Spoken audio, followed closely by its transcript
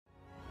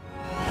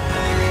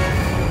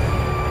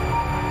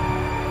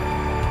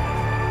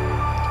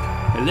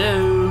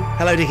Hello.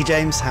 Hello, Dickie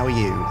James. How are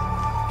you?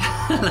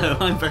 Hello,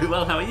 I'm very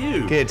well. How are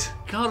you? Good.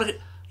 God, look at,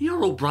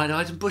 you're all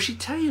bright-eyed and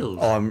bushy-tailed.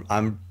 Oh,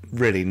 I'm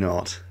really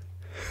not.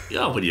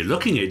 Yeah, well, you're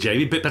looking at it,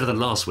 Jamie. A bit better than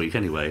last week,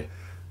 anyway.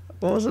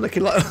 What was it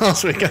looking like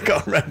last week? I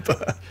can't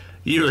remember.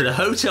 You were in a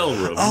hotel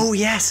room. Oh,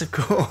 yes, of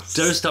course.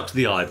 Dosed up to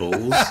the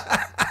eyeballs.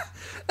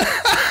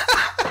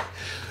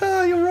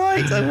 Oh, you're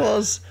right. I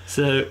was.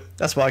 So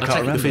that's why I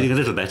can't remember. You're feeling a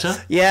little better.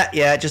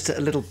 Yeah. Just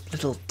a little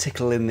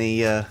tickle in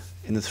the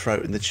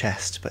throat, in the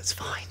chest, but it's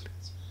fine.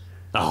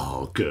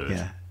 Oh, good.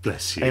 Yeah.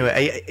 Bless you.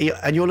 Anyway,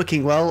 and you're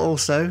looking well,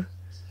 also.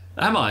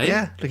 Am I?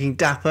 Yeah, looking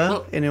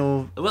dapper in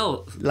your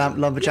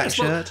lumberjack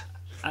shirt.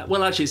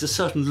 Well, actually, it's a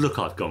certain look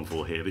I've gone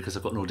for here because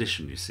I've got an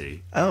audition, you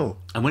see. Oh.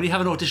 And when you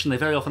have an audition, they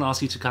very often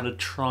ask you to kind of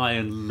try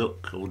and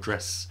look or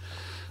dress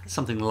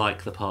something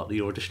like the part that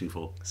you're auditioning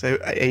for. So,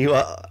 are you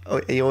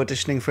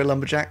auditioning for a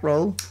lumberjack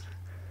role?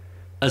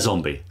 A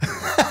zombie.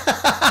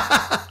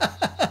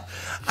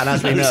 And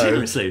as we know,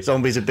 seriously.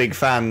 Zombies are big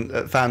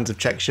fans of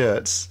check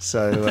shirts.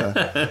 So,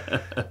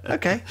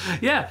 okay.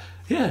 Yeah.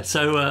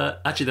 So,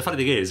 actually, the funny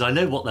thing is, I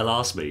know what they'll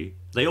ask me.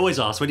 They always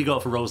ask, when you go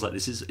out for roles like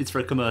this, it's for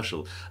a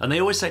commercial. And they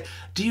always say,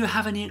 do you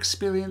have any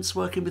experience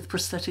working with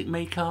prosthetic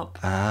makeup?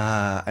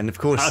 Ah, and of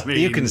course,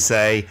 you can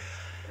say,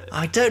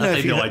 I don't know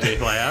if you have no idea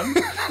who I am.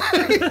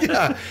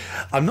 Yeah.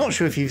 I'm not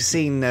sure if you've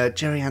seen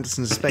Gerry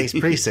Anderson's Space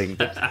Precinct.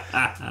 But,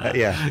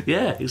 yeah.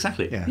 Yeah,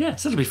 exactly. Yeah,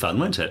 so it'll be fun,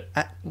 won't it?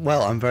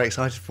 Well, I'm very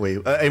excited for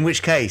you. In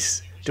which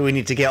case, do we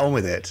need to get on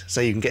with it so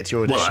you can get to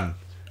your audition? Well,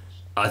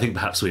 I think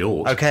perhaps we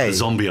ought. Okay. The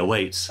zombie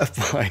awaits.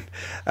 Fine.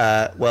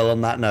 Well,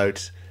 on that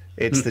note,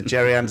 it's the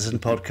Gerry Anderson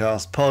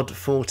podcast, Pod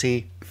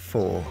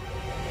 44.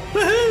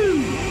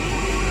 Woohoo!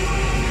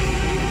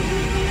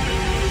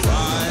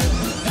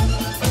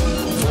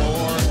 5,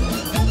 4,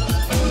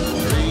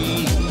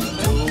 3,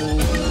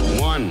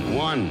 2,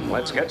 1.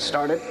 Let's get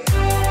started.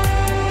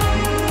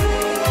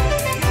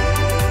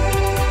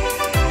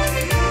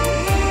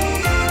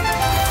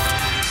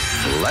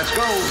 Let's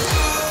go.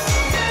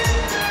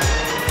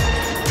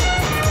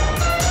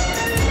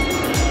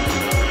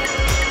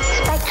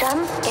 Spectrum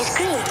is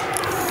green.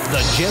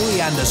 The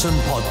Gerry Anderson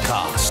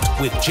Podcast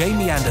with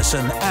Jamie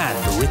Anderson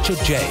and Richard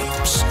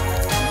James.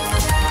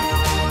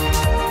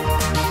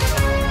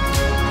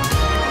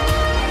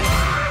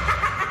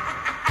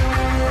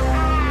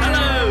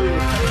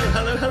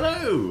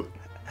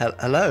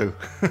 Hello.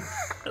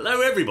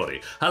 Hello,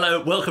 everybody.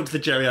 Hello, welcome to the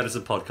Gerry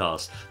Anderson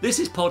Podcast. This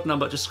is pod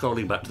number, just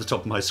scrolling back to the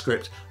top of my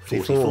script,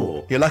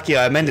 44. You're lucky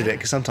I amended it,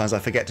 because sometimes I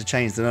forget to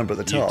change the number at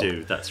the top. You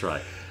do, that's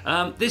right.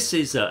 This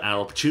is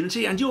our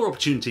opportunity and your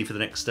opportunity for the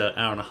next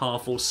hour and a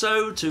half or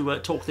so to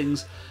talk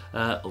things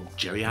of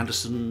Gerry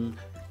Anderson,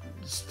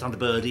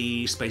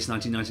 Thunderbirds, Space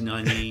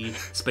 1999,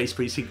 Space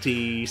Precinct,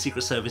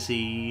 Secret Service,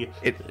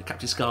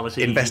 Captain Scarlet,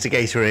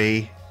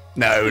 Investigatory.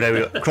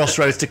 No,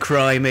 Crossroads to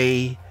Crime.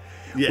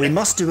 Yeah. We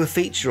must do a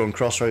feature on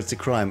Crossroads to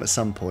Crime at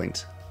some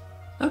point.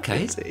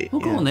 Okay.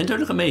 Well, go on then. Don't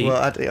look at me.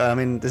 Well, I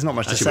mean, there's not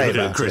much to say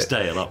about Chris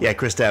Dale. Aren't we? Yeah,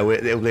 Chris Dale.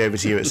 It'll be over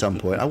to you at some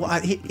point.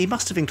 He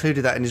must have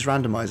included that in his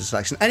randomizer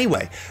selection.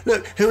 Anyway,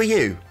 look, who are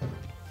you?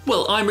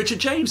 Well, I'm Richard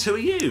James. Who are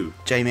you?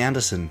 Jamie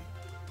Anderson.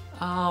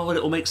 Ah, well,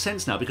 it all makes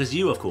sense now because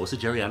you, of course, are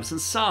Gerry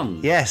Anderson's son.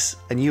 Yes,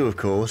 and you, of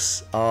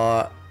course,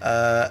 are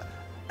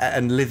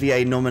an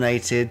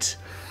Olivier-nominated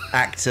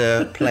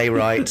actor,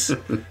 playwright,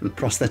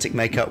 prosthetic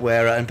makeup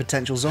wearer, and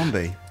potential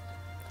zombie.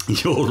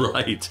 You're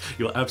right.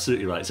 You're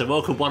absolutely right. So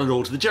welcome one and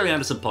all to the Gerry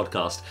Anderson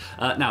Podcast.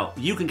 Now,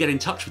 you can get in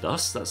touch with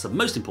us. That's the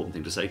most important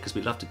thing to say because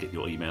we'd love to get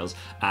your emails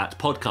at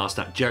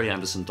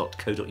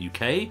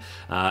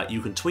podcast@gerryanderson.co.uk.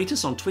 You can tweet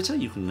us on Twitter.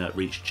 You can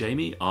reach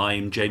Jamie.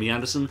 I'm Jamie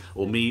Anderson,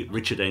 or me,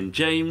 Richard N.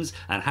 James,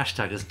 and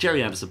hashtag us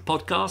Gerry Anderson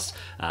Podcast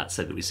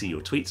so that we see your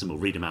tweets and we'll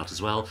read them out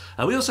as well.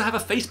 We also have a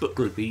Facebook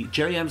group, the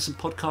Gerry Anderson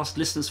Podcast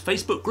Listeners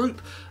Facebook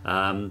group.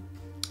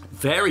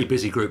 Very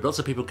busy group, lots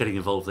of people getting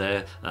involved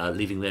there,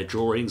 leaving their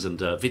drawings and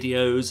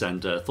videos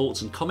and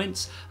thoughts and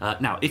comments.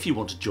 Now, if you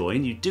want to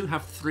join, you do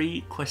have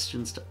 3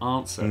 questions to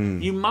answer.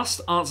 You must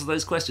answer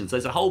those questions.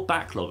 There's a whole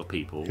backlog of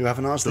people who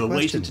haven't answered the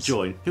questions. Waiting to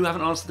join, who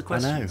haven't answered the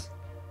questions. I know.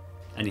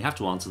 And you have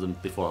to answer them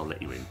before I'll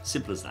let you in.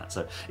 Simple as that.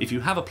 So if you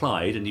have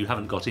applied and you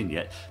haven't got in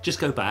yet, just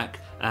go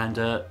back and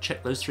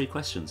check those 3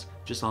 questions.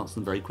 Just answer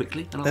them very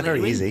quickly. And They're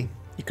very easy.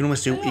 You can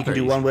almost do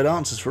one-word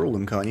answers for all of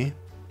them, can't you?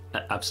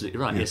 Absolutely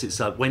right. Yes,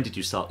 it's when did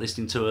you start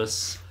listening to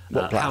us?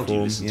 What platform? How do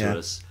you listen to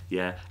us?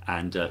 Yeah,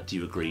 and do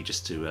you agree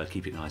just to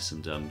keep it nice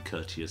and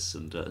courteous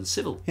and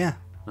civil? Yeah,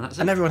 and that's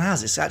it. And everyone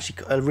has. It's actually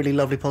a really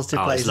lovely, positive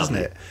place, isn't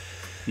it?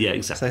 Yeah,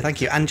 exactly. So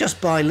thank you. And just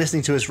by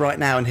listening to us right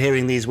now and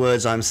hearing these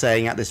words I'm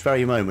saying at this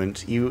very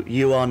moment,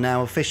 you are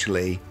now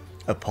officially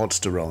a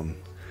podsteron.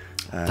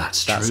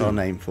 That's true. That's our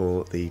name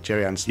for the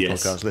Gerry Anderson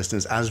Podcast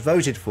listeners, as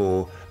voted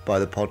for by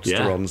the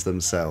podsterons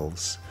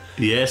themselves.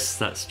 Yes,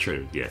 that's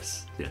true.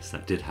 Yes,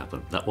 that did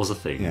happen. That was a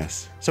thing.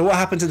 Yes. So what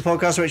happened to the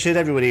podcast, Richard?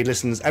 Everybody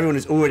listens. Everyone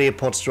who's already a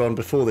podsteron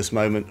before this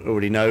moment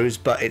already knows,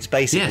 but it's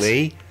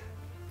basically... Yes.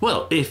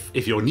 Well,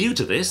 if you're new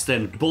to this,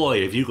 then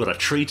boy, have you got a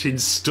treat in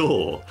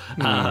store.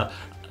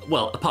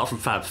 well, apart from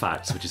Fab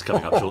Facts, which is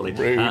coming up shortly,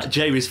 rude.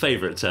 Jamie's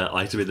favourite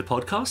item in the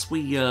podcast,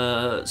 we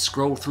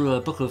scroll through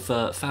a book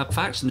of Fab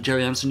Facts from the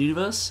Gerry Anderson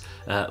universe.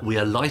 We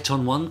alight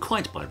on one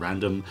quite by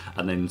random,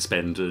 and then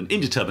spend an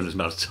indeterminate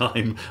amount of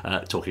time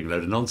talking a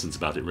load of nonsense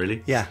about it,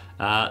 really. Yeah.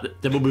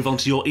 Then we'll move on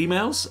to your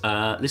emails,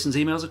 listeners'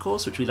 emails, of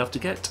course, which we love to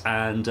get.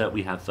 And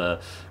we have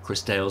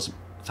Chris Dale's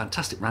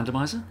fantastic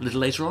randomizer a little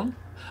later on,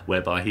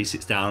 whereby he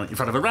sits down in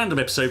front of a random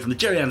episode from the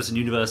Gerry Anderson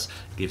universe,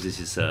 gives us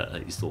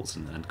his thoughts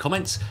and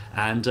comments,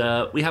 and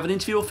we have an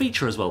interview or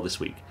feature as well this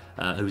week.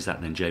 Who's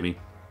that then, Jamie?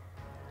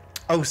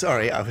 Oh,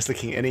 sorry, I was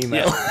looking at an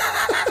email.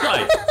 Yeah.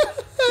 Right.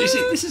 You see,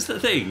 this is the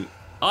thing.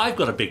 I've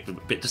got a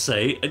big bit to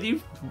say, and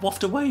you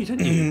waft away, don't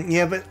you?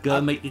 Yeah, but Go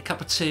and make your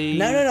cup of tea.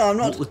 No, I'm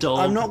not. Walk the dog.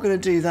 I'm not going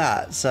to do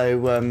that.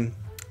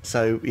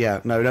 So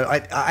yeah, no.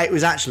 It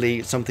was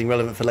actually something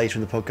relevant for later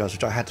in the podcast,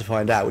 which I had to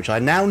find out, which I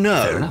now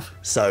know. Fair enough.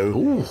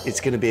 So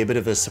it's going to be a bit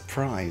of a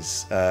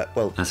surprise.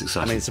 Well, that's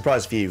exciting. I mean,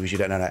 surprise for you because you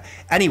don't know that.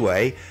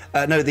 Anyway,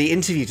 no, the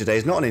interview today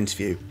is not an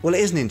interview. Well, it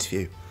is an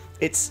interview.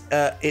 It's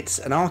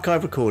an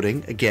archive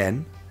recording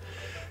again.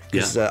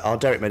 Because our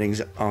Derek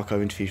Meddings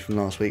archive interview from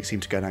last week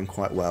seemed to go down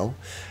quite well.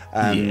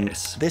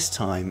 Yes. This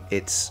time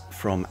it's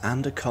from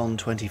Andercon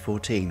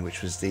 2014,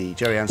 which was the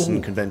Gerry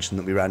Anderson convention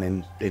that we ran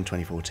in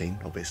 2014,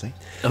 obviously.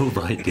 Oh,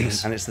 right,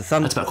 yes. And it's the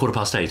That's about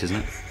 8:15, isn't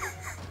it?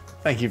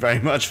 Thank you very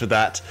much for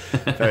that.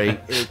 Very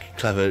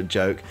clever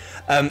joke.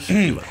 No,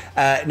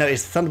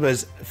 it's the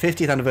Thunderbirds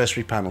 50th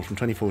anniversary panel from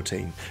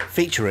 2014,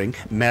 featuring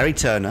Mary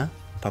Turner,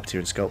 puppeteer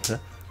and sculptor,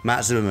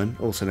 Matt Zimmerman,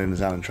 also known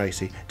as Alan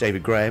Tracy,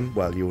 David Graham,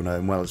 well, you all know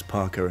him well as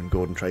Parker and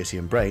Gordon Tracy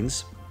and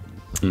Brains,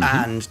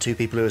 and two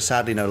people who are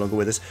sadly no longer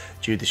with us,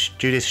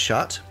 Judith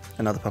Shutt,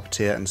 another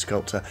puppeteer and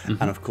sculptor,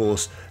 and of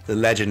course the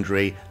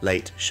legendary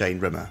late Shane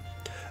Rimmer.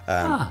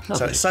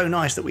 So it's so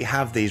nice that we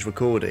have these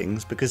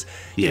recordings because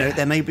you know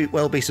there may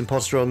well be some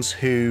Podsterons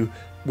who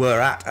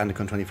were at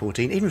Andercon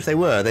 2014. Even if they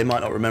were, they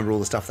might not remember all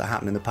the stuff that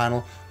happened in the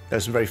panel. There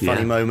were some very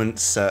funny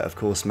moments. Of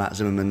course, Matt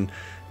Zimmerman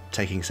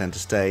taking centre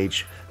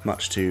stage,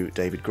 much to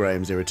David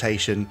Graham's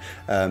irritation.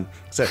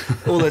 So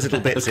all those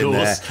little bits in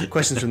there,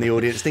 questions from the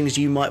audience, things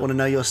you might want to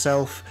know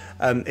yourself.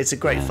 It's a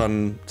great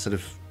fun sort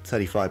of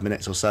 35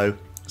 minutes or so.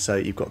 So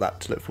you've got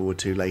that to look forward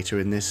to later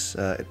in this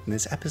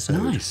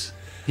episode. Nice.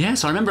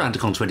 Yes, I remember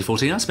Andercon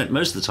 2014. I spent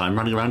most of the time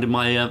running around in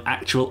my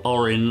actual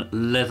Orin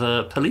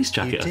leather police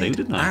jacket, I think,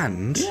 didn't I?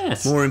 And,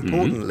 more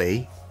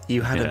importantly,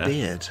 you had a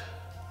beard.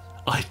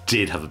 I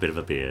did have a bit of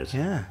a beard.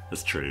 Yeah.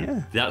 That's true.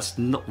 Yeah. That's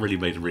not really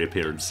made a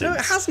reappearance since. No,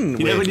 it hasn't,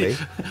 you know, weirdly.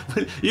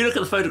 when you look at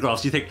the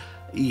photographs, you think,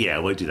 yeah, I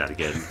won't do that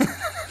again.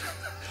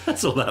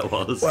 That's all that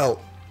was. Well,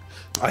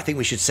 I think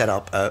we should set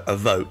up a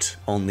vote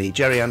on the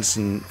Gerry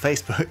Anderson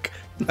Facebook,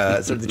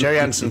 so the Gerry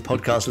Anderson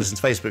Podcast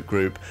Listens Facebook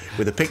group,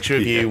 with a picture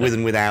of you with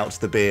and without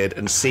the beard,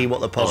 and see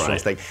what the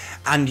Podsterons think.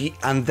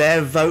 And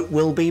their vote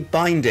will be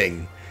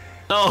binding.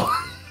 Oh,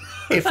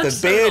 if the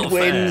beard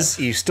wins,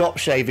 you stop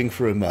shaving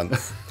for a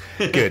month.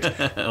 Good.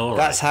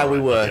 That's how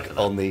we work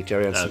on the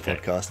Gerry Anderson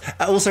podcast.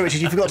 Also,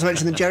 Richard, you forgot to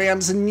mention the Gerry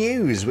Anderson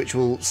news, which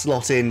will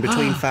slot in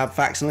between Fab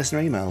Facts and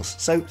listener emails.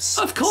 So,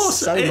 of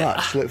course,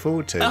 much to look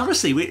forward to.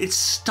 Honestly, it's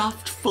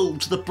stuffed full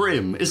to the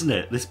brim, isn't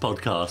it, this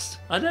podcast?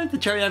 I know the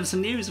Gerry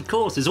Anderson news, of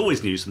course. There's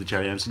always news from the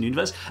Gerry Anderson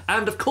universe.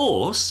 And, of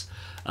course,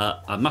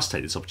 I must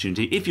take this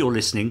opportunity, if you're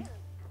listening...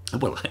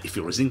 Well, if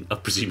you're listening, I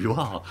presume you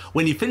are.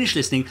 When you finish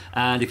listening,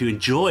 and if you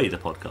enjoy the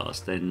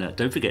podcast, then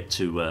don't forget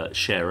to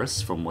share us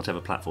from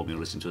whatever platform you're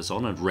listening to us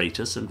on, and rate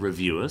us and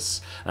review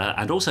us.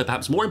 And also,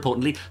 perhaps more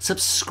importantly,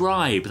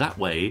 subscribe. That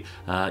way,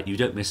 you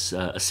don't miss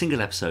a single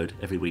episode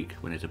every week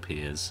when it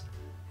appears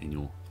in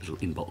your little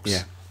inbox.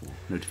 Yeah. Or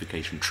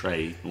notification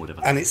tray or whatever.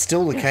 And it's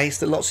still the case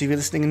that lots of you are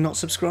listening and not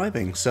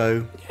subscribing.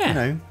 So, you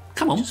know,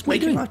 come on, just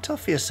make it life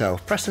tough for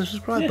yourself. Press the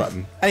subscribe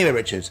button. Anyway,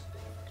 Richard,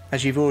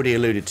 as you've already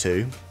alluded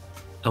to,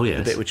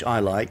 the bit which I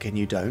like and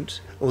you don't,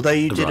 although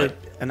you did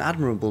an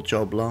admirable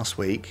job last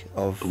week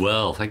of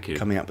thank you.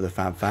 Coming up with a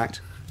fab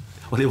fact.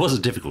 Well, it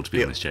wasn't difficult, to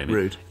be honest, Jamie.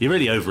 Rude. You're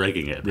really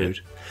over-egging it a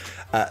bit. Rude.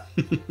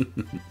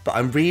 But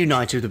I'm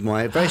reunited with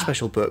my very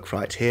special book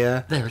right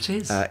here. There it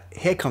is.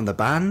 Here come the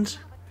band,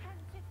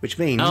 which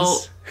means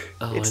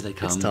here they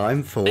come. It's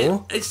time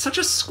for... It's such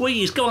a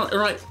squeeze. Go on, all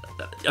right.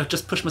 I've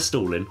just pushed my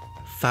stool in.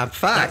 Fab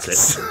Facts.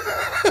 That's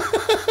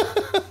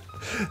it.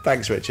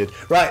 Thanks, Richard.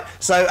 Right,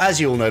 so as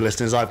you all know,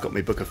 listeners, I've got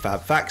my book of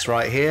Fab Facts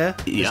right here.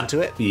 Listen to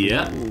it.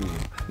 Yeah. Ooh,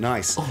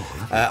 nice.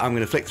 I'm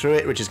going to flick through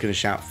it. Richard's going to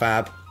shout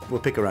Fab. We'll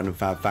pick a random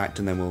Fab Fact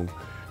and then we'll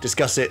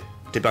discuss it,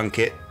 debunk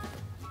it,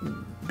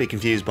 be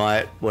confused by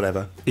it,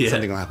 whatever. Yeah,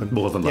 something will happen.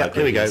 More than likely.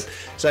 Here we go.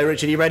 So,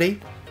 Richard, you ready?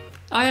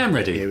 I am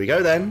ready. Here we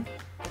go then.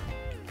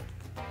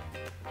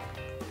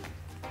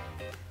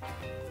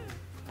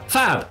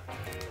 Fab.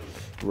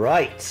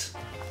 Right.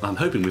 I'm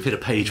hoping we've hit a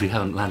page we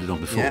haven't landed on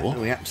before. Yeah,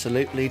 we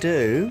absolutely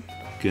do.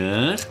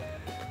 Good.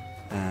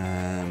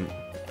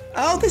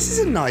 Oh, this is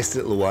a nice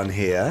little one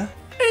here.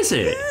 Is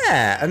it?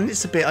 Yeah, and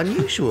it's a bit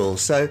unusual.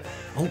 So,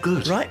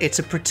 good. Right, it's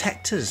a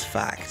protector's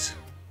fact.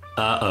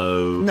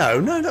 Uh-oh.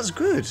 No, that's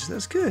good.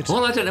 That's good.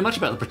 Well, I don't know much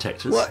about the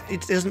Protectors. Well,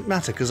 it doesn't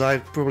matter because I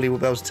probably will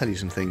be able to tell you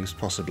some things,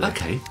 possibly.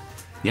 Okay.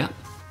 Yeah.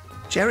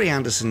 Gerry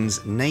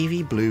Anderson's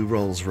navy blue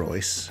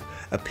Rolls-Royce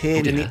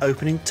appeared in the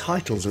opening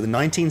titles of the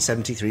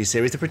 1973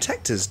 series The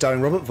Protectors,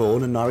 starring Robert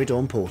Vaughan and Nari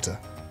Dawn Porter.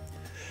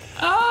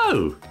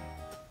 Oh!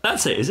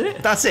 That's it, is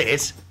it? That's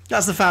it.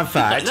 That's the fab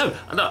fact.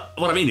 No,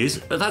 what I mean is,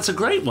 that's a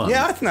great one.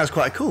 Yeah, I think that's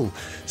quite cool.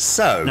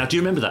 So... Now, do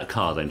you remember that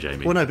car then,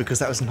 Jamie? Well, no, because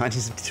that was in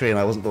 1973 and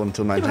I wasn't born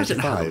until I don't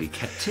know how 1995. he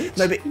kept it.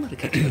 No, but he might have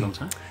kept it a long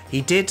time.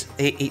 He did.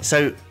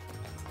 So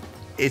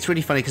it's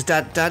really funny because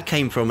Dad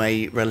came from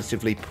a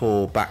relatively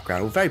poor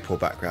background, or very poor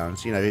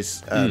background. You know,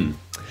 his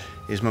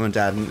mum and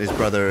dad and his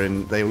brother,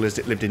 and they all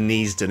lived in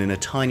Neasden in a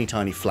tiny,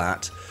 tiny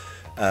flat.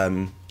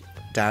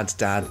 Dad's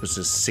dad was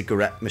a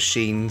cigarette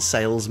machine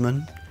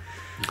salesman.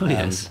 Oh,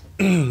 yes.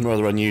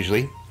 Rather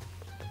unusually.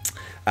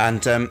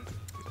 And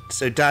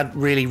so Dad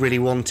really, really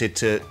wanted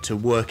to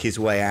work his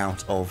way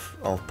out of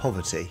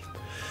poverty.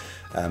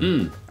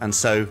 And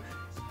so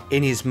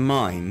in his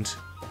mind,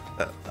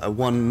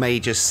 one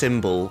major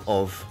symbol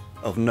of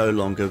no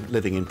longer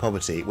living in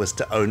poverty was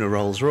to own a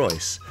Rolls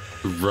Royce.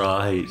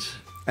 Right.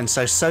 And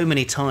so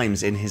many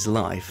times in his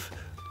life,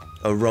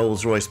 a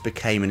Rolls Royce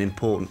became an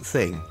important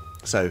thing.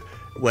 So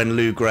when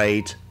Lou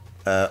Grade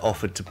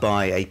offered to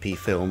buy AP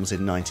Films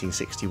in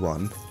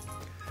 1961,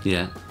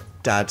 Yeah.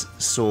 Dad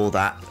saw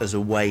that as a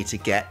way to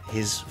get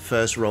his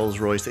first Rolls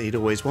Royce that he'd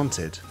always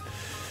wanted.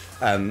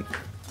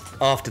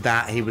 After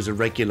that, he was a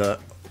regular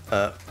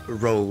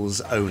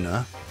Rolls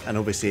owner, and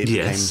obviously it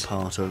became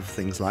part of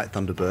things like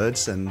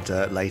Thunderbirds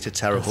and later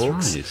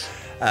Terrorhawks.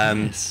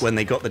 Right. Yes. When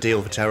they got the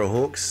deal for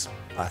Terrorhawks,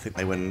 I think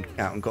they went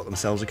out and got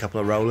themselves a couple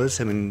of rollers,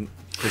 him and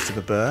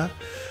Christopher Burr.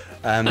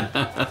 And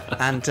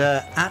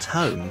at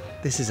home,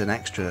 this is an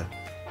extra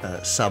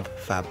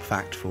sub-fab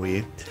fact for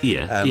you.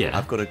 Yeah.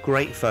 I've got a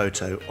great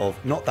photo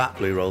of, not that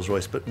blue Rolls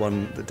Royce, but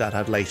one that Dad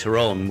had later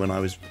on when I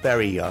was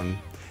very young.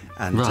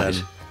 And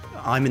Right.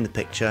 I'm in the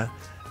picture,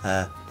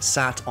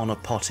 sat on a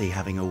potty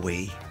having a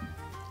wee.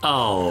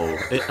 Oh,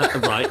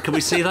 right. Can we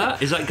see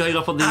that? Is that going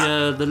up on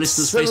the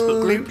listeners'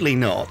 Facebook group? Absolutely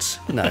not.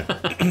 No.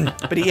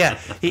 But he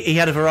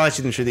had a variety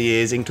of them through the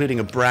years, including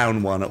a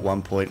brown one at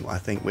one point, I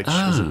think, which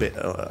was a bit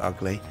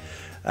ugly.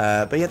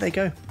 But yeah, there you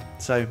go.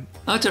 So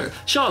I don't.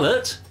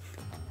 Charlotte,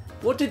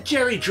 what did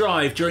Gerry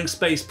drive during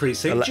Space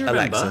Precinct? Do you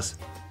remember? Alexis.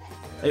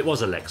 It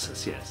was a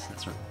Lexus. Yes,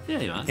 that's right. Yeah,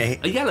 you are. Yeah,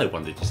 a yellow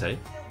one, did you say?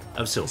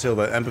 Oh, silver.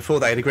 Silver. And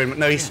before that, he had a green one.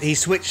 No, he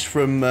switched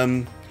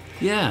from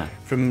Yeah.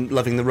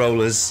 loving the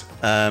rollers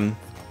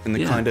in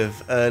the kind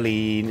of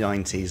early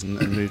 90s and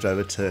moved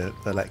over to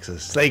the Lexus.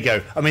 So there you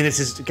go. I mean, this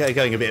is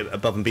going a bit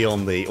above and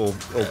beyond or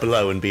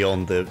below and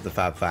beyond the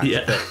fab fact.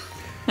 Yeah.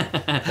 But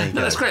there you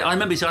go. That's great. I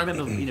remember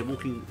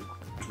walking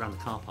around the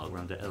car park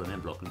around the L&M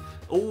block and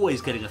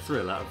always getting a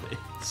thrill out of it.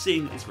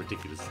 Seeing, it's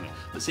ridiculous, isn't it?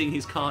 But seeing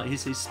his car,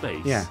 his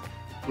space. Yeah.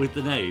 With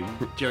the name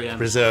Gerry Anderson.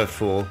 Reserved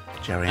for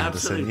Gerry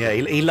Anderson. Absolutely.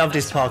 Yeah, he loved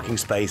his parking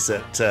space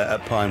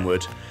at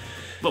Pinewood.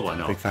 Well, why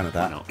not? Big fan of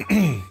that. Why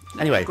not?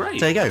 Anyway, Great,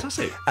 there you go.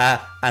 fantastic.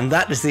 And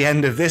that is the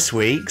end of this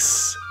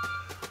week's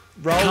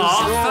Rolls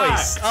Car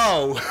Royce.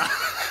 Oh.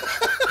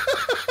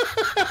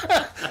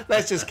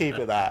 Let's just keep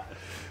it that.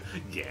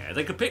 Yeah,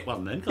 they could pick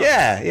one then, can't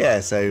Yeah.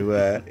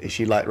 So if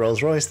you like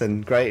Rolls Royce,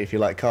 then great. If you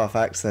like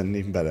Carfax, then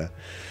even better.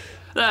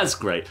 That's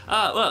great.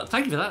 Well,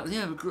 thank you for that.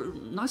 Yeah,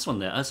 nice one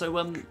there. So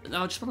I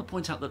just want to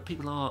point out that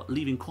people are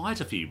leaving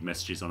quite a few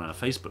messages on our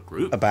Facebook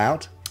group.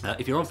 About?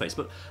 If you're on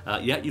Facebook,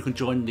 you can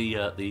join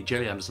the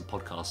Gerry Anderson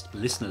Podcast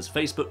Listeners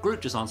Facebook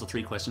group. Just answer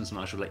 3 questions and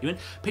I shall let you in.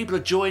 People are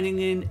joining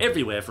in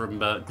everywhere, from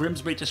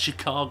Grimsby to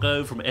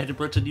Chicago, from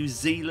Edinburgh to New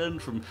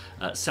Zealand, from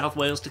South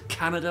Wales to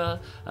Canada.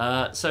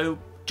 So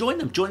join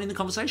them, join in the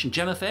conversation.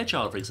 Gemma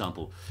Fairchild, for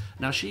example.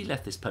 Now, she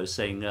left this post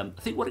saying, I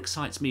think what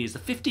excites me is the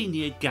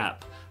 15-year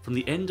gap from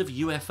the end of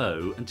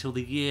UFO until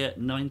the year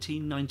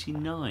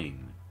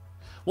 1999.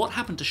 What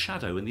happened to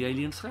Shadow and the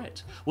alien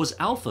threat? Was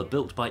Alpha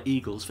built by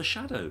Eagles for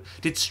Shadow?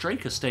 Did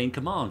Straker stay in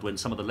command when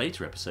some of the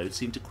later episodes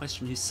seemed to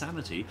question his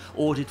sanity?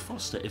 Or did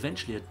Foster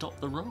eventually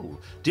adopt the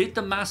role? Did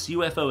the mass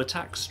UFO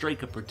attack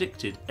Straker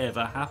predicted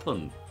ever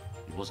happen?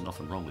 He wasn't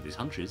often wrong with his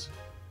hunches.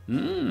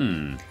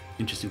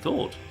 Interesting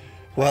thought.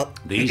 Well,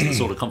 These are the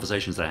sort of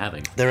conversations they're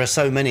having. there are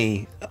so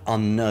many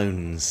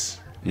unknowns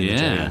in the Gerry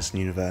Yeah. Anderson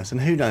universe.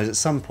 And who knows, at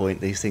some point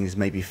these things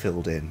may be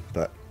filled in.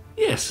 But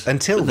Yes.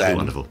 until Wouldn't that be then,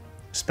 wonderful.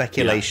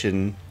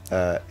 speculation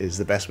is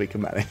the best we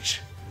can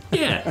manage.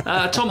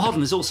 Yeah. Tom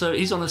Hodden is also,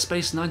 he's on a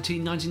Space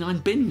 1999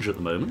 binge at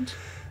the moment.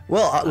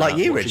 Well, like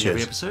you, Watching every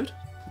Richard. episode.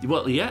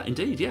 Well, yeah,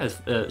 indeed, yeah.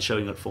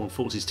 Showing at Foreign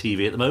Forces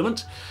TV at the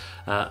moment.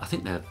 I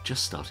think they've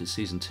just started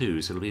season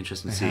 2, so it'll be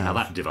interesting to see how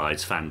that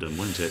divides fandom,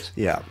 won't it?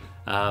 Yeah.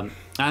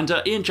 And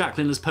Ian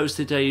Jacklin has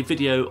posted a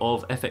video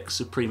of FX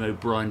Supremo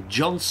Brian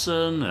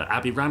Johnson.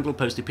 Abby Randall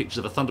posted pictures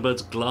of a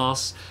Thunderbirds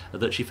glass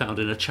that she found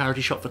in a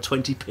charity shop for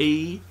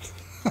 20p.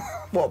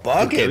 What a Good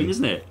bargain. going,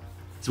 isn't it?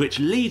 Which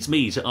leads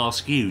me to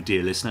ask you,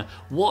 dear listener,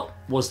 what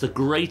was the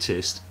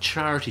greatest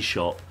charity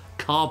shop,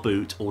 car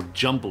boot, or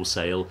jumble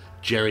sale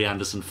Gerry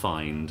Anderson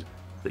find?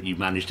 that you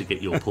managed to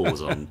get your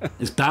paws on.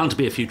 There's bound to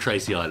be a few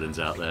Tracy Islands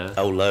out there.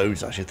 Oh,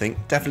 loads, I should think.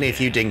 Definitely a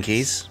few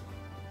dinkies.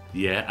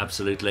 Yeah,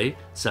 absolutely.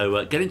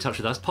 So get in touch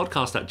with us,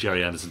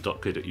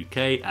 podcast@gerryanderson.co.uk,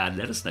 and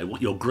let us know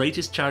what your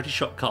greatest charity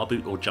shop, car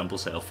boot or jumble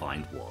sale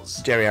find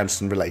was. Gerry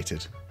Anderson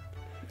related.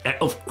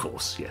 Of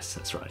course, yes,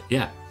 that's right.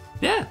 Yeah.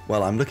 Yeah.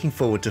 Well, I'm looking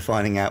forward to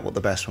finding out what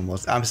the best one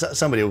was.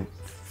 Somebody will,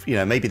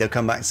 maybe they'll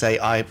come back and say,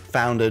 I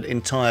found an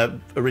entire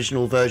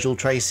original Virgil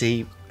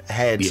Tracy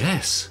head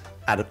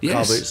at a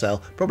car boot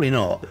sale. Probably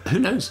not. Who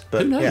knows?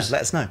 But Who knows? Yeah,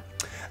 let us know.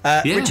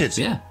 Richard,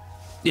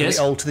 Yes.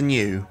 From the old to the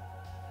new.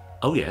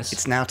 Oh, yes.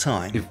 It's now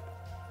time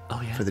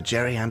for the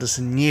Gerry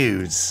Anderson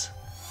News.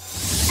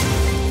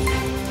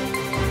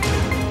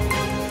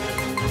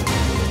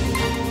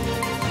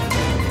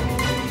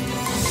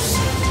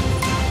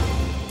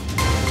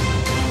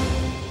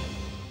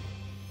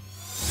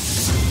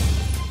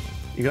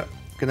 You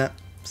gonna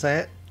say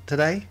it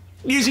today?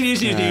 News.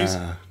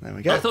 There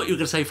we go. I thought you were going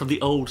to say from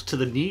the old to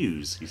the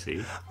news, you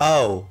see.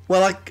 Oh,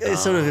 well,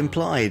 it's sort of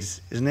implied,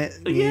 isn't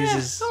it? News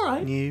is all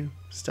right. New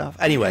stuff.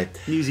 Anyway.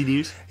 Newsy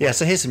news. Yeah,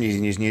 so here's some newsy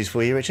news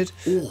for you, Richard.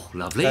 Oh,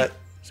 lovely.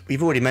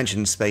 We've already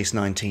mentioned Space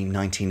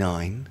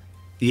 1999.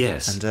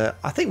 Yes. And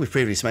I think we've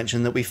previously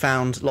mentioned that we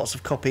found lots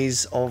of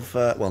copies of,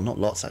 well, not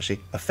lots actually,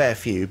 a fair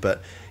few,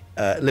 but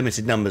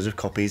limited numbers of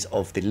copies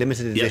of the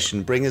limited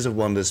edition Bringers of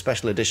Wonders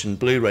special edition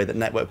Blu-ray that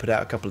Network put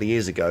out a couple of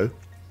years ago.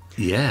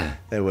 Yeah.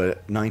 There were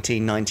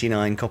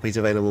 1999 copies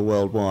available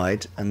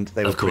worldwide, and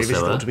they were previously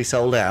thought to be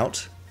sold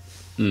out.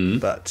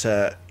 But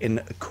in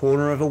a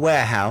corner of a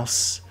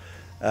warehouse,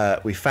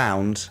 we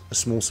found a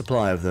small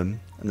supply of them,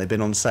 and they've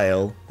been on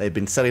sale. They've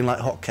been selling like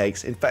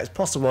hotcakes. In fact, it's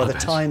possible by the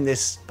time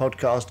this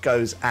podcast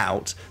goes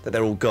out that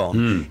they're all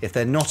gone. If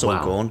they're not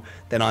all gone,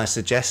 then I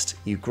suggest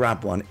you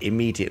grab one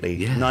immediately.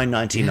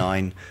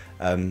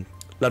 $9.99,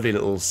 lovely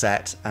little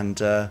set, and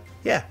a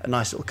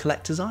nice little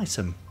collector's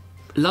item.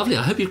 Lovely.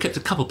 I hope you've kept a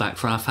couple back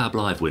for our Fab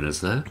Live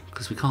winners, though,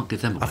 because we can't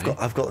give them away.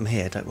 I've got them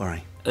here. Don't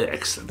worry.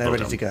 Excellent. They're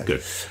ready to go.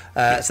 Good.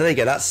 So there you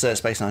go. That's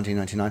Space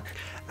 1999.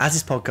 As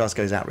this podcast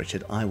goes out,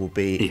 Richard, I will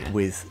be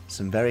with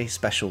some very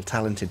special,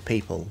 talented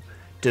people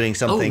doing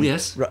something. Oh,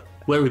 yes.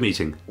 Where are we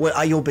meeting?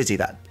 Well, you're busy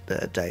that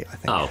day, I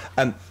think. Oh.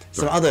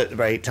 Some other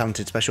very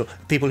talented, special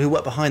people who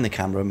work behind the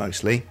camera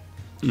mostly.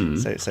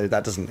 So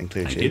that doesn't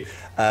include you.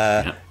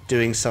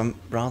 Doing some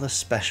rather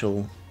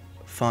special,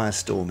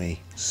 firestormy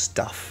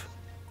stuff.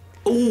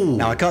 Ooh.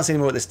 Now, I can't say any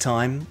more at this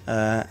time.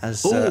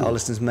 As our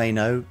listeners may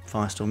know,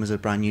 Firestorm is a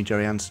brand new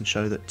Gerry Anderson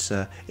show that's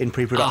in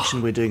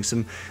pre-production. We're doing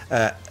some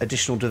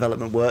additional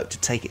development work to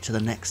take it to the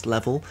next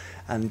level.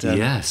 And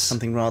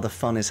something rather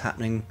fun is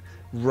happening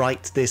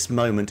right this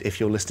moment if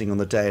you're listening on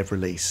the day of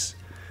release.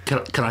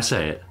 Can I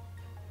say it?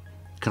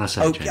 Can I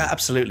say it, Jamie? Yeah,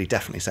 absolutely.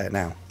 Definitely say it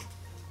now.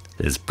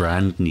 There's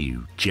brand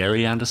new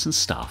Gerry Anderson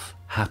stuff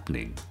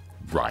happening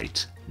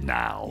right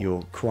now.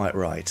 You're quite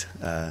right.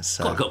 God,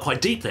 I got quite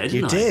deep there,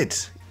 didn't I? You did.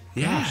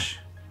 Yeah. Gosh.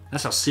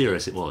 That's how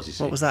serious it was, you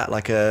see. What was that,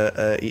 like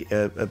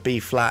a B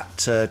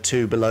flat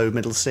 2 below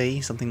middle C,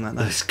 something like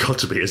that? It's got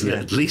to be, isn't it?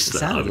 At least it that,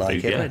 sounded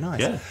like it. Yeah. Very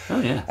nice. Yeah.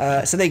 Oh,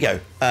 yeah. So there you go.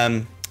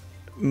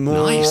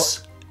 More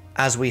nice.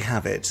 As we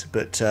have it,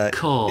 but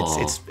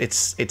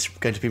it's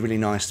going to be really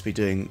nice to be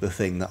doing the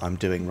thing that I'm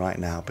doing right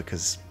now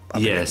because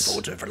I've been looking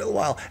forward to it for a little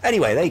while.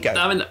 Anyway, there you go.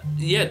 I mean,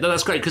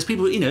 that's great because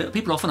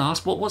people often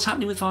ask, what's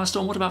happening with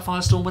Firestorm? What about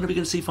Firestorm? When are we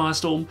going to see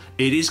Firestorm?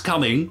 It is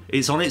coming.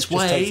 It's on its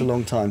way. It takes a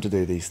long time to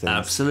do these things.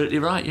 Absolutely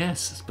right.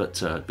 Yes,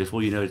 but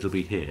before you know it, it'll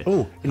be here.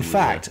 Oh, in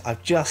fact,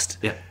 I've just.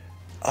 Yeah.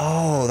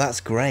 Oh,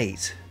 that's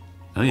great.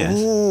 Oh yes.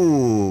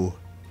 Ooh,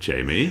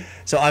 Jamie.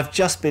 So I've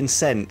just been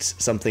sent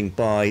something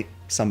by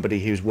somebody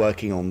who's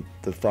working on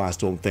the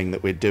Firestorm thing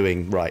that we're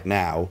doing right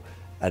now,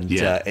 and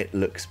it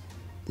looks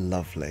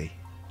lovely.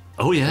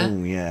 Oh yeah.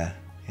 Oh yeah.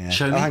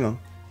 Show me. Hang on.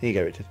 Here you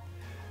go, Richard.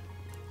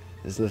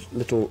 There's a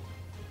little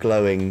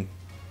glowing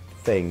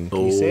thing.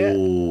 Can you see it?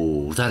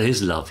 Oh, that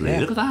is lovely.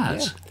 Yeah. Look at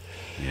that. Yeah.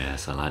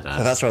 Yes, I like that.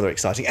 So that's rather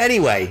exciting.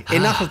 Anyway,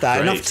 enough of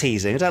that. Great. Enough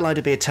teasing. I don't like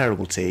to be a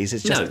terrible tease.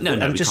 It's just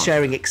I'm just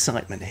sharing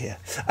excitement here.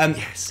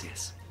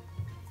 Yes.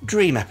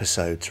 Dream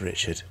episodes,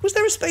 Richard. Was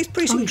there a Space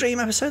Precinct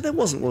Dream episode? There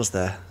wasn't, was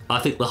there? I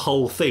think the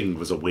whole thing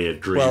was a weird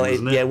dream,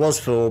 wasn't it? Yeah, it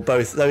was for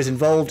both those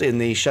involved in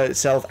the show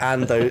itself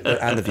and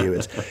the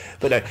viewers.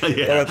 But no,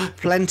 there are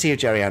plenty of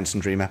Gerry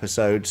Anderson Dream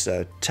episodes.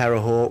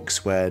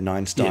 Terrorhawks, where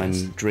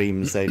Einstein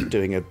dreams they're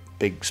doing a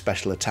big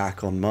special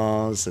attack on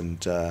Mars,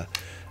 and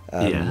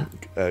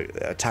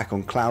attack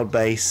on Cloud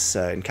Base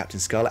in Captain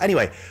Scarlet.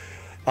 Anyway,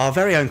 our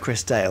very own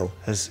Chris Dale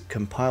has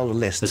compiled a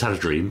list. Has had a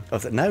dream?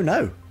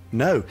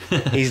 No,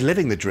 he's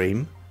living the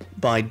dream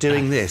by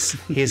doing this.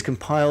 He has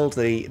compiled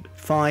the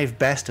 5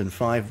 best and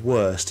 5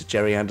 worst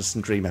Gerry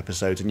Anderson Dream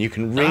episodes, and you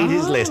can read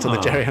his list on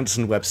the Gerry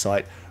Anderson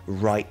website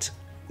right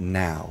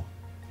now.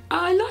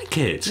 I like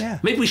it. Yeah.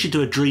 Maybe we should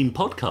do a dream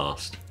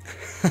podcast.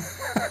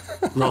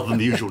 Rather than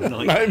the usual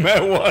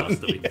Nightmare one.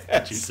 That we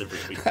produce every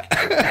week.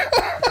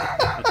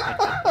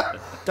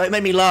 Don't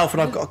make me laugh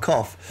when I've got a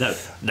cough. No,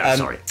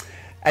 sorry.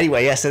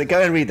 Anyway, so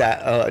go and read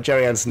that at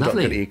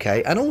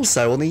gerryanderson.co.uk, and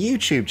also on the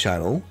YouTube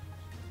channel.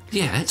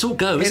 Yeah, it's all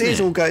go, isn't it? It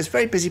is all go. It's a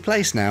very busy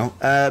place now.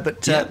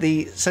 But Yeah.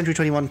 the Century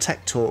 21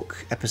 Tech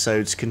Talk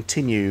episodes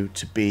continue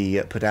to be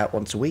put out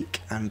once a week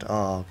and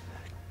are,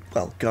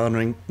 well,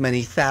 garnering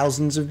many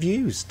thousands of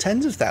views.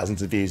 Tens of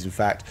thousands of views, in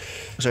fact.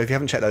 So if you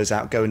haven't checked those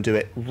out, go and do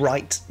it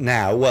right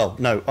now. Well,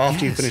 no,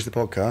 after you finish the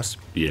podcast.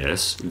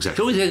 Yes,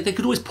 exactly. They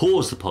could always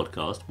pause the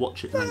podcast,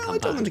 watch it, and then come I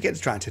don't back. want to get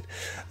distracted.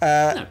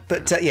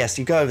 But yes,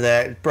 you go over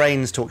there.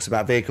 Brains talks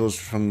about vehicles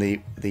from the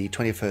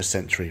 21st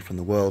century, from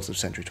the worlds of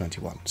Century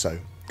 21. So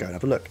go and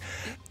have a look.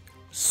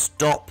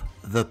 Stop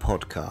the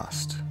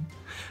podcast.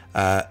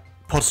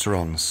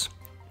 Podsterons,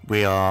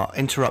 we are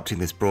interrupting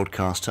this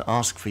broadcast to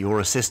ask for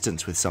your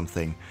assistance with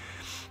something.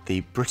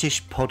 The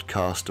British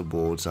Podcast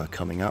Awards are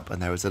coming up,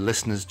 and there is a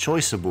Listener's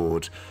Choice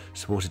Award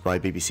supported by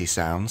BBC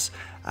Sounds,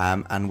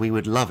 and we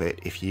would love it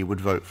if you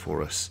would vote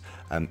for us.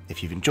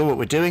 If you enjoy what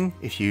we're doing,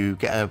 if you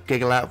get a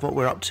giggle out of what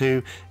we're up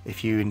to,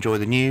 if you enjoy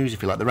the news,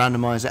 if you like the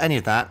randomizer, any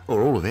of that,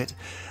 or all of it,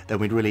 then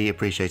we'd really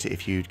appreciate it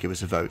if you'd give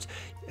us a vote.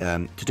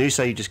 To do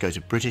so, you just go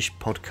to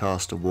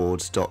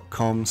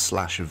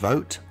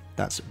britishpodcastawards.com/vote.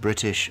 That's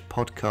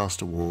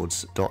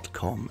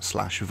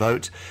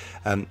britishpodcastawards.com/vote.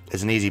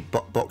 There's an easy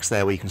box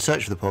there where you can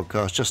search for the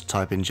podcast. Just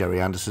type in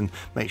Gerry Anderson.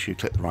 Make sure you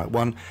click the right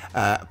one.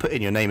 Put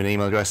in your name and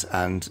email address,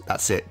 and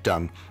that's it.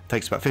 Done.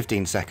 Takes about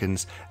 15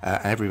 seconds. And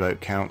every vote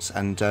counts,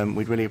 and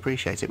we'd really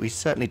appreciate it. We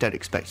certainly don't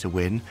expect to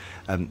win.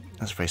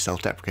 That's very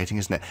self-deprecating,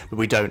 isn't it? But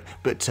we don't.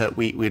 But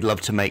we'd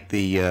love to make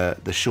the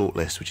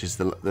shortlist, which is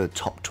the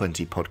top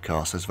 20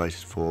 podcasts as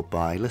voted for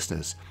by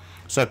listeners.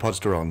 So,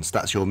 Podsterons,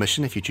 that's your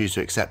mission if you choose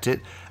to accept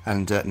it.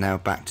 And now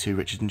back to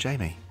Richard and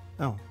Jamie.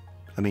 Oh,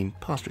 I mean,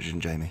 past Richard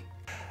and Jamie.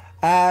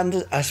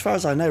 And as far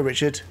as I know,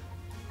 Richard,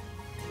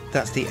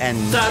 that's the end.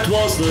 That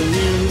was the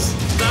news.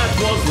 That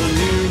was the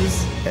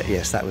news.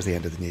 Yes, that was the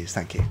end of the news.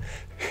 Thank you.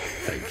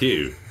 Thank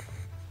you.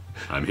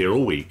 I'm here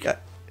all week.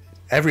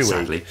 Every week.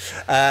 Sadly.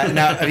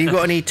 Now, have you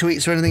got any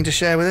tweets or anything to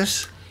share with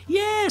us?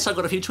 Yes, I've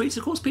got a few tweets.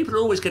 Of course, people are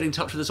always getting in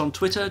touch with us on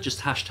Twitter.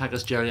 Just hashtag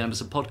us Gerry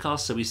Anderson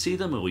Podcast so we see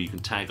them, or you can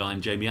tag I'm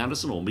Jamie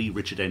Anderson or me,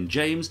 Richard N.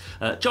 James.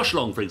 Josh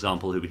Long, for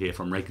example, who we hear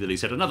from regularly,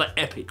 said another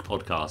epic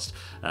podcast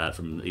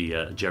from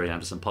the Gerry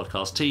Anderson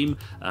Podcast team.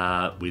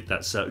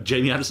 That's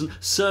Jamie Anderson,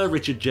 Sir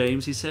Richard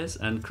James, he says,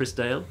 and Chris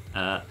Dale.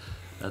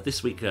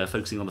 This week,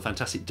 focusing on the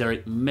fantastic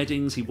Derek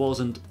Meddings. He was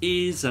and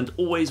is and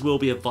always will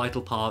be a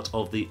vital part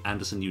of the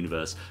Anderson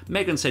universe.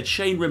 Megan said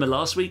Shane Rimmer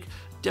last week.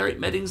 Derek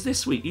Meddings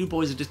this week. You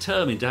boys are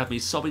determined to have me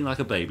sobbing like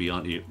a baby,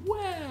 aren't you?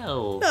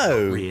 Well,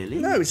 No. not really.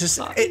 No, it's just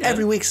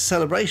every week's a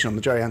celebration on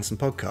the Gerry Anderson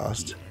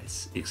Podcast.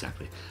 Yes,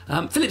 exactly.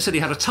 Philip said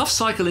he had a tough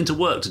cycle into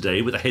work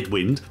today with a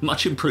headwind,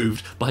 much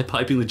improved by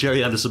piping the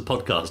Gerry Anderson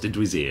Podcast into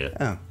his ear.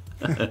 Oh.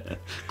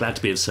 Glad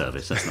to be of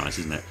service. That's nice,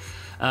 isn't it?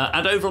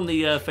 And over on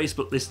the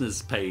Facebook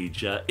listeners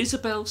page,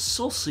 Isabelle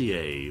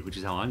Saucier, which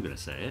is how I'm going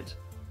to say it.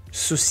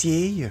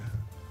 Saucier.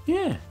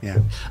 Yeah.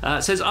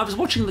 Says, I was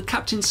watching the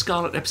Captain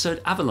Scarlet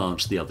episode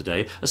Avalanche the other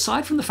day.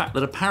 Aside from the fact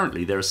that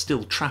apparently there are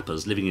still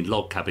trappers living in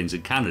log cabins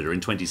in Canada in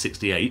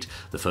 2068,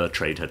 the fur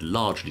trade had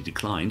largely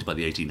declined by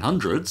the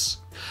 1800s.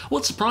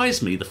 What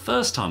surprised me the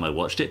first time I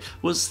watched it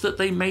was that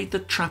they made the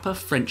trapper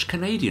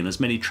French-Canadian,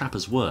 as many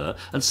trappers were,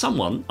 and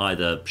someone,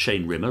 either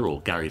Shane Rimmer or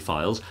Gary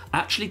Files,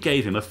 actually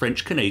gave him a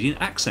French-Canadian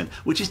accent,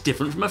 which is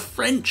different from a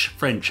French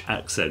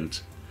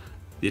accent.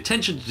 The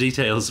attention to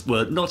details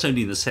were not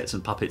only in the sets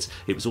and puppets,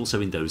 it was also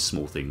in those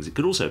small things. It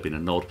could also have been a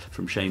nod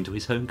from Shane to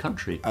his home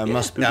country. I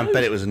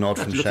bet it was a nod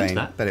from Shane.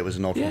 Bet it was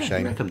a nod from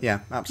Shane.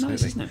 Yeah, absolutely.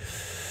 Nice, isn't it?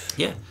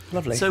 Yeah.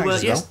 Lovely. So,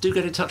 Thanks, yes, Isabel. do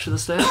get in touch with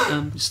us there.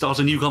 Start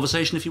a new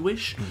conversation if you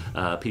wish.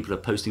 People are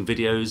posting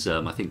videos.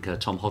 I think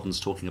Tom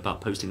Hodden's talking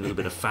about posting a little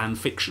bit of fan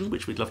fiction,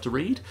 which we'd love to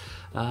read.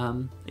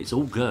 It's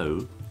all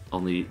go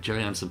on the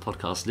Gerry Anderson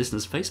Podcast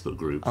listeners Facebook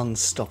group.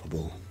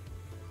 Unstoppable.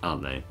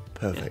 Aren't they?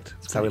 Perfect. Yeah,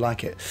 That's how we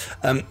like it.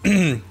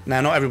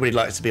 Now, not everybody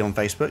likes to be on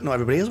Facebook. Not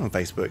everybody is on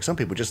Facebook. Some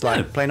people just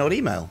like plain old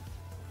email.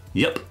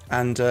 Yep.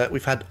 And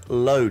we've had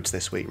loads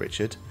this week,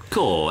 Richard.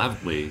 Cool,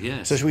 haven't we?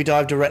 Yes. So should we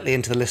dive directly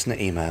into the listener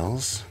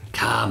emails?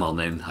 Come on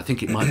then. I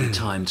think it might be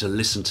time to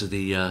listen to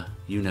the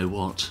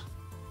you-know-what.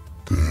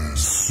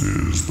 This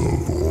is the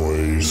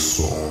voice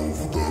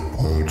of the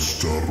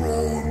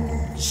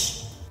Podsterons.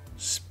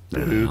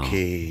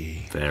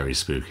 Spooky. Very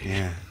spooky.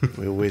 Yeah.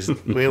 We always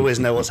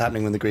know what's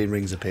happening when the green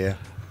rings appear.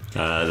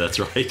 That's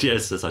right,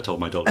 yes, as I told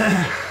my doctor.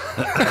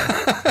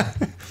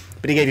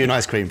 But he gave you an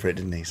ice cream for it,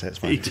 didn't he? So it's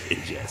fine. He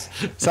did, yes.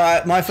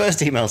 So my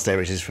first email today,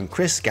 Richard, is from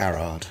Chris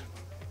Garrard.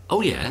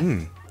 Oh,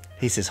 yeah?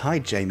 He says, "Hi,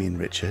 Jamie and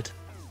Richard.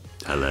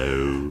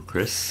 Hello,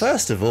 Chris.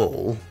 First of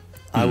all,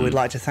 I would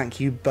like to thank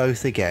you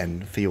both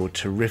again for your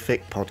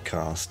terrific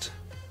podcast."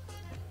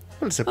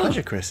 Well, it's a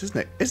pleasure, Chris, isn't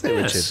it? Isn't it,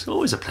 Yes, Richard?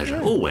 always a pleasure,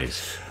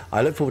 always.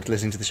 I look forward to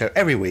listening to the show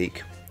every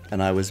week,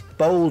 and I was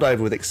bowled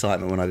over with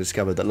excitement when I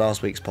discovered that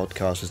last week's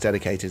podcast was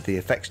dedicated to the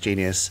effects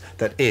genius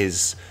that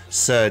is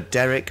Sir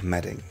Derek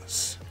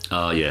Meddings.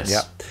 Ah, yes.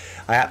 Yep.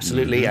 I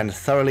absolutely and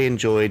thoroughly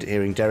enjoyed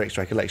hearing Derek's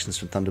recollections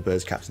from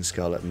Thunderbirds, Captain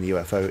Scarlet and the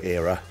UFO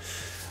era.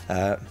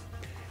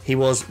 He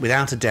was,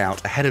 without a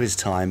doubt, ahead of his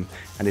time,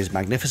 and his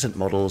magnificent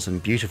models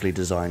and beautifully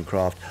designed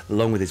craft,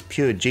 along with his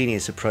pure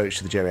genius approach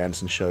to the Gerry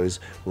Anderson shows,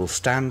 will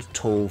stand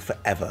tall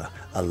forever.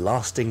 A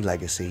lasting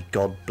legacy.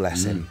 God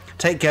bless him.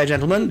 Take care,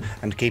 gentlemen,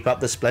 and keep up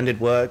the splendid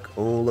work.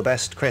 All the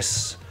best,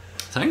 Chris.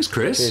 Thanks,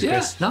 Chris. Cheers, yeah,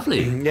 Chris.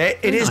 lovely. Yeah,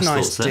 it is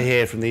nice thoughts to there.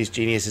 hear from these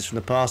geniuses from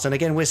the past. And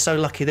again, we're so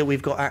lucky that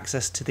we've got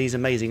access to these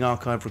amazing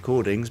archive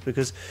recordings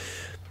because,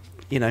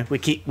 you know, we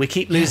keep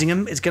losing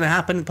them. It's going to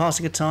happen,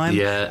 passing of time.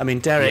 Yeah. I mean,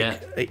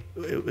 Derek,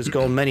 it was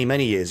gone many,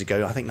 many years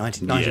ago. I think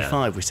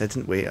 1995 we said,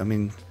 didn't we? I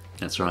mean,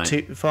 That's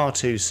right. far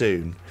too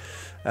soon.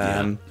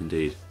 Yeah,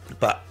 indeed.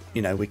 But,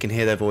 you know, we can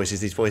hear their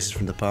voices, these voices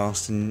from the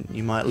past, and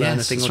you might learn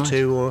Yes, a thing that's or right.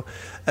 two, or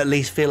at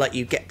least feel like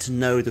you get to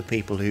know the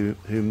people who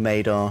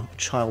made our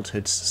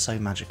childhoods so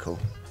magical.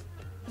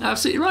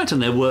 Absolutely right.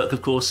 And their work,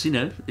 of course, you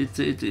know,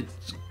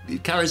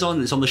 it carries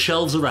on. It's on the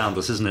shelves around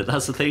us, isn't it?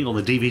 That's the thing, on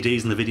the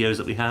DVDs and the videos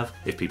that we have.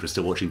 If people are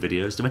still watching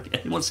videos. Do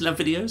anyone still have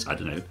videos? I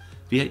don't know.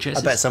 VHS?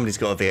 I bet somebody's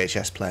got a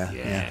VHS player.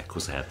 Yeah, of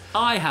course they have.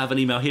 I have an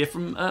email here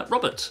from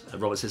Robert.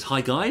 Robert says,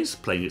 "Hi guys,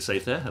 playing it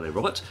safe there. Hello,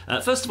 Robert.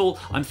 First of all,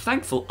 I'm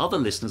thankful other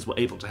listeners were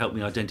able to help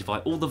me identify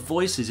all the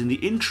voices in the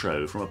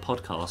intro from a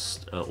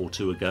podcast or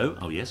two ago.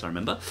 Oh yes, I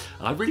remember.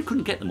 I really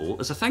couldn't get them all.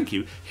 As a thank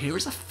you, here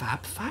is a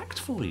fab fact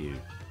for you.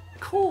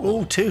 Cool.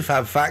 All 2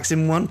 fab facts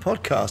in one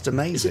podcast. Is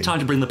Amazing. it time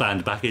to bring the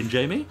band back in,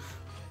 Jamie?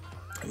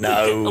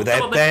 No, Oh,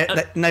 come on,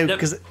 no, no.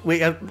 because we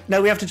have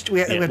to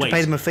wait.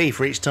 pay them a fee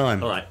for each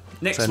time. All right.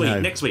 Next So week. no.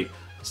 Next week.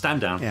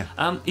 Stand down.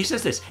 Yeah. He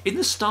says this. In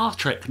the Star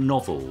Trek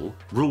novel,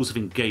 Rules of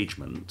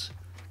Engagement,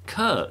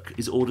 Kirk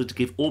is ordered to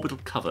give orbital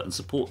cover and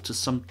support to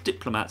some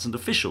diplomats and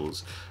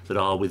officials that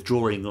are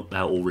withdrawing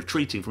or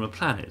retreating from a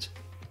planet.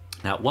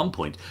 Now, at one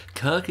point,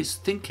 Kirk is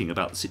thinking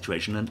about the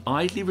situation and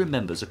idly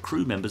remembers a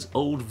crew member's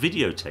old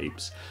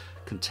videotapes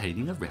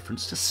containing a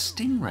reference to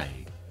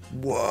Stingray.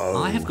 Whoa.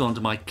 I have gone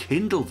to my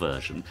Kindle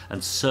version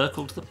and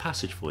circled the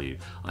passage for you.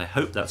 I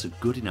hope that's a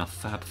good enough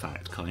fab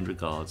fact. Kind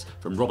regards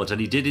from Robert.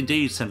 And he did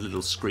indeed send a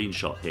little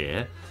screenshot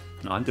here.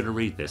 Now, I'm going to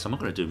read this. I'm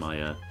not going to do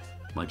my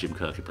Jim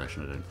Kirk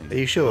impression, I don't think. Are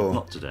you sure?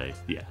 Not today.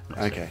 Yeah. Not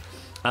Okay.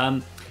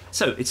 today.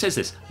 So it says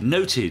this.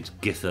 Noted,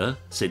 Gither,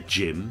 said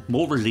Jim,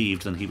 more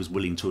relieved than he was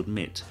willing to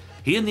admit.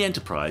 He and the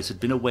Enterprise had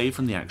been away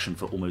from the action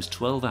for almost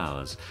 12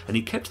 hours, and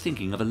he kept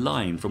thinking of a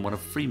line from one of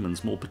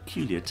Freeman's more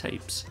peculiar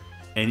tapes.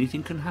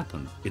 Anything can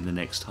happen in the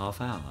next half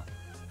hour.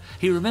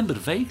 He remembered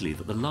vaguely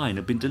that the line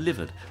had been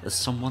delivered as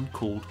someone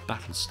called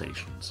battle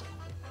stations.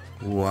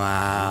 Wow.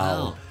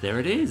 Well, there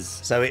it is.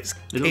 So it's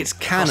Little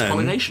canon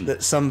cross-pollination.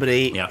 that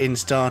somebody Yeah. in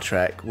Star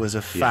Trek was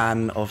a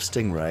fan of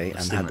Stingray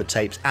and had the Stingray.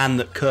 tapes, and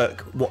that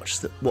Kirk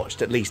watched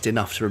at least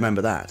enough to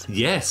remember that.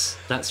 Yes,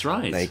 that's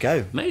right. There you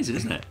go. Amazing,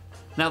 isn't it?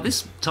 Now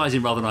this ties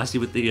in rather nicely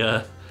with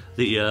the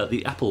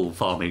apple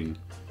farming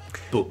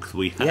book that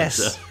we had.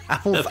 Yes,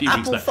 apple a few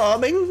weeks back.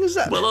 farming, is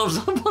that? Well,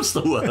 what's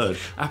the word?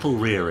 Apple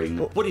rearing.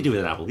 What do you do with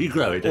an apple? You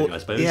grow it, don't you, I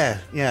suppose?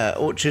 Yeah,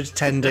 orchard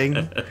tending.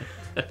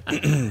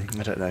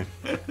 I don't know.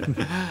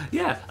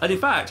 Yeah, and in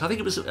fact, I think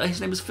it was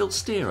his name was Phil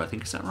Steer. I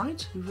think, is that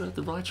right? Who,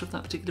 the writer of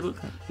that particular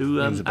book, who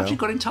Rings a bell. actually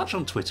got in touch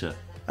on Twitter,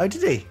 Oh,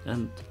 did he?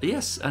 and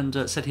yes,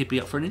 and said he'd be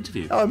up for an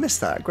interview. Oh, I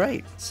missed that.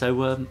 Great.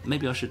 So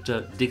maybe I should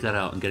dig that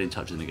out and get in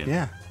touch with him again.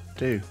 Yeah,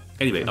 do.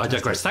 Anyway, I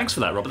digress. Thanks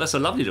for that, Robert. That's a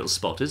lovely little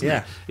spot, isn't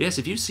Yeah. it? Yes,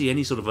 if you see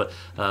any sort of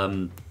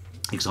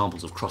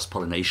examples of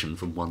cross-pollination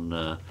from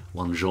one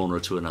genre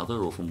to another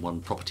or from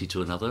one property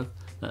to another,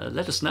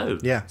 let us know.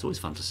 Yeah. It's always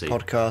fun to see.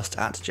 Podcast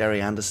at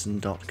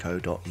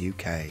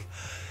jerryanderson.co.uk.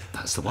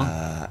 That's the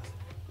one.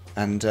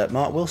 And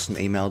Mark Wilson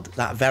emailed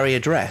that very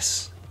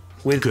address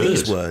with Good.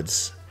 these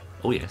words.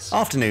 Oh, yes.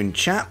 Afternoon,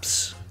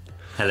 chaps.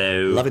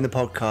 Hello. Loving the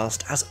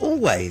podcast as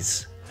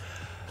always.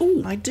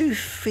 Ooh. I do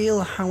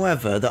feel,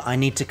 however, that I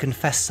need to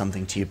confess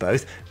something to you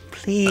both.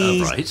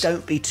 Please Right.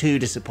 don't be too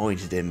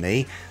disappointed in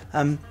me.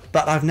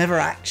 But I've never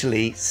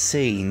actually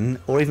seen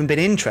or even been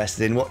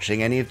interested in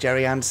watching any of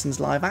Gerry Anderson's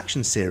live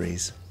action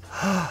series.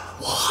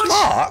 What?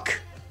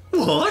 Mark!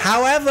 What?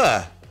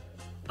 However,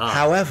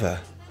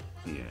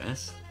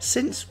 Yes.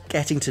 since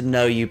getting to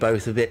know you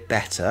both a bit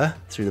better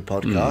through the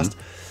podcast,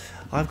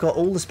 I've got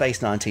all the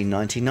Space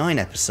 1999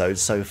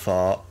 episodes so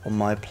far on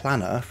my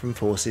planner from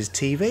Forces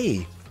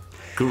TV.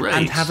 Great.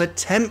 And have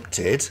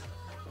attempted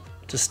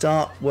to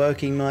start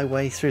working my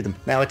way through them.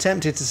 Now,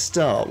 attempted to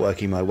start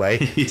working my way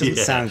doesn't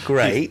Yeah. sound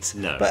great,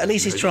 No. but at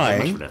least he's Very much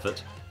trying. of an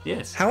effort.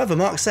 Yes. However,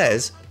 Mark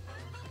says,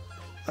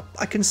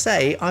 I can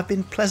say I've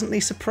been pleasantly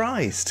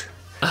surprised.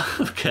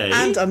 Okay.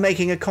 And I'm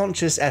making a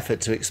conscious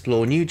effort to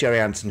explore new Gerry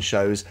Anderson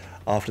shows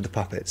after the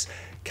puppets.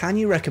 Can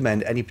you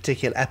recommend any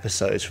particular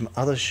episodes from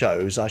other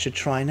shows I should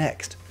try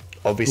next?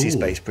 Obviously, Ooh.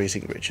 Space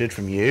Precinct Richard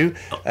from you.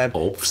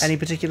 Oops. Any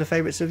particular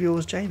favourites of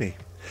yours, Jamie?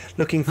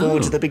 Looking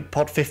forward to the big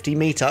Pod 50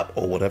 meetup,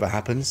 or whatever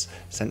happens,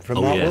 sent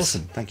from Mark yes.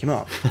 Wilson. Thank you,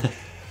 Mark.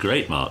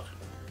 Great, Mark.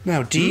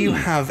 Now, do you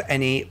have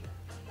any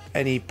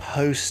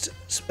post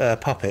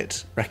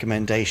puppet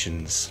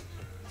recommendations?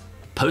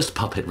 Post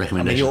puppet I mean,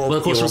 recommendation. you're Well,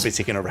 of course,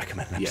 obviously going to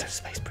recommend an episode Yeah. of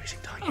Space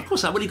Precinct, aren't you? Of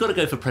course, well, you've got to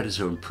go for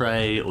Predator and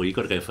Prey, or you've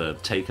got to go for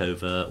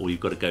Takeover, or you've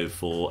got to go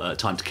for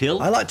Time to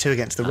Kill. I like Two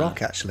Against the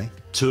Rock, actually.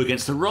 Two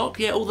Against the Rock,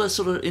 yeah, all the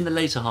sort of in the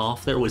later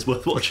half, they're always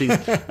worth watching.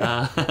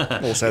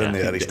 Also in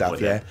the early stuff,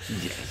 yeah.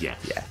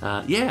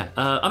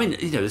 I mean,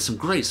 there's some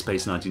great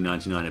Space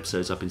 1999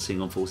 episodes I've been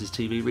seeing on Forces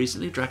TV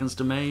recently, Dragon's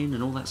Domain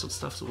and all that sort of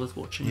stuff's worth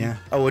watching. Yeah.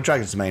 Oh, well,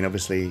 Dragon's Domain,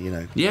 obviously,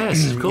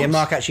 Yes, of course. Yeah,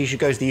 Mark, actually, you should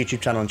go to the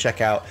YouTube channel and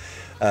check out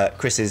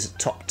Chris's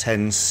top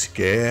 10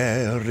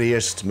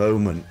 scariest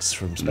moments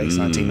from Space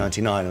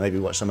 1999, and maybe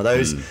watch some of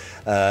those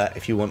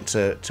if you want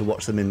to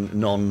watch them in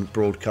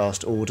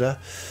non-broadcast order.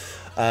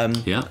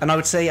 And I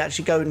would say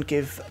actually go and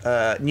give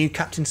new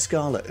Captain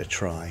Scarlet a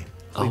try.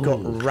 We've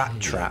got Rat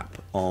Trap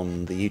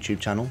on the YouTube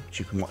channel, which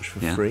you can watch for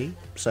free.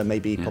 So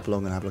maybe pop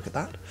along and have a look at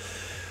that.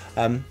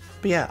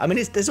 But yeah, I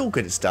mean, there's all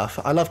good stuff.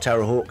 I love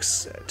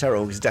Terrorhawks.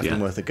 Terrorhawks is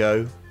definitely worth a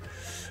go.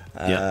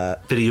 Bit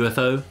of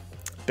UFO.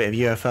 Bit of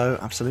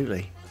UFO,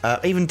 absolutely.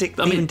 Even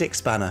Dick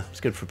Spanner. It's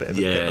good for a bit of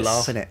a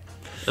laugh, isn't it?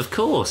 Of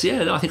course,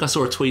 yeah. I think I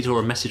saw a tweet or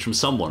a message from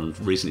someone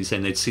recently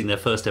saying they'd seen their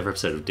first ever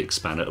episode of Dick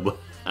Spanner and were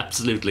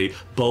absolutely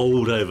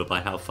bowled over by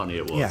how funny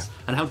it was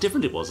and how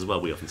different it was as well.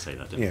 We often say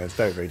that, don't we? Yeah, it's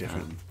very, very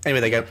different. Anyway,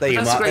 there you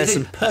go, Mark. There's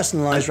some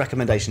personalised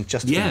recommendations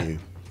just for you.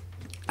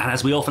 And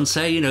as we often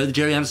say, the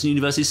Gerry Anderson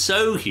universe is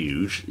so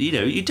huge,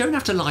 you don't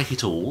have to like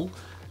it all.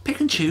 Pick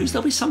and choose.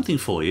 There'll be something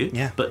for you.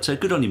 Yeah. But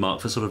good on you,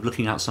 Mark, for sort of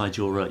looking outside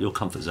your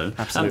comfort zone.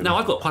 Absolutely. Now,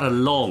 I've got quite a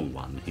long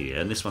one here,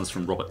 and this one's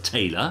from Robert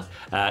Taylor.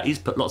 He's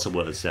put lots of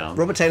words down.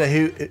 Robert Taylor,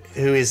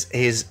 who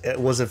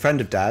was a friend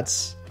of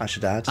Dad's, I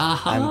should add,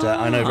 and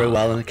I know very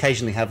well, and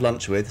occasionally have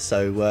lunch with.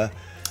 So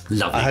lovely.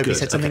 I hope he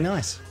said something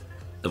nice.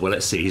 Well,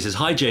 let's see. He says,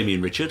 "Hi, Jamie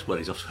and Richard." Well,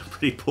 he's off to a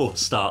pretty poor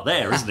start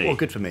there, isn't he? Well,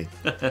 good for me.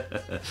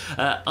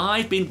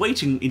 I've been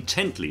waiting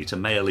intently to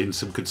mail in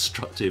some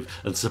constructive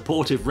and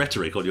supportive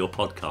rhetoric on your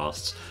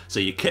podcasts, so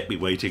you kept me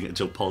waiting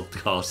until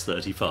podcast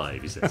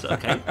 35, he says.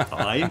 Okay,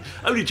 fine.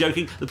 Only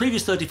joking. The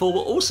previous 34 were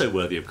also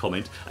worthy of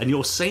comment, and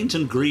your Saint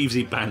and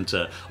Greavesy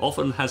banter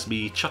often has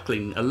me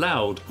chuckling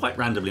aloud quite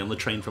randomly on the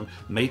train from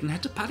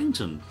Maidenhead to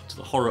Paddington, to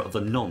the horror of the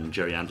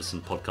non-Gerry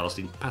Anderson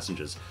podcasting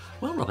passengers.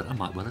 Well, Robert, I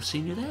might well have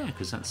seen you there,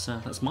 because that's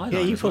my line. Yeah,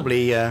 you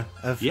probably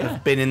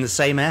have been in the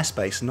same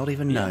airspace and not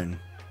even known.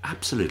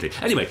 Absolutely.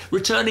 Anyway,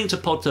 returning to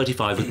Pod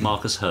 35 with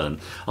Marcus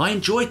Hearn, I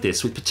enjoyed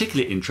this with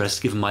particular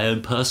interest given my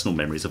own personal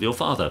memories of your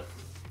father.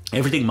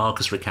 Everything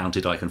Marcus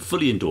recounted I can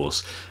fully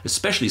endorse,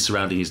 especially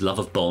surrounding his love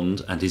of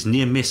Bond and his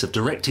near miss of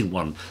directing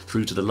one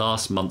through to the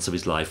last months of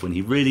his life when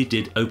he really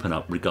did open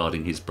up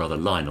regarding his brother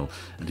Lionel,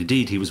 and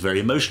indeed he was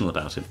very emotional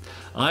about him.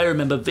 I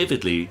remember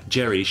vividly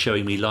Gerry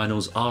showing me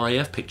Lionel's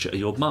RAF picture of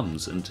your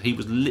mum's, and he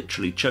was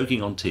literally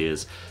choking on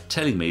tears,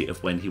 telling me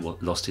of when he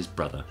lost his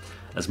brother.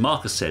 As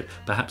Marcus said,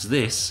 perhaps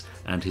this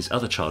and his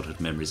other childhood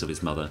memories of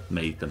his mother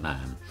made the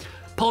man.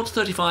 Pod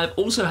 35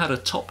 also had a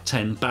top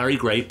 10 Barry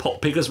Gray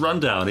Pop Pickers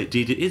rundown. It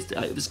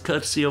was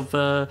courtesy of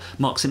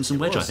Mark Simpson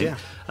Wedge, I think.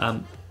 Yeah.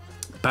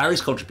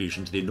 Barry's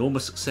contribution to the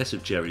enormous success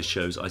of Gerry's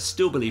shows I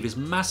still believe is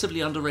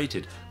massively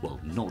underrated. Well,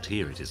 not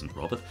here it isn't,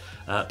 Robert.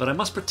 But I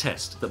must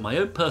protest that my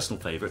own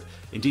personal favourite,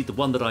 indeed the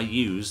one that I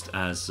used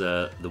as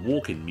the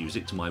walk-in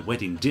music to my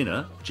wedding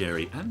dinner,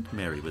 Gerry and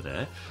Mary were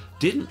there,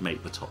 didn't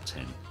make the top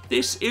 10.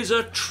 This is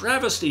a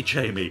travesty,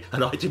 Jamie,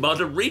 and I demand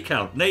a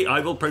recount. Nay, I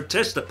will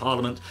protest at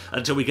Parliament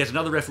until we get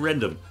another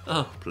referendum.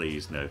 Oh,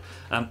 please, no.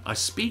 I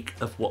speak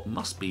of what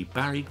must be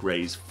Barry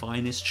Gray's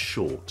finest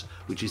short,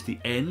 which is the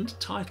end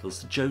titles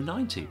to Joe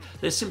 90.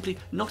 There's simply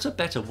not a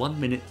better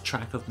 1-minute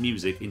track of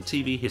music in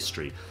TV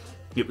history.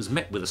 It was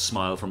met with a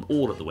smile from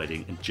all at the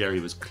wedding, and Gerry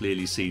was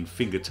clearly seen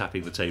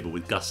finger-tapping the table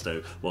with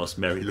gusto, whilst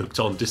Mary looked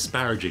on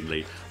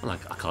disparagingly. Well,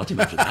 I can't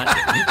imagine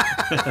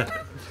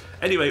that.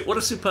 Anyway, what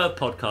a superb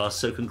podcast,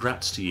 so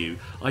congrats to you.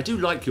 I do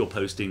like your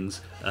postings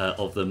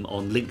of them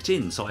on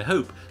LinkedIn, so I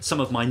hope some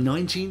of my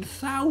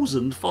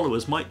 19,000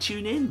 followers might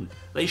tune in.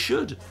 They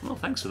should. Well,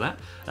 thanks for that.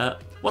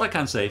 What I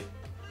can say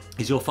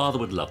is your father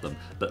would love them,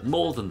 but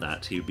more than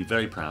that, he would be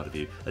very proud of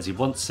you, as he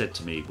once said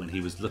to me when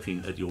he was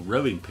looking at your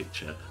rowing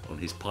picture on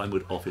his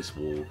Pinewood office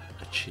wall,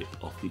 a chip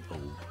off the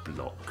old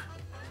block.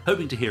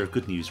 Hoping to hear of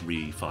good news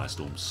re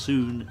Firestorm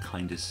soon.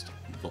 Kindest,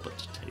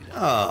 Robert Taylor.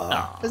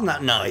 Oh, isn't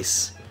that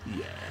nice?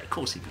 Yeah, of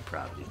course he'd be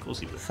proud of you. Of course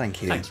he would.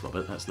 Thank you. Thanks,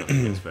 Robert. That's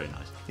lovely. That's very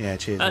nice. Yeah,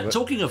 cheers. Robert.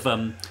 Talking of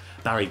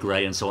Barry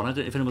Gray and so on, I don't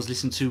know if anyone's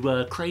listened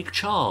to Craig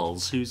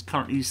Charles, who's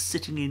currently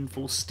sitting in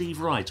for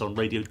Steve Wright on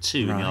Radio 2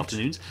 in the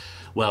afternoons.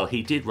 Well,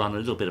 he did run a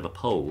little bit of a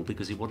poll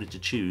because he wanted to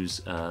choose,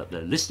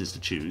 the listeners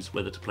to choose,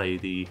 whether to play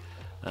the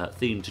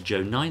theme to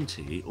Joe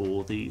 90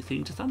 or the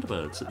theme to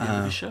Thunderbirds at the end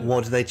of the show.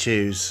 What did they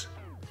choose?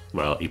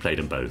 Well, he played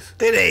them both.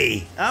 Did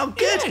he? Oh,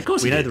 good. Yeah, of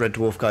course we know the Red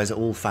Dwarf guys are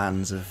all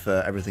fans of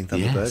everything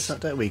Thunderbirds,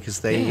 don't we? Because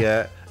they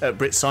at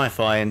Brit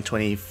Sci-Fi in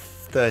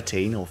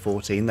 2013 or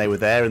 14, they were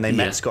there and they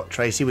met Scott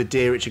Tracy with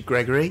Dear Richard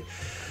Gregory.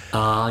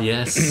 Ah,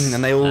 yes.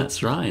 And they all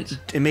that's right.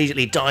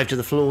 Immediately dived to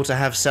the floor to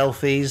have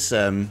selfies.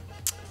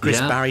 Chris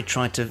Barry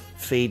tried to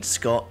feed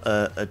Scott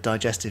a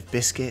digestive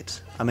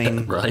biscuit. I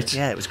mean, right.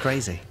 Yeah, it was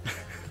crazy.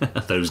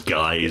 Those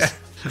guys.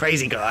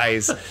 Crazy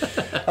guys. Oh,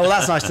 well,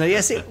 that's nice to know.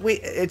 Yes,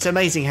 it's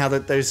amazing how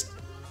those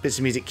bits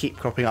of music keep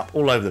cropping up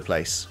all over the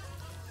place.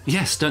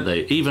 Yes, don't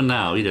they? Even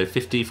now,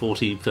 50,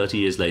 40, 30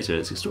 years later,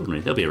 it's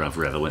extraordinary. They'll be around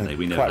forever, won't they?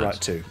 We know Quite that.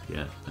 right, too.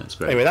 Yeah, that's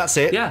great. Anyway, that's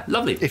it. Yeah,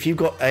 lovely. If you've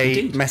got a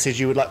Indeed. message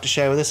you would like to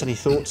share with us, any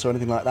thoughts or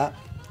anything like that,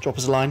 drop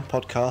us a line,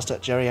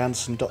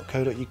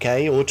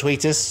 podcast@gerryanderson.co.uk, or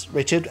tweet us.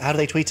 Richard, how do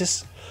they tweet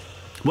us?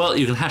 Well,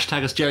 you can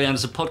hashtag us Gerry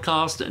Anderson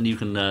Podcast, and you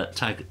can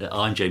tag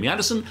I'm Jamie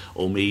Anderson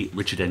or me,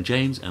 Richard N.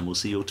 James, and we'll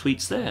see your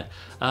tweets there.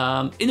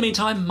 In the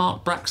meantime,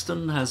 Mark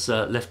Braxton has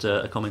left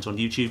a comment on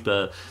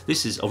YouTube.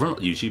 This is, or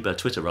not YouTube,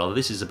 Twitter rather.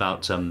 This is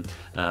about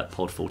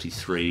Pod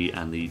 43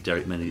 and the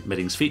Derek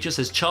Meddings feature.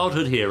 Says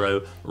childhood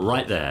hero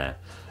right there.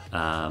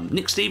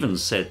 Nick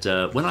Stevens said,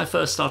 when I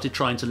first started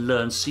trying to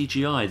learn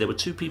CGI, there were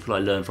two people I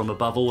learned from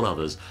above all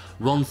others.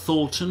 Ron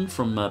Thornton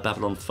from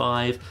Babylon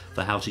 5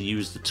 for how to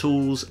use the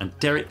tools, and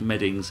Derek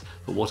Meddings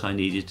for what I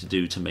needed to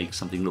do to make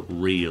something look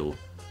real.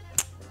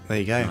 There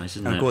you go. Nice,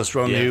 isn't and of it? course,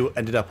 Ron, Yeah. who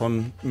ended up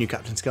on New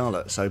Captain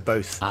Scarlet, so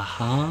both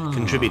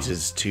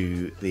contributors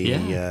to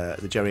the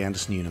Gerry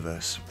Anderson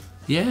universe.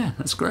 Yeah,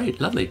 that's great.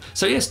 Lovely.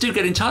 So, yes, do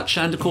get in touch.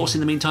 And, of course,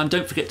 in the meantime,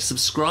 don't forget to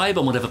subscribe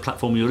on whatever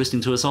platform you're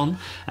listening to us on,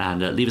 and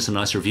leave us a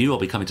nice review. I'll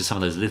be coming to some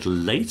of those a little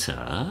later.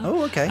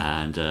 Oh, okay.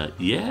 And, a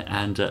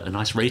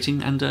nice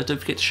rating. And don't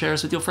forget to share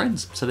us with your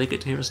friends so they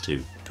get to hear us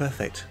too.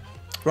 Perfect.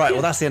 Right,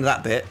 well, that's the end of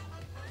that bit.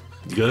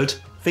 Good.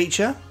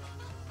 Feature?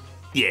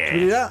 Yeah. Can we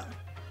do that?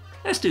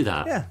 Let's do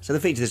that. Yeah. So the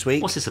feature this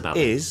week What's this about?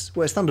 is,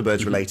 well, it's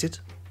Thunderbirds related,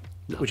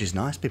 which is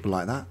nice. People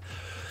like that.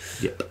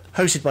 Yep.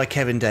 Hosted by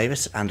Kevin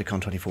Davis, Andercon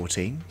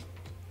 2014.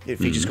 It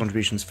features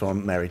contributions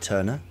from Mary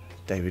Turner,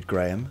 David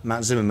Graham,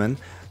 Matt Zimmerman,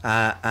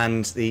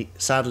 and the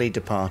sadly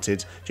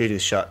departed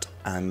Judith Shutt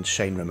and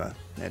Shane Rimmer.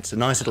 It's a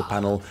nice little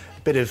panel,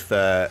 a bit of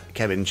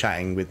Kevin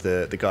chatting with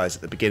the guys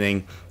at the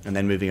beginning, and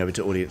then moving over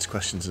to audience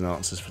questions and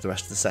answers for the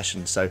rest of the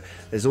session. So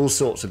there's all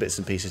sorts of bits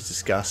and pieces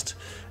discussed.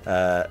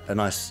 A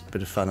nice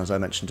bit of fun, as I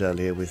mentioned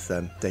earlier, with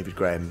David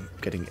Graham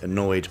getting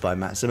annoyed by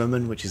Matt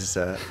Zimmerman, which is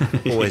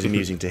always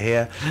amusing to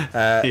hear.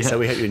 So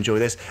we hope you enjoy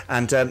this.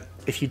 And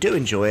if you do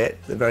enjoy it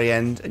at the very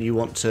end and you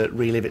want to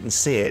relive it and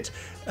see it,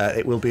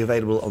 it will be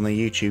available on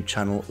the YouTube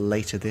channel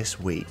later this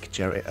week.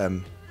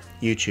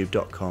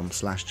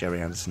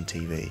 YouTube.com/Gerry Anderson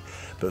TV.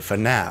 But for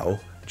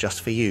now,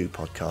 just for you,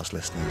 podcast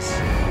listeners,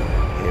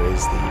 here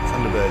is the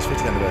Thunderbirds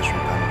 50th anniversary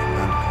panel from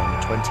Andercon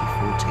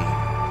 2014.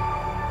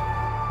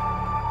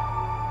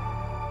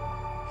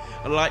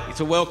 I'd like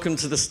to welcome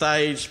to the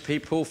stage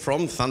people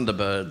from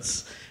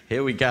Thunderbirds.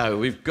 Here we go.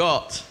 We've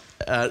got,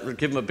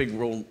 give them a big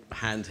warm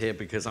hand here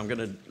because I'm going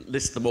to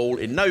list them all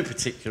in no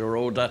particular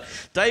order.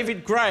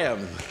 David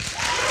Graham.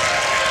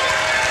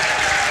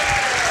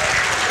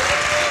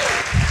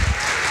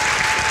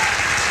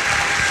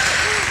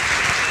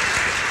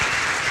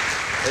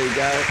 There you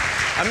go.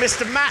 And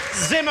Mr. Matt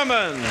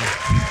Zimmerman.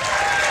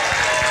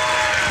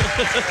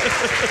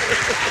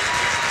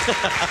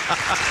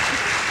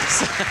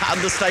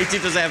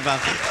 Understated as ever.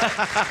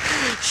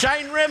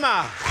 Shane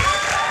Rimmer.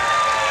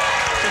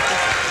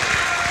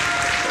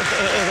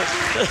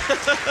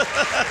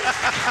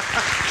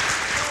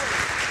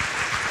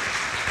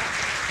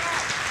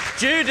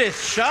 Judith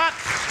Shutt.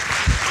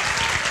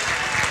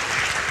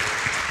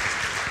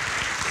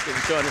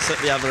 Going to join us at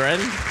the other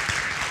end.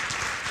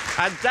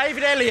 And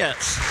David Elliott.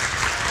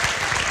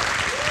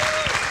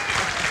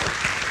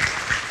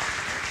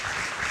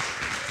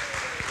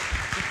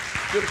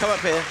 You want to come up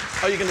here?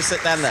 Oh, you're going to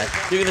sit down there.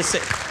 You're going to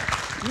sit.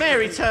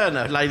 Mary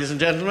Turner, ladies and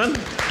gentlemen.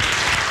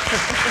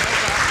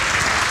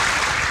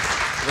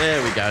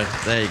 There we go.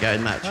 There you go,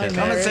 in that chair.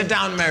 Come and sit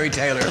down, Mary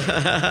Taylor.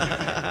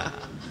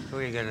 Who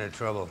are you getting into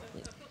trouble?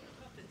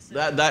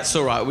 That's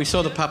all right. We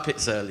saw the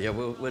puppets earlier.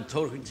 We're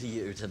talking to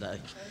you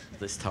today,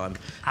 this time.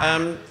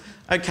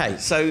 OK,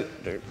 so,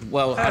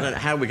 well, I don't know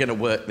how we're going to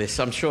work this.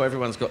 I'm sure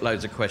everyone's got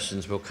loads of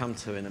questions we'll come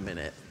to in a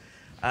minute.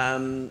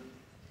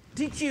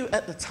 Did you,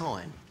 at the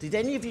time, did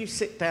any of you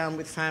sit down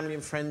with family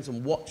and friends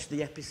and watch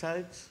the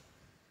episodes?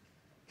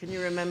 Can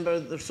you remember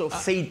the sort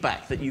of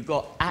feedback that you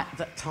got at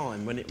that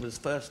time when it was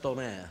first on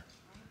air?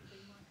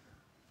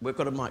 We've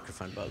got a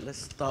microphone, but let's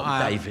start with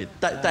David.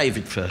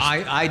 David first.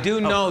 I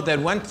do know that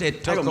once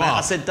it took Hang on, off... Matt,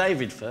 I said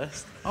David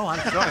first. Oh, I'm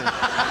sorry.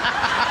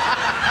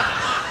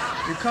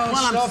 You can't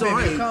stop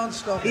him. You can't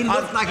stop him. He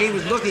looked like he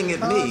was looking at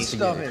me. Can't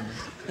stop him.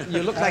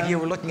 You looked like you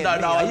were looking at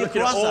me. No, Are I'm you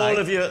looking at cross-eyed? all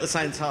of you at the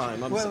same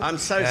time. I'm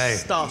so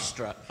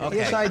starstruck. Okay.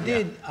 Yes, I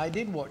did. I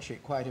did watch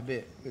it quite a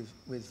bit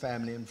with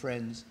family and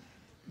friends,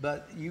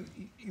 but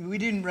we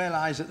didn't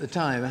realise at the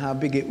time how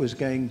big it was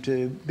going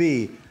to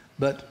be.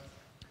 But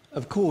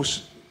of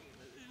course,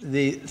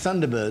 the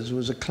Thunderbirds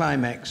was a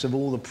climax of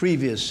all the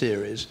previous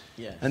series,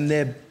 and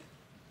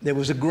there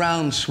was a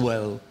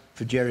groundswell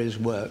for Gerry's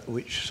work,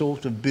 which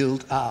sort of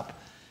built up,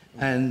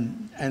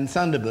 and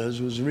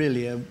Thunderbirds was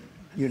really a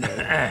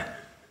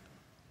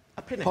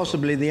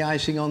possibly the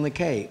icing on the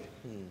cake,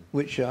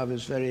 which I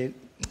was very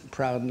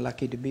proud and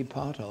lucky to be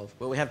part of.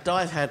 Well, we have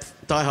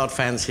die-hard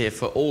fans here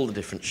for all the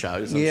different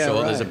shows. I'm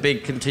sure there's a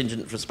big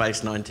contingent for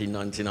Space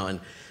 1999.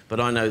 But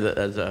I know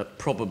that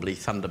probably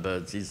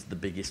Thunderbirds is the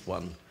biggest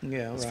one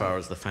as far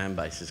as the fan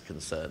base is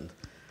concerned.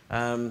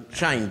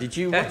 Shane, did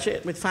you watch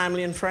it with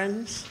family and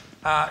friends?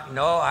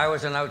 No, I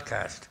was an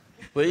outcast.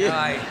 Were you?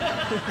 I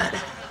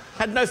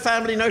had no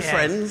family, no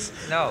friends?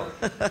 No.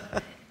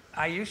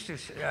 I used to...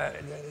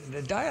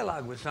 the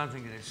dialogue was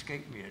something that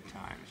escaped me at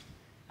times.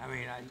 I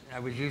mean, I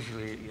was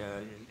usually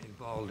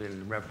involved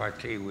in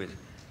repartee with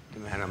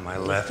the man on my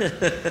left.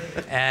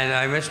 And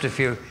I missed a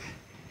few.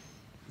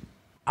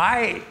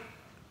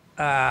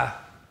 How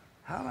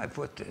do I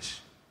put this?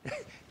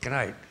 Can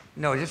I?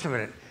 No, just a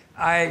minute.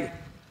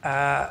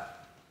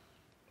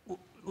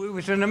 It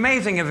was an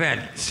amazing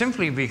event,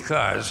 simply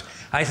because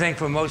I think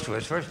for most of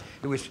us, first,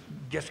 it was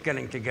just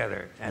getting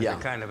together as a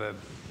kind of a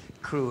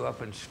crew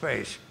up in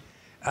space.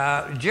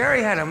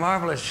 Gerry had a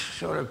marvelous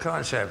sort of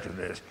concept of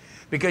this,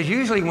 because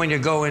usually when you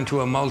go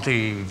into a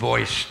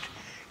multi-voiced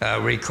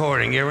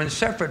recording, you're in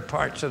separate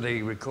parts of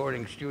the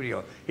recording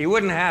studio. He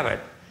wouldn't have it.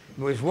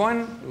 It was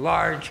one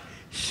large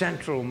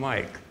central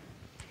mic.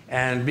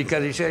 And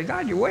because he said,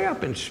 God, you're way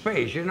up in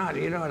space. You're not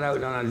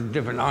out on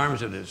different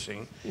arms of this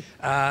thing.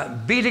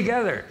 Be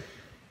together.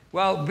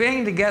 Well,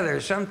 being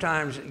together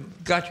sometimes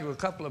got you a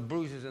couple of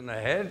bruises in the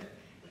head,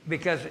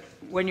 because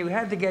when you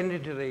had to get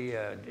into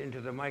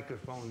the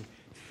microphone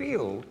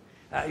field,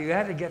 you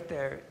had to get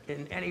there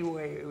in any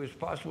way it was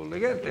possible to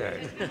get there.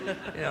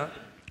 You know?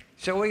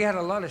 So we had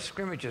a lot of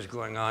scrimmages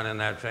going on in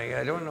that thing.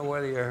 I don't know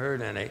whether you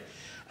heard any.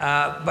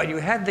 But you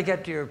had to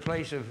get to your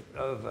place of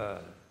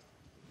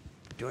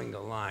doing the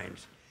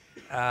lines,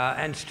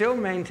 and still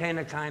maintain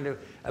a kind of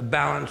a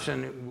balance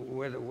in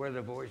where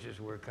the voices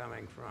were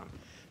coming from.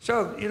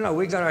 So, you know,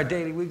 we got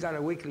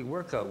a weekly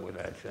workout with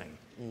that thing.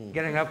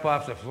 Getting up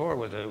off the floor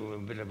was a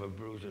bit of a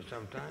bruiser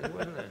sometimes,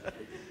 wasn't it?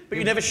 But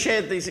you never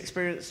shared these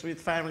experiences with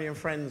family and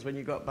friends when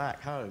you got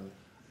back home?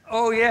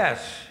 Oh,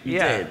 yes. You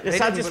did?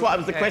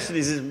 The question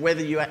is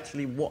whether you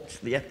actually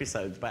watched the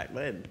episodes back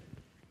then.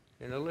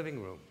 In the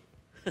living room.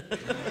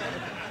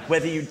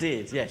 Whether you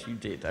did? Yes, you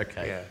did.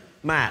 Okay. Yeah.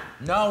 Matt?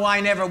 No,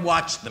 I never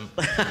watched them.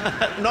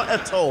 Not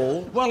at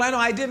all? Well,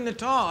 I didn't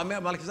at all. I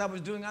mean, because I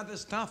was doing other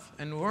stuff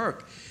and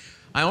work.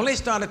 I only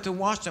started to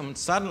watch them, and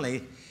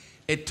suddenly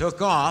it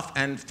took off,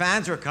 and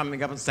fans were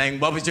coming up and saying,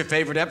 what was your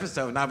favorite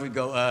episode? And I would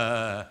go,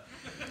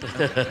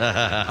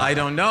 I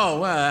don't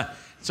know.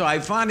 So I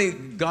finally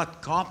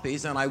got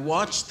copies, and I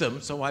watched them,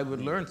 so I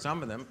would learn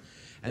some of them.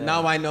 And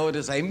now I know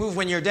to say, move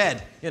when you're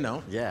dead, you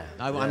know. Yeah.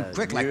 I'm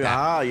quick like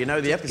that. You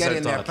know the episode Get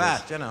in there titles.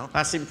 fast, you know.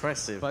 That's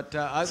impressive. But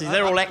see,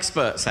 they're all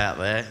experts out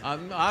there.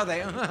 Are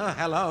they?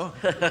 Hello.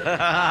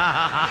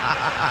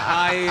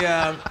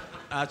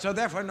 So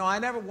therefore, no, I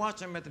never watched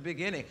them at the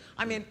beginning.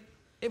 I mean,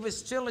 it was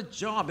still a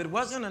job. It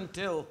wasn't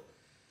until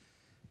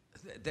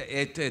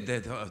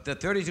the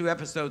 32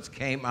 episodes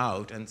came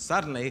out, and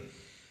suddenly,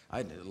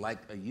 like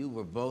you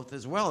were both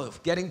as well,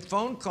 getting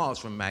phone calls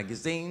from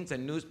magazines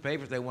and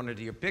newspapers. They wanted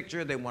your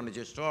picture, they wanted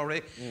your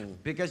story,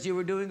 because you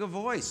were doing a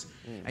voice.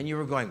 And you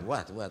were going,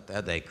 what,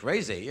 are they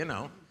crazy, you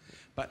know?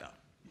 But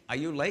are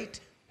you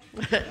late?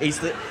 He's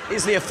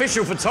the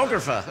official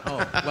photographer.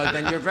 Oh, well,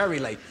 then you're very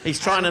late. He's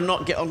trying to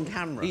not get on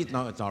camera.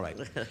 No, it's all right.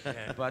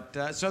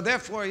 But, so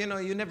therefore, you know,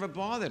 you never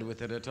bothered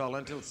with it at all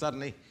until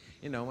suddenly,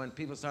 you know, when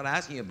people start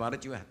asking about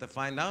it, you have to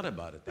find out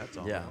about it. That's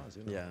all it was,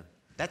 you know? Yeah.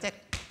 That's it.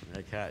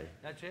 Okay.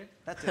 That's it?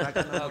 That's it. I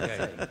can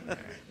Okay.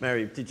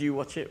 Mary, did you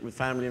watch it with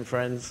family and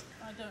friends?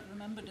 I don't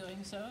remember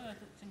doing so. I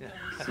think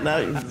I was... No,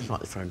 you might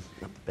have thrown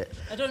up a bit.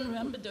 I don't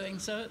remember doing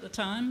so at the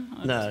time.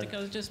 I think I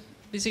was just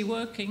busy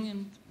working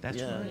and...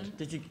 That's right.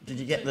 Did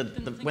you get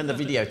when the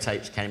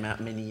videotapes came out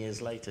many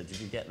years later, did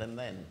you get them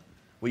then?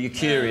 Were you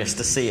curious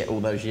to see it all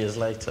those years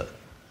later?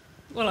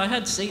 Well, I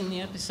had seen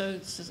the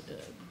episodes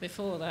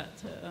before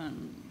that.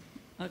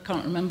 I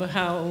can't remember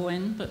how or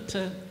when, but...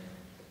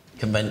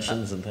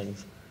 Conventions and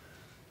things?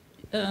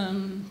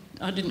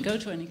 I didn't go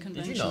to any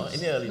conventions. Did you not? In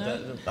the early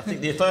days? I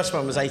think the first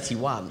one was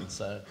 81,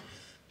 so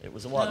it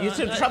was a while.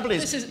 The trouble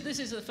is... This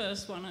is the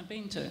first one I've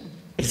been to.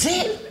 Is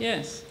it?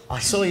 Yes. I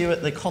saw you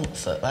at the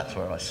concert. That's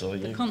where I saw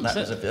you. The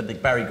concert? That was the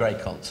Barry Gray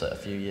concert a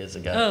few years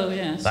ago. Oh,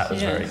 yes. That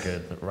was very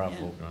good. Ralph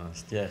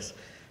organised. Yes.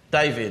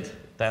 David,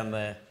 down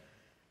there.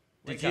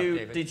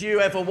 Did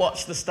you ever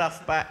watch the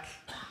stuff back?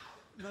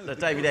 No,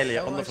 David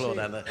Elliott on the floor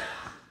down there.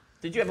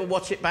 Did you ever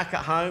watch it back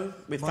at home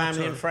with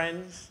family and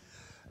friends?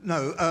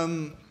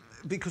 No,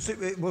 because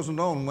it wasn't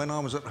on when I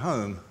was at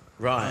home.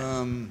 Right.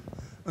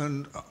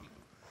 And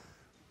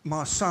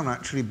my son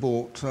actually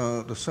bought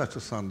the set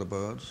of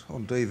Thunderbirds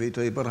on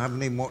DVD, but I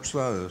haven't even watched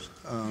those.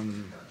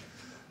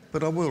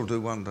 But I will do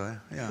one day,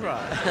 yeah.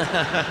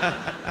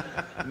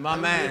 Right. My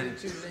man.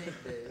 Too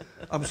late, Dave.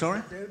 I'm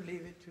sorry? Don't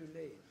leave it too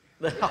late.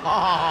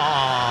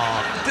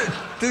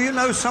 Do you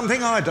know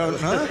something I don't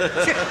know?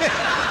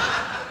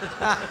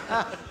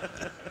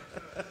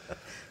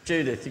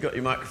 Judith, you got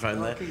your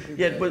microphone there.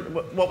 Yeah,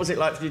 what was it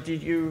like? Did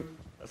you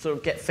sort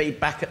of get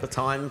feedback at the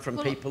time from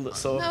people that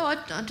saw? No, I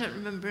don't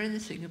remember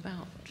anything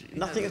about it.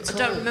 Nothing at all?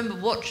 I don't remember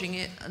watching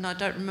it, and I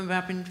don't remember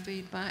having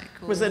feedback.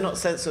 Was there not a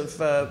sense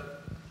of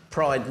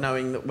pride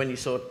knowing that when you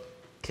saw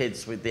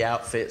kids with the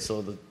outfits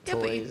or the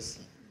toys.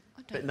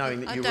 But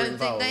knowing that you were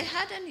involved. I don't think they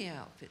had any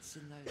outfits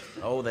in those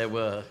days. Oh, there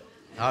were.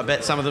 I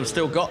bet some of them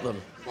still got them.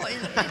 What,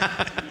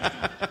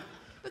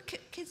 but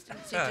kids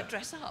didn't seem to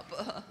dress up.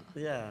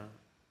 Yeah.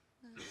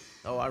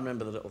 Oh, I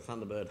remember the little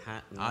Thunderbird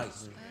hat.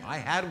 I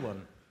had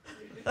one.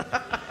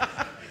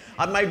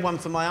 I made one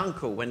for my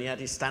uncle when he had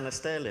his Stanner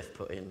stair lift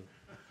put in.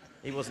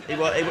 He gave me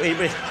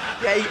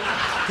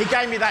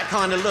that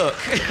kind of look.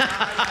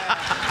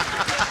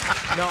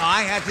 No,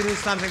 I had to do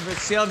something for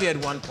Sylvia at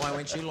one point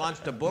when she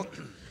launched a book.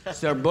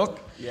 It's her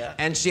book. Yeah.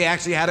 And she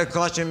actually had a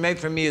costume made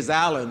for me as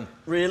Alan.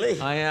 Really?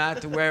 I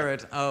had to wear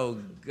it. Oh,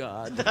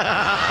 God.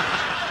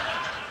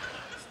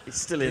 He's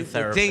still in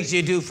therapy. The things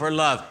you do for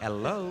love.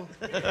 Hello.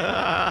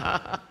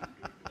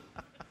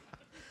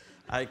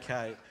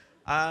 Okay.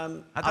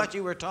 I thought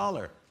you were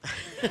taller.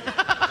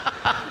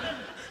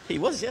 He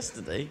was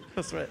yesterday.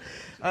 That's right.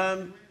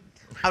 I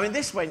mean,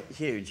 this went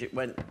huge. It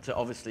went to,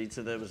 obviously,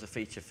 there was a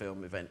feature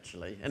film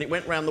eventually. And it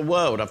went around the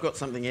world. I've got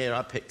something here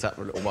I picked up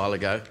a little while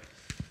ago.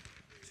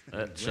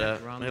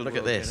 Look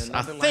at this.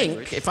 I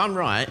think, if I'm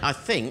right, I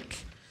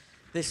think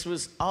this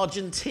was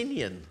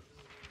Argentinian.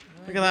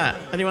 Look at that.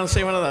 Anyone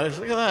see one of those?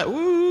 Look at that.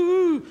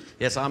 Woo!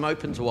 Yes, I'm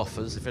open to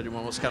offers if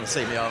anyone wants to come and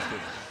see me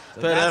afterwards.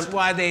 So but that's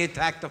why they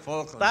attacked the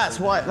Falklands. That's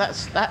why.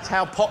 That's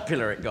how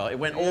popular it got. It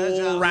went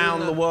all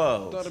around the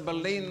world.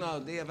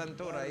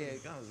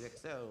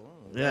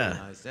 Yeah.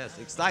 Nice. Yes,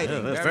 exciting.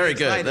 Yeah, that's very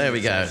good. There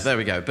we go. There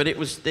we go. But it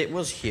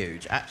was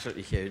huge,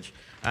 absolutely huge,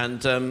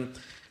 and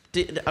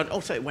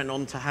also it went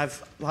on to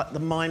have like the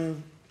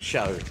mime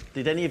show.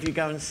 Did any of you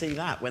go and see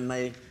that when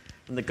the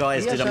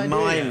guys did a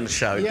mime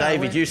show? Yeah,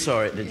 David, you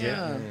saw it, did you?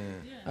 Yeah.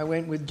 I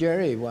went with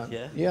Gerry once.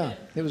 Yeah,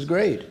 it was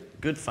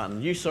great. Good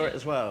fun. You saw it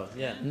as well.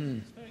 Yeah.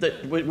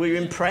 Were you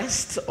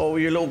impressed, or were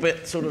you a little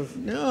bit sort of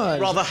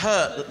rather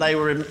hurt that they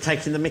were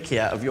taking the mickey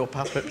out of your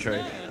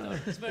puppetry? No,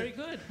 it was very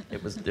good.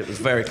 It was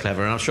very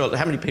clever, and I'm sure.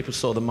 How many people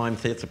saw the Mime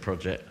Theatre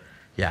project?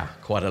 Yeah,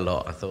 quite a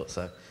lot. I thought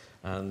so.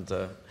 And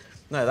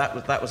no,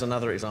 that was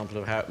another example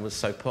of how it was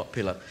so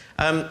popular.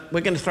 We're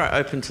going to throw it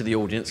open to the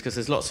audience because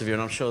there's lots of you,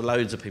 and I'm sure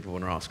loads of people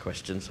want to ask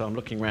questions. So I'm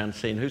looking around,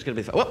 seeing who's going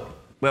to be. Oh,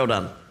 well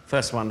done.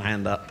 First one,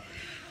 hand up.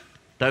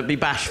 Don't be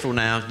bashful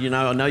now. You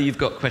know, I know you've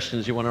got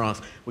questions you want to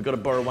ask. We've got to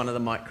borrow one of the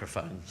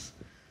microphones.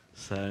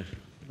 So,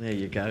 there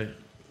you go.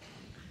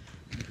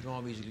 You can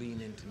always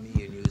lean into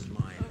me and use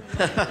mine.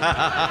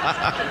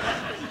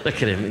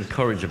 Look at him,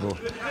 incorrigible.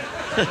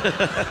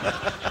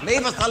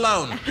 Leave us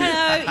alone.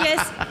 Hello,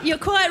 yes, you're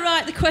quite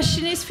right. The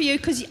question is for you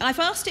because I've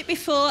asked it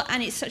before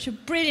and it's such a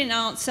brilliant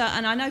answer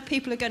and I know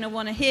people are going to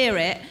want to hear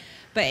it.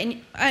 But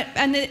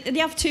and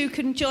the other two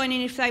can join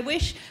in if they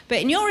wish. But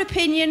in your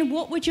opinion,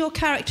 what would your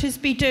characters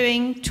be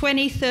doing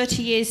 20,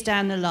 30 years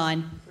down the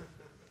line?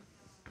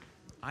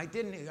 I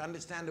didn't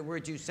understand the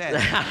word you said.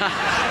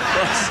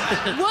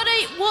 What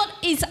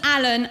is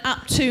Alan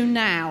up to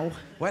now?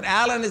 What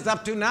Alan is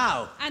up to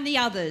now? And the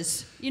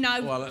others. You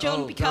know,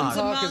 John becomes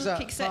a monk,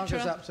 etc.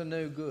 Parker's up to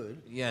no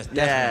good. Yes,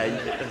 definitely.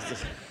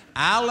 Yeah.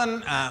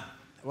 Alan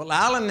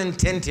and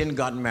Tintin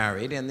got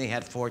married and they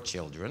had 4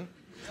 children.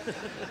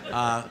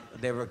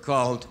 They were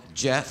called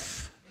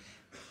Jeff,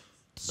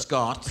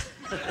 Scott,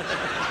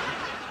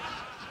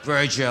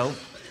 Virgil,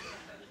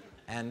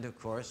 and of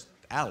course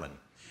Alan.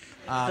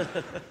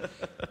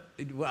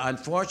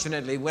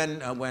 Unfortunately,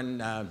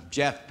 when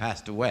Jeff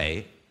passed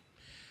away,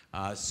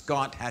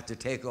 Scott had to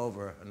take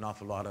over an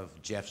awful lot of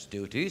Jeff's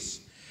duties,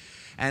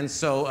 and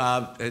so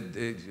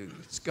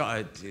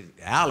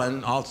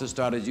Alan also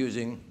started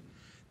using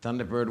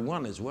Thunderbird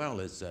 1 as well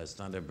as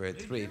Thunderbird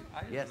 3.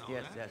 Yes,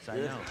 I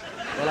know.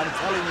 Well, I'm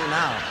telling you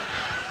now,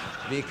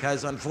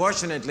 because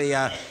unfortunately,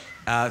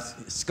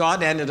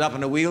 Scott ended up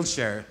in a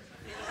wheelchair.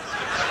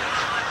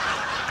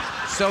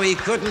 So he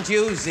couldn't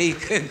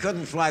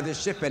fly the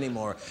ship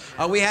anymore.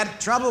 We had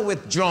trouble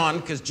with John,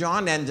 because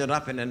John ended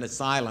up in an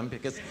asylum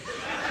because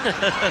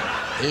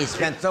he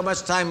spent so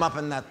much time up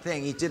in that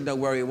thing, he didn't know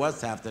where he was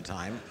half the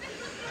time.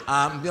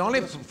 The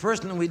only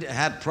person we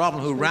had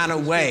problem who ran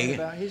away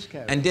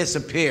and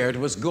disappeared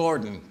was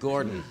Gordon.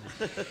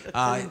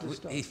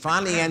 He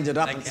finally ended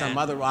up on some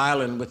other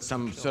island with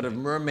some sort of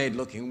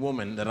mermaid-looking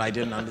woman that I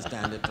didn't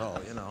understand at all,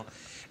 you know.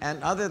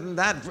 And other than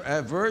that,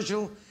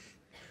 Virgil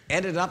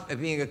ended up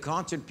being a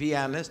concert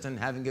pianist and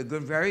having a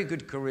very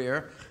good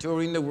career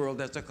touring the world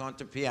as a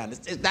concert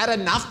pianist. Is that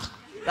enough?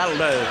 That'll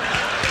do.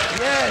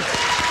 Yes.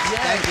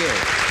 Thank you.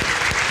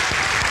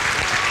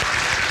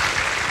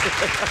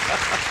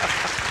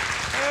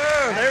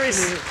 There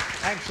is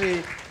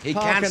actually. He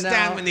can't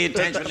stand when the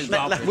attention is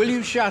off. Will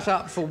you shut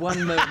up for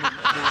one moment?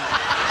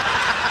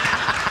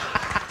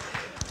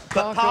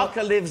 But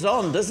Parker lives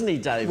on, doesn't he,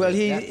 David? Well,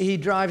 he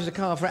drives a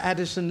car for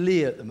Addison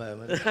Lee at the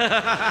moment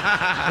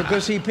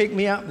because he picked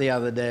me up the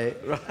other day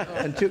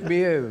and took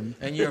me home.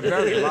 And you're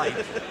very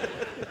light.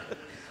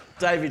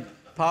 David,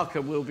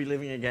 Parker will be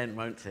living again,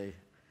 won't he?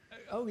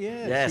 Oh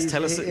yes. Yes.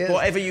 Tell us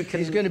whatever you can.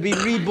 He's going to be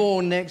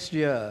reborn next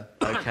year.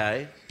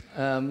 Okay.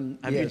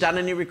 Have you done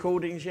any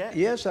recordings yet?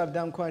 Yes, I've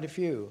done quite a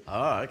few.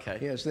 Oh, okay.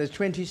 Yes, there's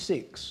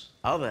 26.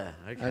 Oh, there,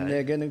 okay. And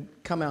they're going to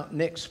come out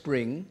next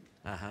spring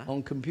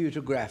on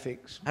computer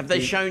graphics. Have they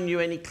shown you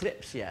any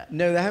clips yet?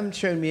 No, they haven't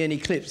shown me any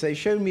clips. They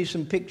showed me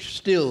some picture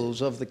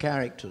stills of the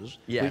characters,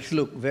 which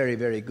look very,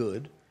 very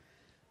good.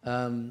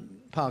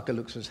 Parker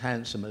looks as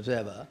handsome as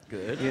ever.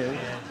 Good. Yeah,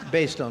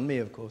 based on me,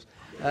 of course.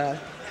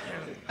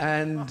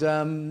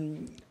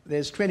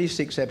 There's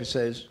 26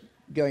 episodes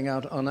going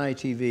out on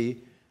ITV,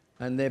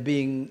 and they're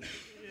being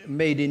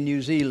made in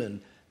New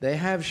Zealand. They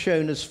have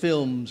shown us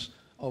films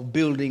of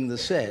building the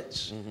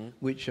sets,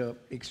 which are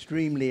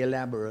extremely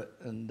elaborate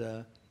and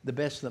the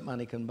best that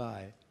money can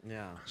buy.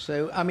 Yeah.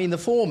 So, I mean, the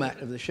format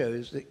of the show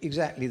is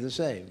exactly the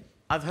same.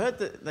 I've heard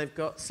that they've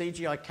got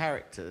CGI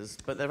characters,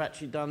 but they've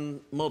actually done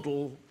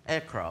model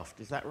aircraft.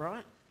 Is that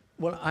right?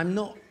 Well, I'm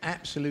not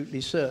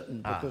absolutely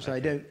certain because I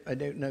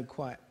don't know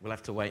quite. We'll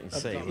have to wait and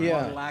see.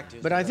 Yeah,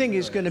 but I think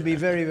it's going to be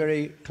very,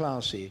 very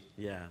classy.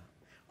 Yeah.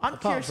 I'm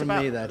Apart curious from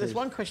about, me, that there's is.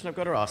 one question I've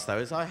got to ask, though,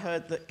 is I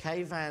heard that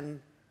Kayvan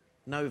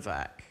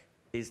Novak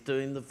is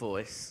doing the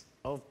voice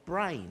of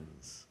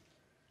Brains.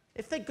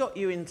 If they got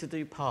you in to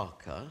do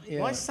Parker,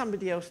 why is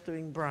somebody else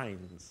doing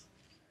Brains?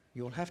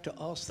 You'll have to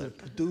ask the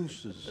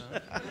producers.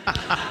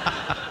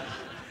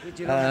 You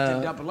don't have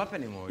to double up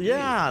anymore.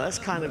 Yeah, that's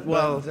kind of,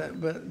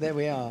 but there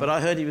we are. But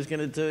I heard he was going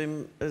to do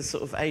him as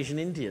sort of Asian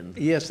Indian.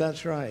 Yes,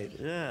 that's right.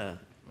 Yeah.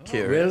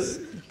 Curious.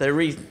 They're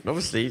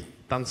obviously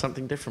done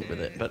something different with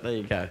it, but there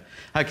you go.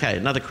 Okay,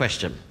 another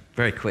question.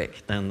 Very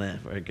quick, down there.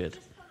 Very good.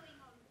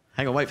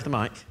 Hang on, wait for the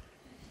mic. Just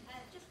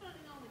following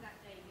on with that,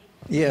 David.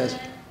 Yes.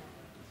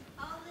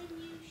 Are the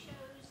new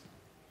shows,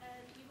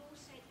 you've all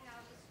said how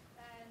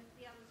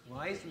the others...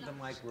 Why isn't the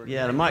mic working?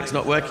 Yeah, the mic's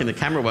not working. The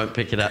camera won't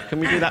pick it up.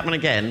 Can we do that one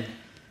again?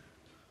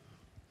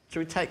 Should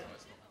we take...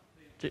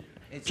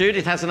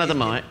 Judith has another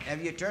mic.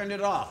 Have you turned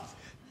it off?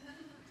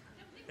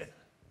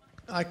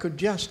 I could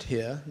just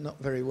hear, not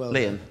very well.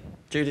 Liam,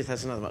 Judith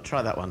has another mic.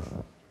 Try that one.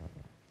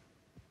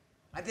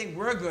 I think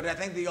we're good. I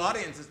think the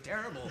audience is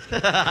terrible.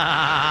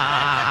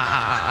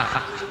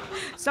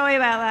 Sorry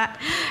about that.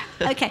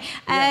 Okay.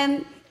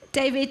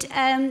 David,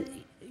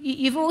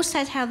 you've all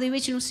said how the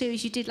original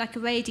series you did like a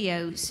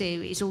radio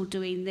series, all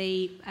doing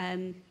the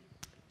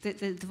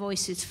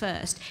voices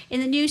first.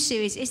 In the new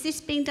series, is this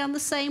being done the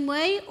same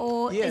way,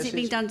 or is it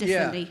being done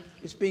differently?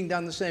 Yeah, it's being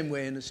done the same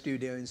way in a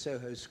studio in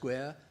Soho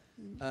Square.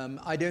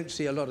 I don't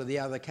see a lot of the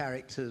other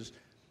characters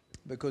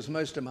because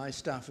most of my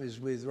stuff is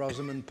with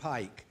Rosamund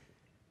Pike,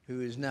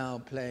 who is now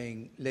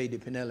playing Lady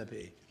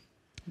Penelope.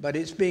 But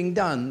it's being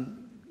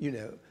done, you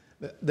know.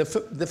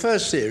 The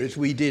first series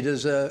we did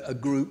as a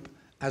group,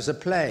 as a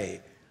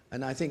play,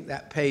 and I think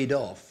that paid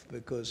off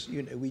because,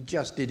 you know, we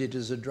just did it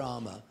as a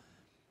drama.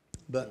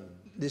 But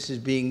this is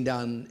being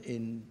done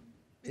in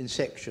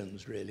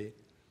sections, really,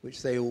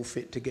 which they all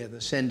fit together,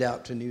 send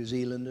out to New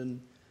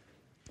Zealand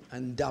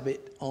and dub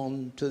it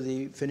on to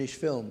the finished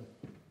film.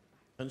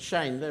 And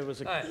Shane, there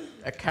was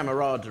a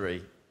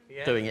camaraderie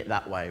doing it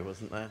that way,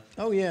 wasn't there?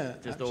 Oh, yeah.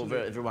 Just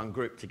everyone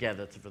grouped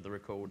together for the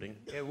recording.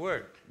 It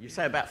worked. You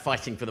say about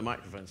fighting for the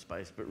microphone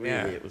space, but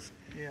really it was...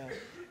 Yeah.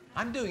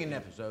 I'm doing an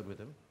episode with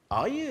him.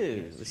 Are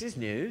you? Yes. This is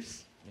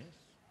news. Yes.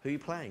 Who are you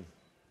playing?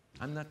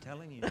 I'm not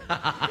telling you.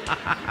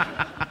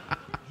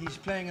 He's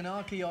playing an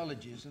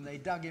archaeologist, and they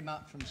dug him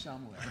up from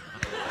somewhere.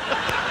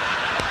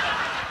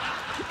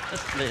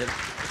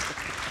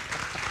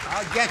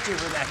 I'll get you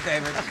for that,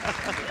 David.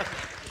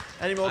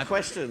 Any more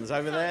questions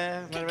over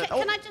there?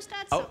 Can I just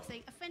add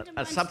something?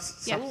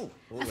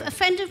 A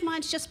friend of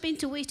mine's just been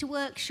to Weta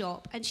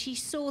Workshop, and she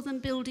saw them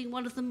building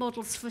one of the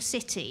models for a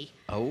city.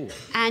 Oh.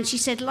 And she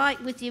said, like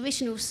with the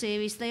original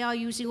series, they are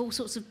using all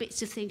sorts of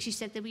bits of things. She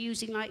said they were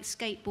using like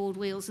skateboard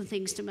wheels and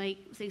things to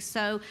make things.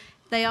 So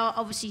they are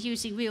obviously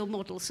using real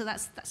models. So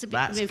that's a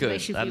bit of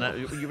information for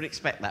you. You would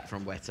expect that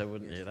from Weta,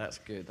 wouldn't you? That's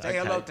good. Say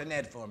hello to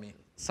Ned for me.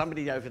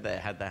 Somebody over there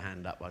had their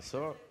hand up. I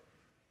saw it.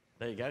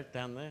 There you go,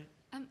 down there.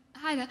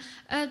 Hi there.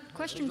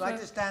 Question Would you like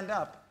to stand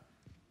up?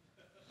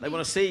 They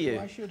want to see you.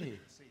 Why should he?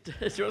 Do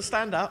you want to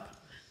stand up?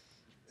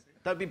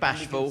 Don't be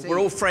bashful. We're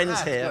all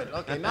friends here. Good.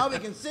 Okay, now we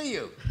can see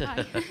you.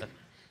 Hi.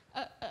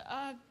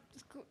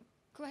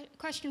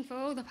 Question for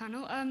all the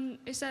panel.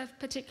 Is there a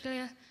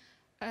particular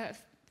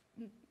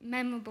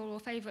memorable or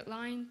favourite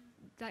line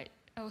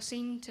or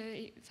scene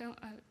to film?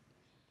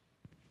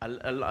 A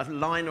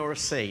line or a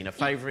scene, a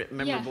favourite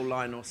memorable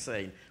line or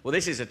scene. Well,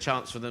 this is a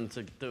chance for them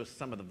to do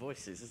some of the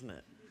voices, isn't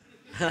it?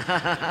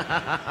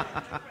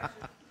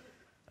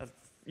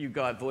 You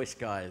voice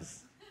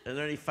guys. Are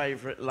there any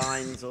favourite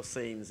lines or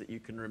scenes that you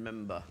can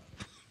remember?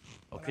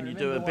 Or can you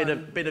do a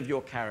bit of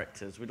your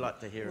characters? We'd like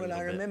to hear a little bit. Well,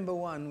 I remember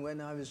one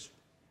when I was...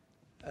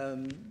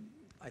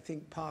 I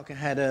think Parker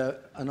had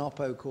an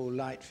oppo called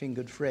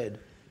Light-Fingered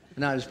Fred,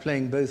 and I was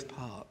playing both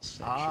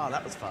parts. Actually. Ah,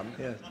 that was fun.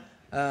 Yeah.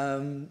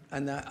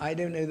 And I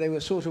don't know, they were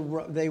sort of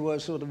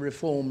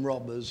reform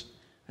robbers,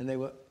 and they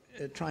were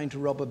trying to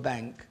rob a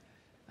bank.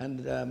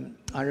 And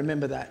I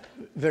remember that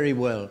very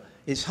well.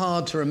 It's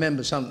hard to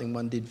remember something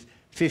one did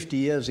 50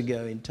 years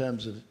ago in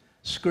terms of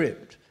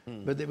script,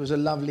 but it was a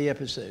lovely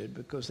episode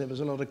because there was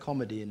a lot of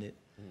comedy in it.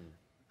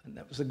 And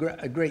that was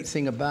a great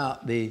thing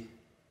about the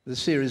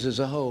series as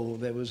a whole.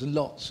 There was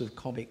lots of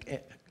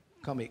comic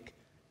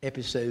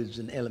episodes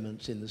and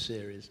elements in the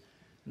series.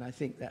 And I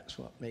think that's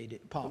what made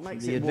it, apart from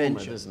the adventure.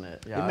 Warmer, doesn't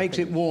it? Yeah, it makes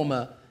it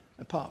warmer,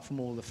 apart from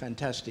all the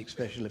fantastic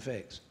special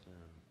effects.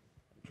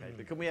 Okay,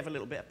 but can we have a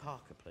little bit of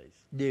Parker, please?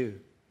 No.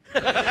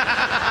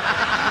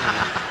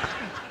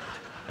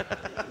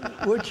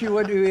 What do you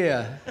want to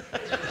hear?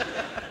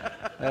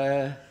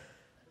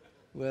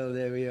 Well,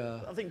 there we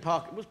are. I think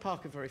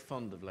Parker very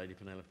fond of Lady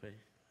Penelope?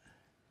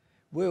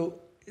 Well,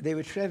 they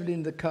were travelling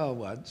in the car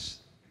once,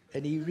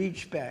 and he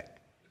reached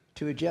back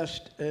to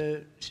adjust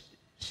a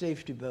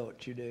safety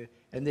belt, you know,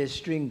 and their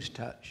strings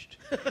touched.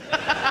 It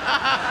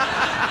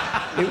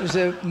was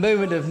a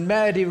moment of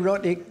mad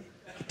erotic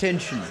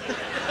tension.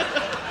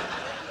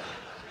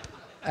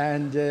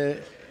 And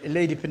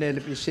Lady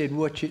Penelope said,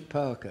 "Watch it,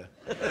 Parker."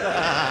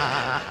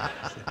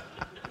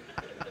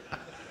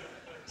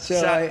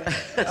 So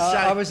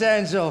I was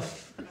hands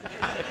off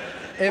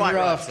ever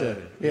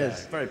after.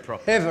 Yes, yeah, very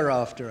proper. Ever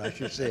after, I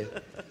should say.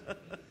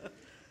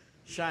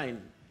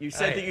 Shane, you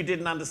said that you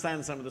didn't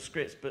understand some of the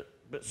scripts, but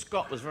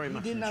Scott was very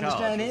much in charge. Didn't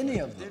understand any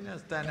of them. Didn't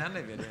understand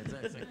any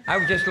of it. I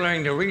was just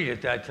learning to read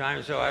at that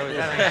time, so I was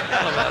having a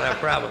hell of that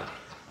problem.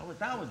 Oh,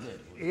 that was it.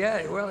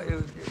 Yeah, well, it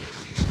was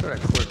sort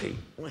of quirky.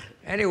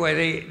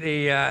 Anyway,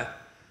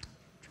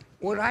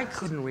 what I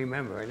couldn't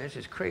remember, and this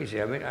is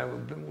crazy. I mean,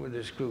 I've been with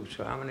this group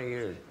for how many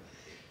years?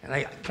 And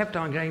I kept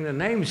on getting the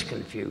names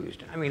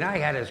confused. I mean, I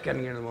had us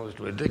getting into the most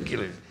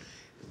ridiculous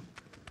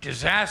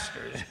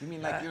disasters. You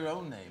mean like your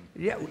own name?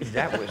 Yeah,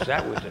 that was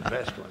the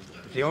best one.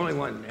 It's the only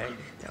one.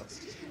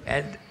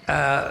 And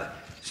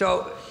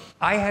so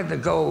I had to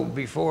go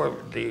before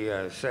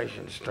the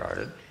session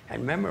started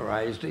and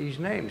memorize these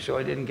names, so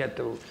I didn't get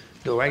the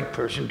right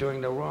person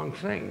doing the wrong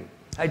thing.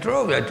 I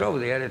drove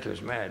the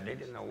editors mad. They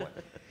didn't know what.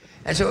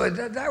 And so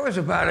that was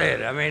about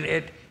it. I mean,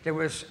 there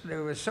was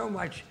so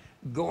much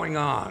going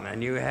on,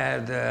 and you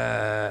had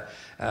to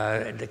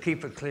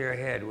keep a clear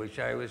head, which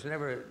I was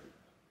never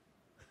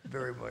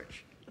very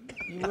much.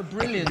 You were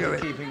brilliant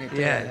at keeping a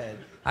clear head.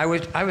 I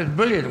was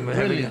brilliant with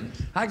everything.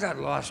 I got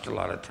lost a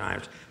lot of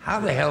times.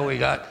 How the hell we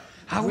got?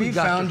 We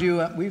found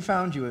you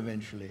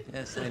eventually.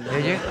 Yes, I know.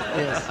 Did you?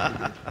 Yes. We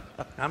did.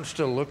 I'm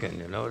still looking.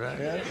 You know that.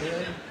 Yeah.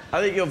 I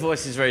think your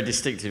voice is very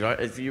distinctive, right?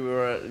 If you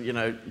were,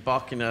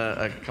 barking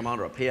a command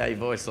or a PA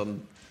voice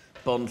on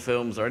Bond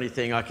films or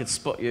anything, I could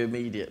spot you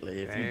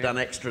immediately if you'd done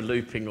extra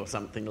looping or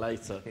something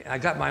later. I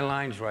got my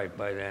lines right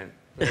by then.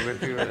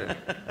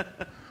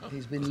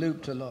 He's been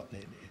looped a lot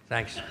lately.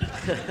 Thanks.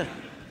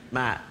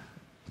 Matt.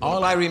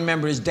 All I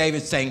remember is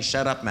David saying,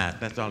 "Shut up, Matt."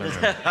 That's all I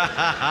remember.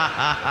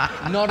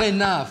 Not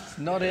enough.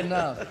 Not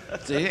enough.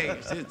 See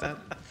that?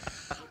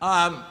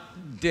 All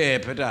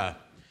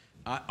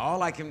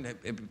I can,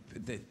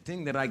 the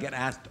thing that I get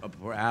asked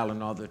for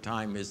Alan all the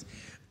time is,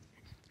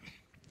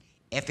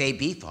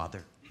 FAB,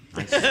 Father.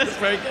 That's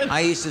very good.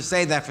 I used to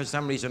say that for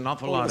some reason an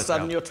awful lot of All of a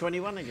sudden time. you're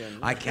 21 again.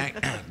 I can't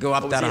go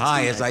up that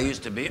high as I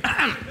used to be.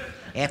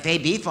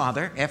 FAB,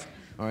 Father.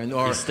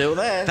 Or He's still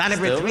there.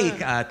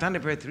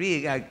 Thunderbird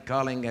 3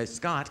 calling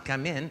Scott,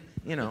 come in,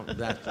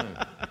 that.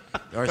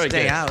 Or very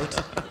stay good. out.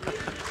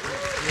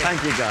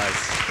 Thank you, guys.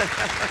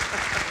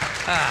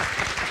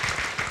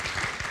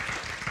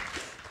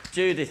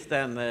 Judith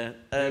down there.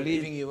 They're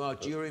leaving you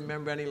out. Do you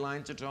remember any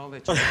lines at all?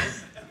 That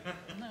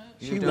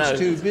She was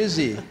too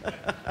busy.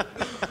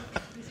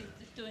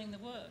 Doing the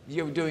work.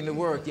 You were doing the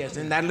work, yes,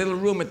 in that little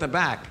room at the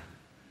back.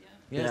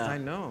 Yes, Yeah. I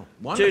know.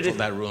 Wonderful, Judith,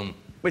 that room.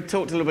 We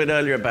talked a little bit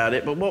earlier about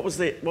it, but what was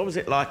it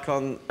like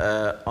on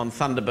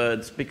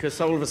Thunderbirds?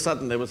 Because all of a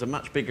sudden there was a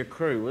much bigger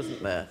crew,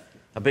 wasn't there?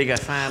 A bigger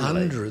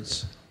family.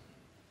 Hundreds.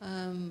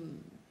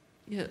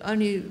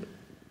 Only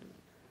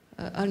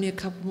a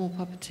couple more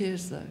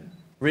puppeteers though.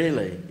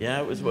 Really?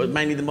 Yeah, it was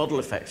mainly the model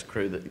effects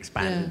crew that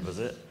expanded, was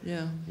it?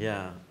 Yeah.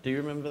 Yeah. Do you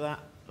remember that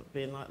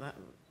being like that,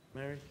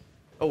 Mary?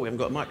 Oh, we haven't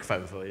got a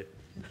microphone for you.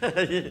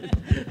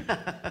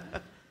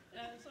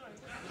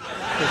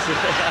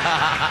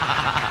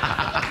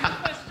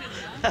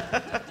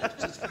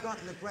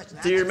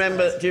 Do you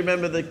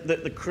remember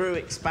the crew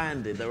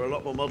expanded? There were a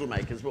lot more model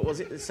makers, but was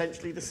it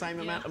essentially the same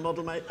amount of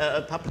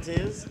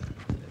puppeteers?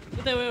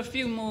 There were a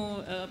few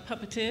more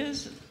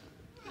puppeteers,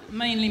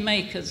 mainly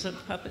makers of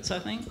puppets, I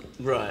think.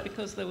 Right.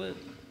 Because there were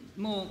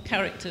more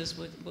characters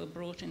were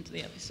brought into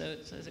the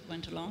episodes as it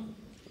went along.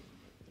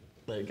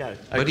 There you go.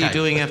 What are you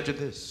doing after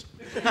this?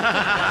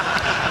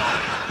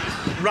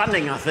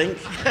 Running, I think.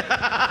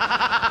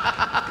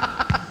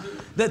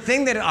 The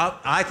thing that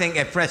I think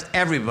impressed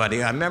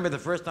everybody, I remember the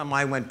first time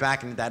I went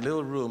back into that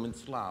little room in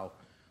Slough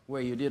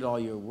where you did all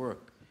your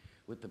work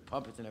with the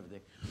puppets and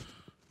everything.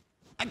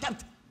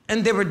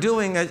 And they were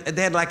doing,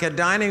 they had like a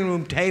dining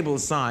room table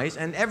size,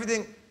 and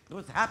everything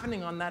was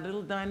happening on that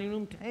little dining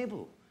room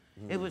table.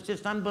 It was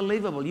just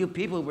unbelievable. You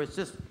people were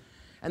just,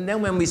 and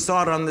then when we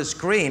saw it on the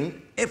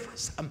screen, it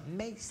was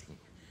amazing.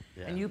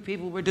 Yeah. And you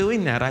people were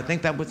doing that. I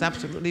think that was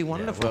absolutely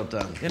wonderful. Yeah, well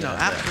done.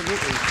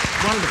 Absolutely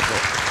wonderful.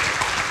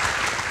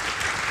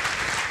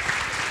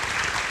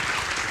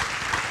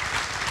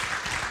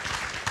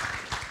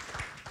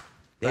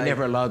 They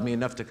never allowed me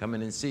enough to come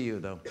in and see you,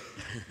 though.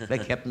 They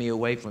kept me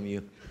away from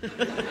you.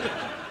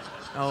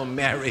 Oh,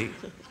 Mary.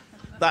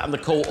 That and the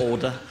court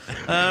order.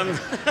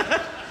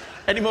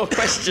 Any more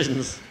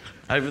questions?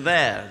 Over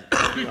there.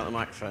 Got the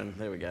microphone.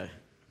 There we go.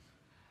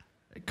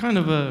 Kind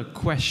of a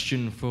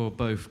question for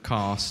both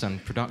cast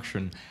and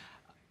production.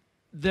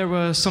 There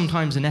were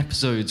sometimes in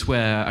episodes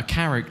where a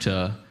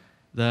character,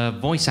 the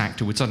voice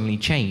actor would suddenly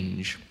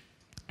change.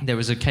 There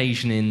was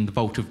occasion in The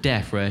Vault of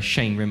Death where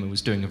Shane Rimmer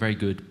was doing a very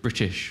good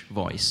British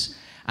voice,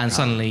 and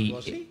suddenly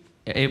Was he?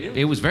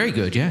 it was very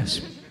good,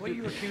 yes. What are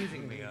you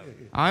accusing me of?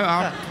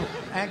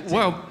 Acting.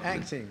 Well,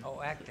 acting.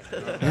 Oh, acting.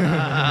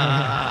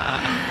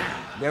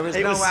 There was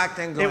no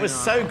acting going on. It was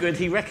so good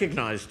he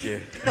recognised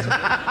you.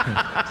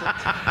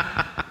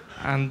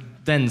 And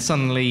then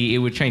suddenly it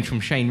would change from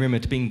Shane Rimmer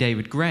to being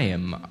David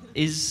Graham.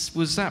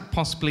 Was that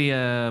possibly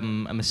a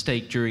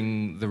mistake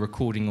during the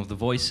recording of the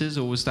voices,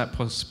 or was that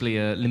possibly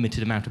a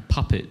limited amount of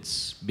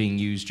puppets being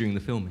used during the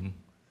filming?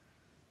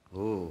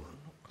 Ooh.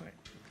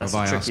 Have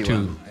I asked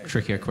too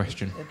trickier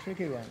question? A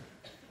tricky one.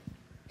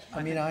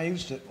 I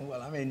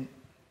mean,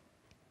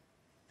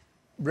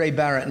 Ray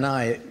Barrett and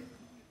I,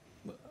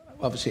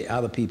 obviously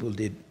other people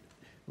did,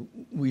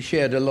 we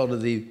shared a lot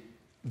of the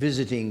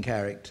visiting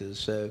characters,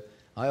 so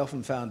I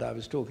often found I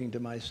was talking to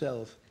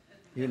myself,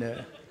 you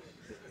know.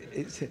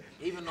 It's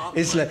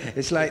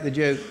like the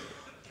joke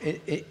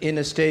in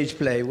a stage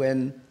play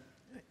when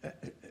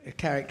a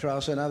character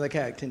asks another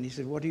character, and he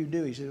says, "What do you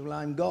do?" He says, "Well,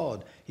 I'm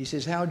God." He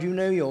says, "How do you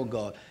know you're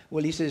God?"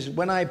 Well, he says,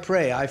 "When I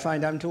pray, I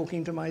find I'm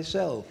talking to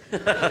myself."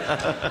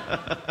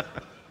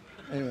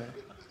 Anyway.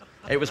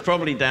 It was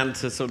probably down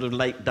to sort of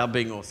late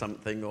dubbing or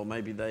something, or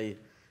maybe they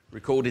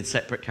recorded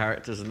separate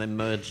characters and then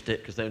merged it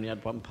because they only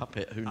had one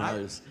puppet. Who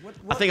knows?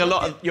 I think a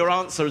lot of your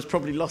answer is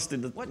probably lost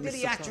in the... What did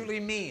he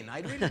actually mean?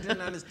 I really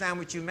didn't understand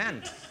what you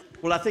meant.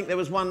 Well, I think there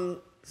was one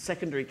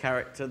secondary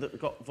character that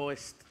got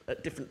voiced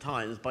at different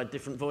times by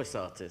different voice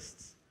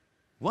artists.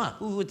 What?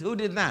 Who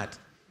did that?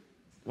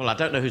 Well, I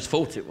don't know whose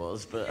fault it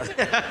was, but...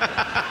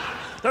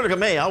 Don't look at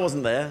me, I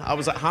wasn't there. I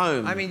was at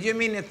home. I mean, you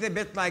mean it's a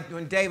bit like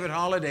when David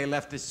Holliday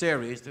left the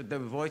series, the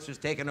voice was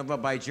taken over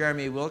by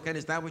Jeremy Wilkin?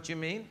 Is that what you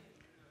mean?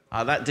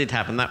 That did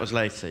happen. That was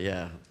later,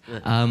 yeah.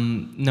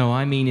 No,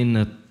 I mean in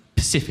the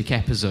Pacific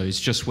episodes,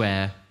 just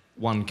where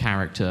one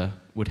character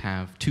would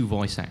have two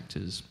voice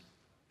actors.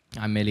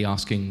 I'm merely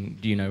asking,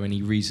 do you know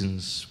any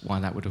reasons why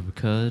that would have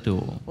occurred,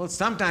 or...? Well,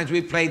 sometimes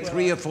we played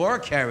 3 or 4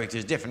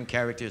 characters, different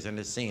characters in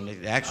the scene.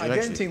 I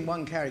don't think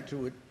one character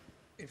would...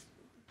 If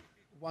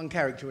one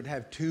character would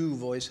have 2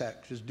 voice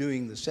actors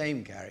doing the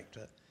same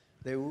character,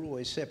 they were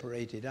always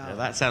separated out. Yeah,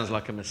 that sounds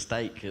like a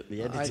mistake at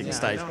the editing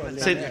stage.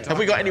 So, have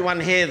we got anyone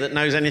here that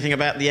knows anything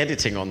about the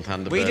editing on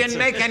Thunderbirds? We didn't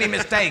make any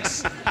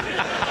mistakes.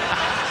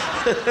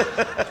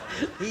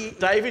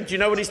 David, do you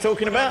know what he's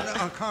talking about?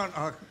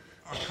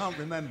 I can't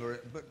remember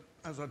it, but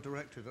as I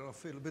directed it, I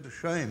feel a bit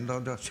ashamed.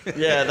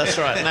 Yeah, that's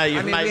right. No,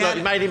 you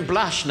made him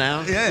blush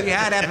now. Yeah. We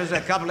had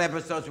a couple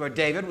episodes where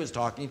David was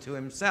talking to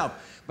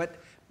himself, but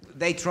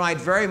they tried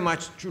very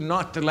much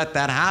not to let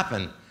that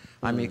happen.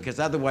 I mean, because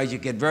otherwise you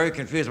get very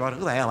confused about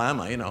who the hell am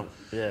I, you know?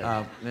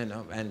 Yeah.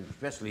 And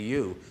especially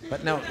you.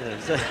 But no.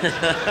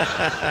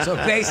 So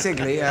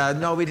basically,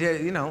 no, we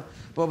did, you know.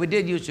 But we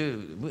did used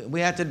to. We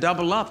had to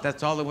double up.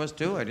 That's all there was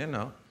to it, you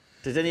know.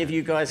 Did any of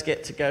you guys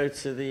get to go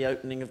to the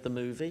opening of the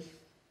movie?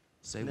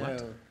 Say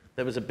what?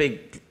 There was a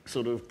big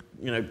sort of,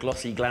 you know,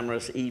 glossy,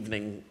 glamorous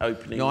evening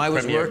opening. No, I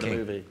was premiere working.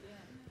 Of the movie.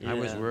 I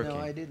was working. No,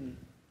 I didn't.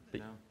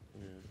 No.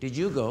 Did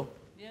you go?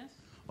 Yes.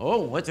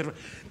 Oh, what's it?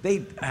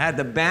 They had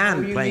the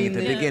band playing at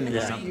the beginning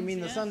or something. You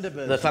mean the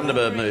Thunderbirds? The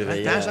Thunderbird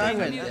movie, Yes, yeah. I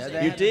went there.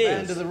 They You had did? The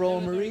band of the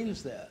Royal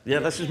Marines there. Yeah,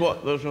 that was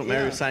what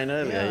Mary was saying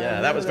earlier.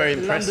 Yeah, that was very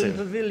London impressive.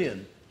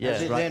 Pavilion, Yeah,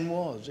 as it right. then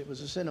was. It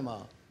was a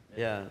cinema.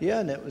 Yeah.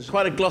 Yeah, and it was...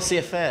 Quite a glossy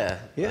affair.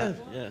 Yeah.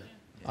 Yeah.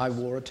 I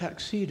wore a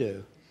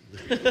tuxedo.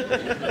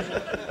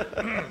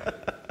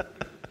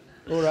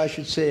 Or I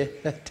should say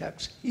a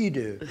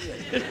tuxedo.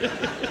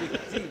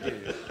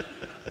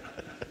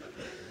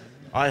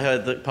 I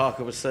heard that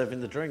Parker was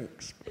serving the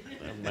drinks.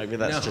 Maybe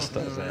that's just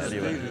us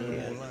anyway.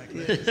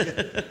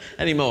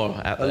 Any more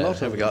out there?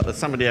 Have we got? There's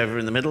somebody over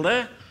in the middle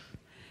there.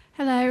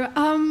 Hello.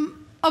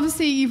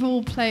 Obviously, you've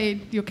all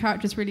played your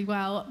characters really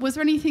well. Was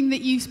there anything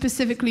that you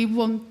specifically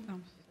want?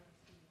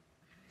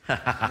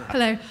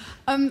 Hello.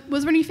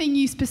 Was there anything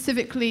you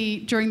specifically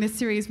during this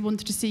series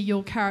wanted to see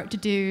your character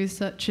do,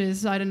 such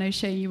as, I don't know,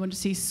 Shane, you want to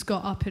see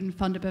Scott up in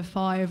Thunderbird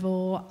 5,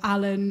 or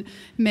Alan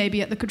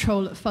maybe at the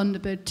control at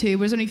Thunderbird 2?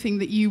 Was there anything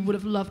that you would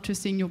have loved to have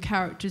seen your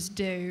characters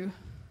do?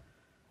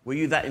 Were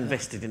you that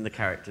invested in the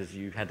characters?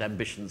 You had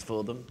ambitions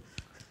for them?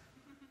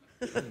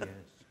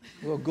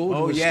 Well,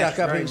 Gordon was stuck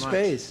up in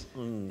space.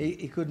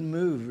 He couldn't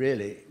move,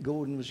 really.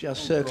 Gordon was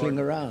just circling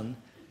around.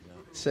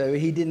 So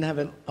he didn't have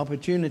an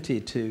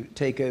opportunity to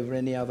take over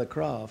any other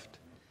craft.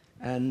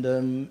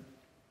 And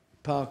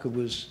Parker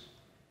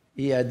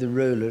he had the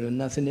roller and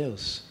nothing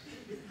else.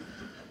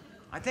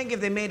 I think if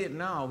they made it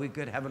now, we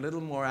could have a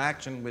little more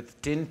action with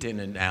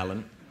Tintin and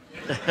Alan.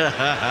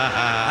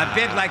 A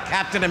bit like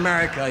Captain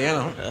America, you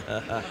know.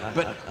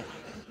 But,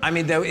 I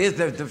mean, there is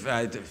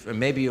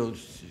maybe you'll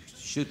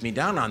shoot me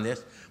down on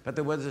this, but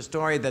there was a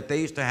story that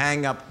they used to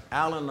hang up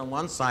Alan on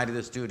one side of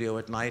the studio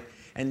at night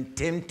and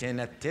Tintin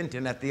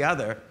at the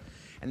other,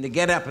 and they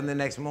get up in the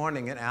next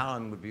morning and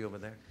Alan would be over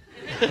there.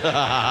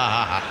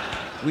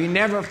 We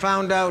never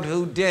found out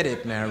who did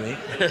it, Mary.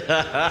 It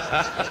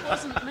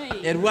wasn't me.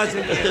 It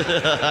wasn't you.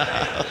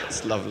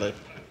 That's lovely.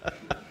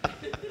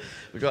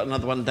 We've got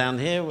another one down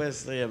here.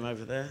 Where's Liam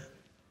over there?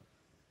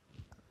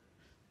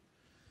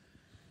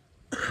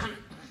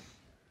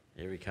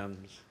 Here he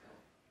comes.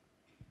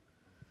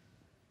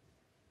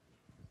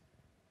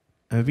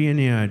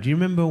 Vienna, do you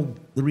remember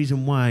the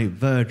reason why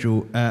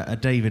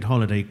David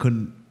Holliday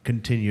couldn't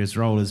continue his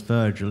role as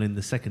Virgil in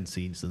the second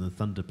season of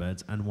the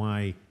Thunderbirds, and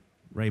why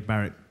Ray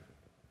Barrett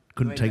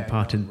couldn't take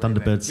part in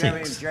Thunderbirds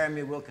 6?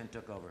 Jeremy Wilkin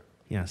took over.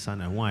 Yes, I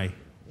know. Why?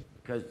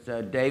 Because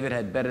David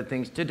had better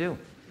things to do.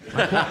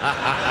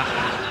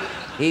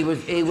 He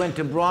went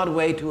to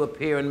Broadway to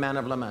appear in Man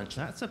of La Mancha.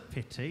 That's a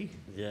pity.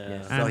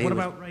 Yeah. And so what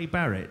about Ray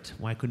Barrett?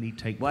 Why couldn't he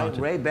take part?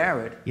 Ray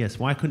Barrett? Yes.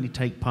 Why couldn't he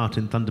take part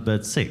in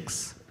Thunderbirds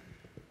 6?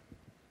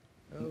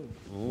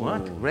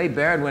 What? Ray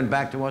Barrett went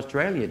back to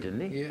Australia,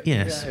 didn't he? Yeah.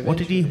 Yes. What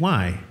did he?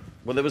 Why?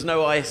 Well, there was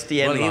no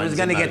ISDN. Well, he was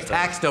going to get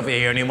taxed over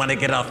here, and he wanted to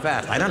get off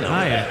fast. I don't know.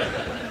 Oh,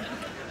 yeah.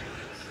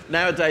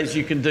 Nowadays,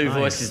 you can do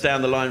voices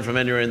down the line from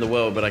anywhere in the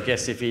world, but I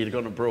guess if he had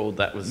gone abroad,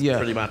 that was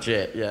pretty much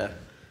it. Yeah.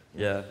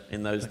 Yeah.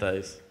 In those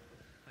days.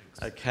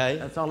 Okay.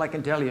 That's all I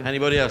can tell you.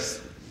 Anybody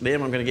else? Liam,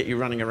 I'm going to get you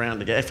running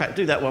around again. In fact,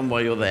 do that one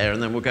while you're there,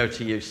 and then we'll go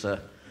to you, sir.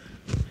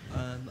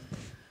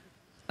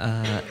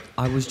 I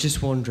was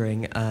just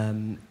wondering,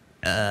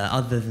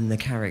 other than the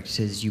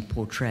characters you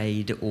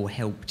portrayed or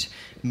helped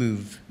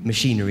move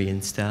machinery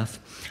and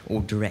stuff,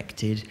 or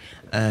directed,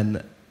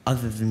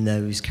 other than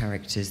those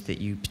characters that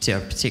you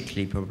are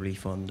particularly probably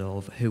fond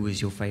of, who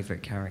was your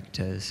favourite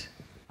characters?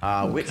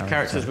 Which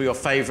characters were your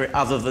favourite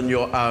other than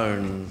your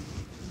own?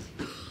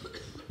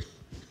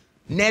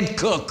 Ned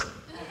Cook.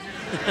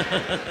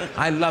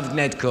 I loved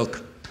Ned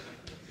Cook.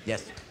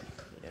 Yes.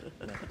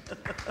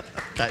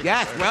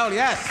 Yes, well,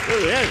 yes. Oh,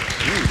 yes.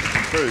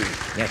 True.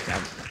 Yes,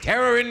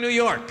 Terror in New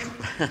York.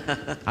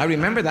 I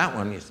remember that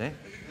one, you see.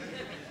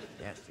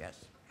 Yes,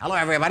 yes. Hello,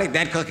 everybody.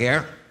 Ned Cook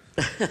here.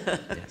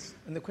 Yes.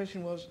 And the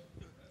question was?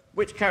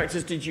 Which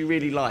characters did you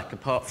really like,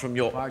 apart from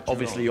your,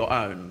 obviously, your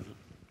own?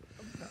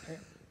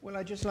 Well,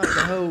 I just like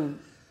the whole,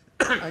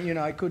 you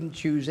know, I couldn't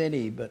choose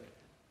any, but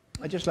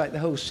I just like the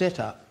whole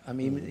setup. I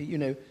mean, you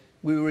know,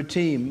 we were a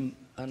team,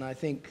 and I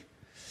think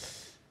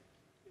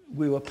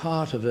we were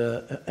part of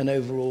an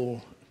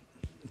overall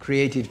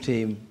creative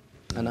team,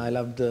 and I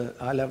loved the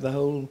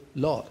whole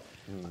lot.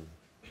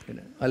 You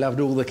know, I loved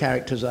all the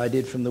characters I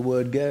did from the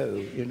word go.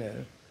 You know.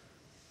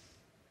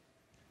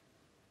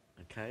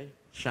 Okay,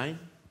 Shane.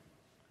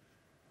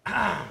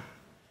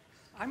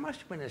 I must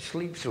have been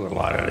asleep through a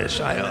lot of this.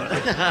 I don't.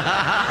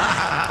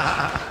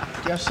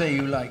 Just say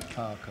you like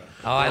Parker.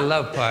 Oh, I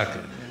love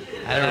Parker.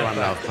 Everyone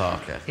loved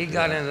Parker. He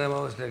got into the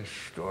most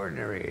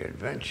extraordinary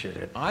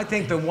adventure. I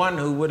think the one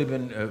who would have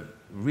been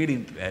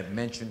really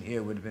mentioned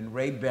here would have been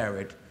Ray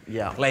Barrett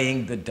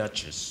playing the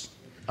Duchess.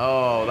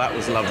 Oh, that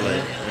was lovely.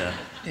 Yeah.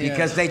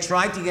 Because they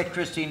tried to get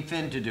Christine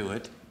Finn to do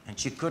it, and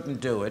she couldn't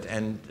do it,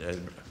 and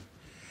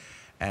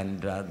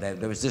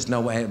there was just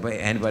no way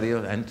anybody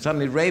else. And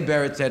suddenly Ray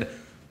Barrett said,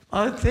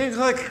 I think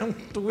I can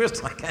do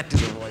it. I can't do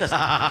the voice.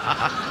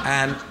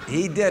 And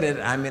he did it.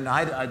 I mean,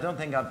 I don't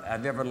think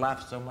I've ever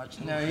laughed so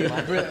much. No,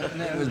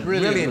 it was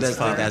brilliant as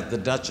the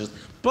Duchess.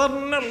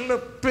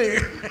 Penelope.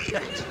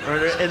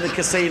 Or in the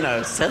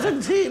casino,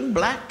 17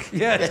 black.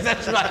 Yes,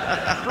 that's right.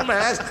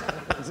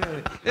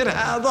 It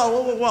had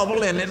a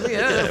wobble in it.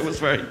 Yeah, it was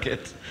very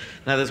good.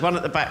 Now there's one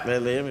at the back there,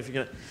 Liam. If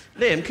you're gonna,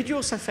 Liam, could you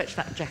also fetch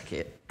that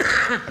jacket?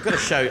 I've got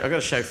to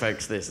show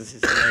folks this. This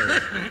is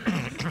hilarious.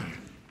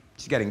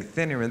 She's getting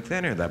thinner and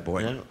thinner, that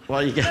boy. Yeah.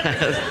 Well, you get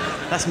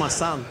that's my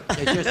son.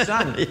 It's your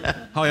son.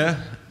 Yeah. Hiya.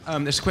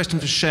 There's a question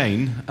for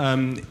Shane.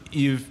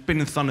 You've been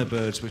in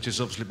Thunderbirds, which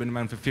has obviously been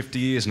around for 50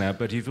 years now,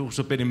 but you've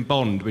also been in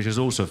Bond, which is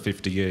also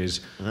 50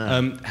 years.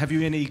 Yeah. Have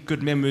you any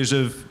good memories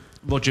of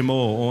Roger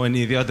Moore or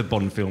any of the other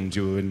Bond films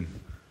you were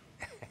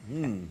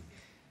in?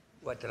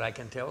 What, that I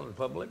can tell in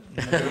public?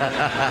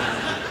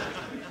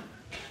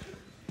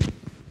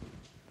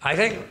 I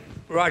think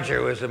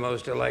Roger was the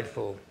most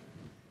delightful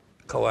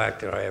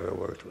co-actor I ever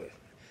worked with.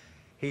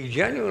 He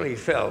genuinely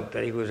felt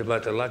that he was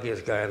about the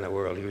luckiest guy in the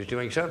world. He was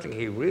doing something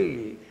he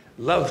really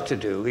loved to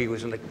do. He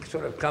was in the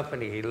sort of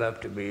company he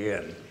loved to be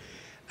in.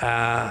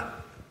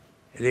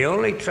 The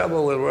only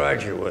trouble with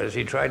Roger was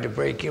he tried to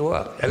break you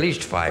up at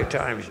least 5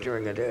 times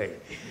during a day.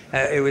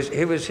 It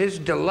was his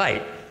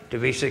delight to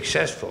be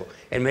successful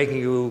in making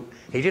you.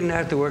 He didn't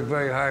have to work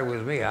very hard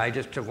with me. I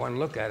just took one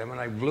look at him and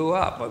I blew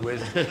up. It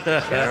was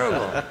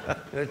terrible.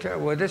 It was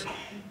terrible.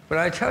 But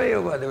I tell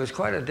you what, there was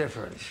quite a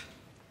difference.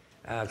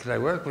 Because I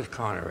worked with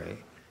Connery,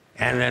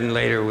 and then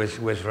later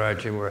with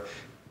Roger Moore.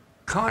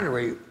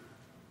 Connery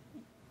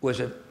was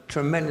a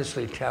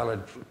tremendously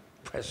talented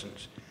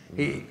presence.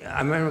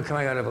 I remember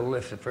coming out of a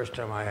lift the first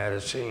time I had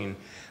a scene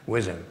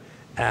with him.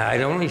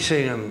 I'd only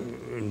seen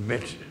him in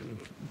bits,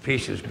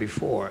 pieces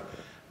before,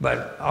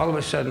 but all of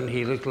a sudden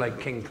he looked like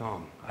King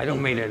Kong. I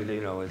don't mean it,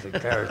 as a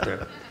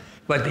character,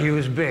 but he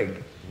was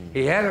big.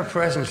 He had a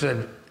presence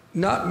that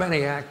not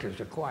many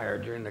actors acquire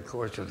during the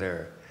course of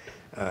their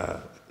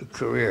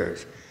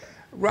careers.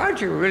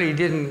 Roger really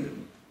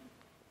didn't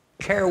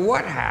care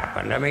what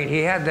happened. I mean, he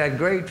had that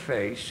great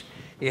face,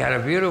 he had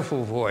a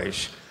beautiful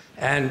voice,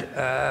 and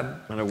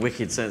a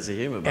wicked sense of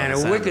humor. And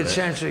a wicked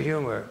sense of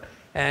humor.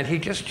 And he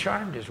just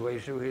charmed his way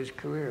through his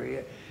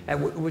career,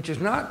 which is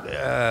not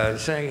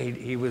saying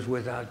he was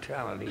without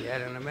talent. He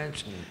had an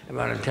immense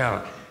amount of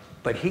talent,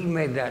 but he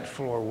made that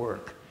floor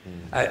work.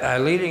 A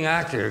leading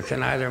actor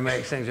can either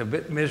make things a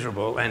bit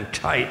miserable and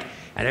tight,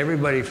 and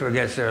everybody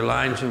forgets their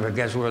lines and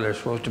forgets where they're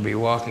supposed to be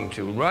walking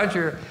to.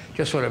 Roger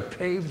just sort of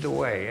paved the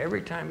way.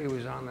 Every time he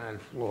was on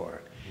that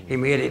floor, he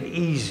made it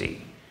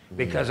easy,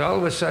 because all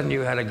of a sudden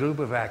you had a group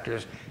of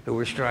actors who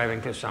were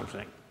striving for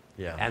something,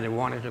 and they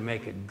wanted to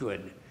make it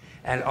good.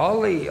 And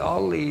all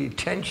the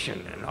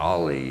tension and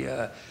all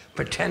the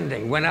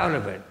pretending went out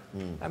of it.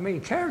 I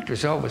mean,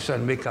 characters all of a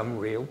sudden become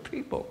real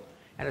people,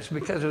 and it's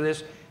because of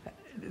this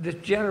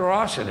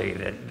generosity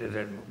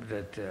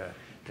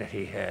that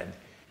he had.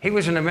 He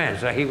was an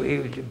immense.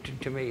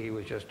 To me, he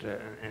was just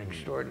an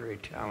extraordinary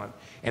talent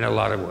in a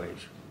lot of ways.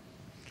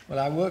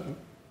 Well,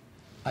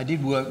 I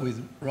did work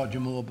with Roger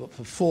Moore, but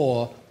for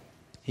 4,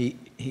 he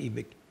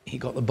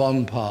got the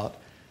Bond part.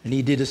 And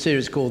he did a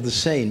series called The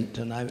Saint,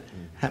 and I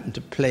happened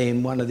to play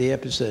in one of the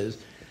episodes.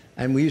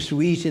 And we used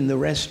to eat in the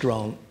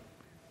restaurant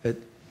at,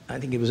 I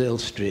think it was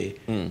Elstree,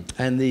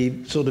 and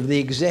the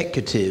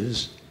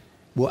executives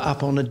were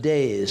up on a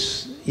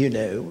dais,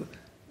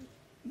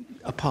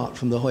 apart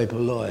from the hoi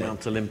polloi.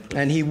 Mount Olympus.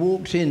 And he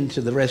walked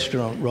into the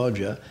restaurant,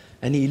 Roger,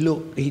 and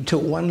he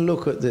took one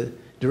look at the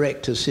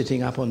director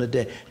sitting up on a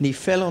dais, and he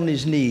fell on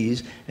his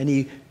knees, and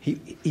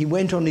he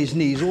went on his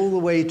knees all the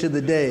way to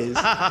the dais.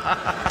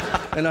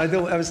 And I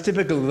thought that was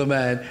typical of the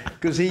man,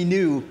 because he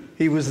knew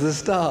he was the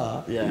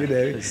star.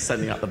 He's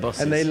sending up the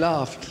bosses. And they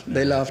laughed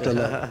a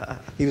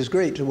lot. He was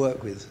great to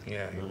work with.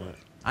 Yeah, he was.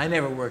 I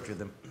never worked with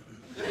him.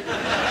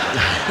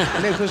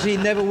 No, because he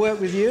never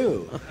worked with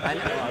you. I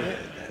know.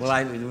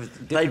 Well,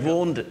 they'd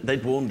warned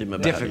him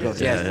about difficult.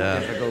 it.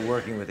 Yes, difficult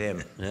working with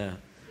him. Yeah.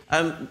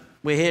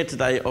 We're here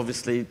today,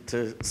 obviously,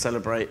 to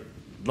celebrate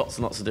lots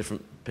and lots of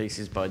different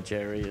pieces by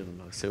Gerry and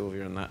by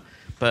Sylvia and that.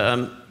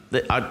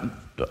 But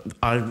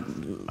I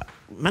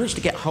managed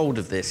to get hold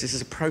of this. This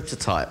is a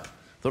prototype.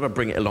 Thought I'd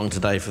bring it along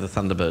today for the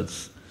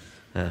Thunderbirds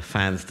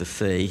fans to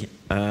see.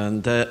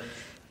 And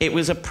it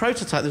was a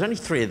prototype. There's only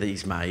 3 of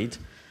these made.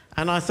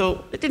 And I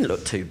thought, it didn't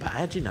look too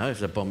bad, it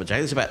was a bomber jacket.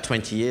 It was about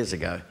 20 years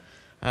ago.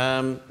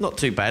 Not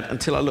too bad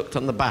until I looked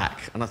on the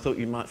back, and I thought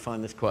you might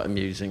find this quite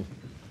amusing.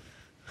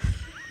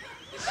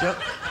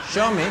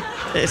 Show me.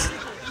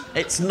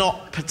 It's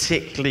not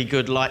particularly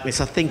good likeness.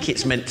 I think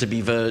it's meant to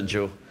be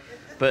Virgil.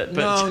 But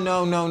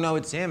No,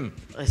 it's him.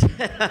 It's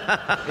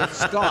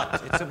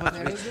Scott. It's supposed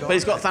to be Scott. But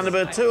he's got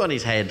Thunderbird 2 on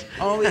his head.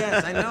 Oh,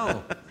 yes, I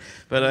know.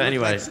 But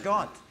anyway. Like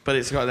Scott. But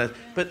it's got that.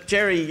 But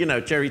Gerry,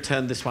 Gerry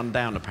turned this one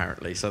down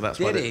apparently, so that's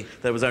why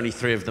there was only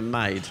 3 of them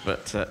made.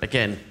 But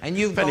again, and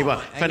if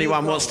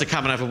anyone wants to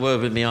come and have a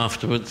word with me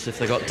afterwards, if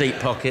they've got deep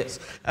pockets.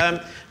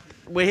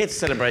 We're here to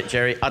celebrate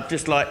Gerry. I'd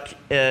just like,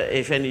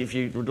 if any of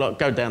you would like,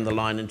 go down the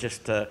line and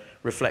just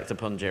reflect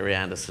upon Gerry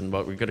Anderson.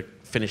 Well, we've got to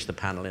finish the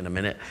panel in a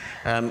minute.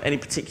 Any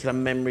particular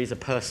memories, a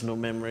personal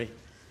memory,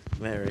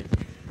 Mary,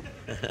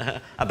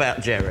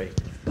 about Gerry?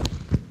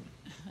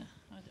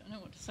 I don't know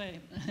what to say.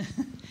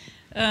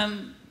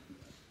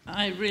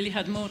 I really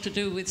had more to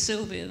do with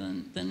Sylvia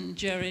than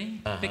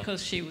Gerry,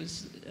 because she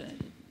was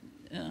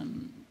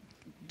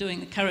doing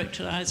the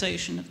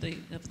characterisation of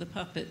the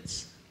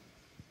puppets.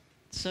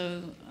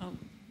 So I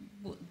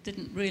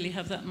didn't really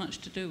have that much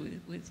to do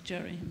with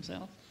Gerry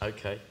himself.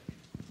 Okay.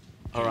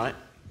 All right.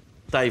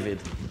 David.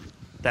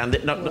 Down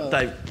there. Not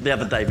Dave, the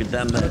other David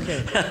down there.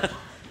 Okay.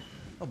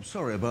 I'm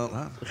sorry about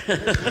that.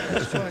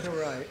 That's quite all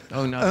right.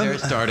 Oh, no, they're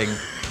starting.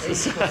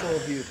 Age before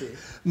beauty.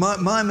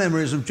 My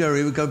memories of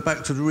Gerry would go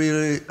back to the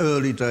really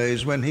early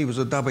days when he was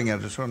a dubbing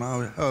editor and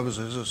I was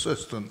his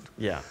assistant.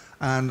 Yeah.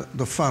 And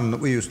the fun that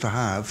we used to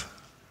have,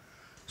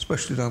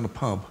 especially down the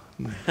pub.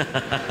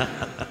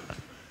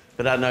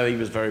 But I know he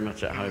was very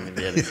much at home in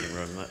the editing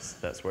room.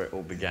 That's where it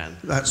all began.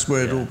 That's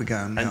where it all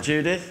began, And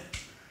Judith,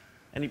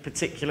 any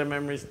particular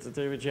memories to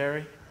do with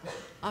Gerry?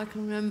 I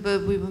can remember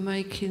we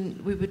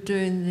were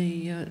doing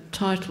the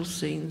title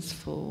scenes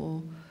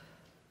for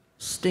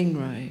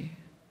Stingray,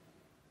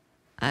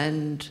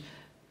 and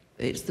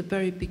it's the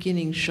very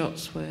beginning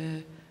shots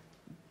where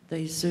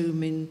they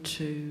zoom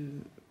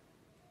into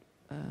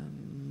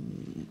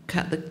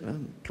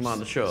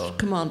Commander Shaw.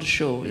 Commander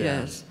Shaw, Yeah.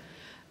 yes.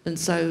 And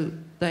so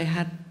they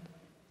had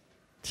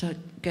to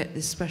get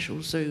this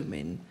special zoom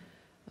in,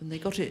 and they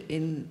got it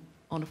in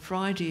on a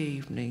Friday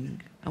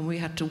evening, and we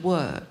had to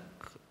work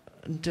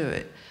and do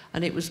it.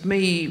 And it was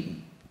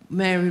me,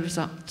 Mary was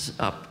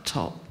up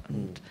top,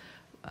 and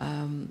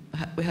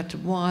we had to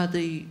wire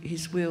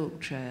his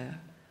wheelchair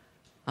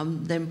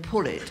and then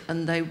pull it,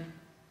 and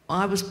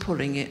I was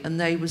pulling it and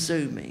they were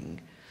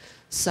zooming.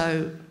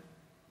 So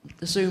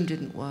the zoom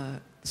didn't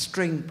work, the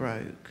string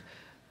broke,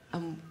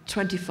 and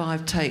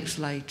 25 takes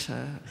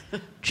later,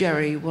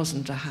 Gerry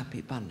wasn't a happy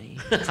bunny.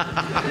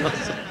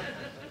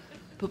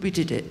 But we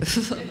did it.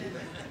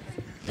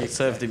 It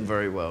served him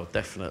very well,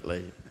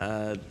 definitely.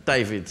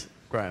 David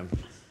Graham.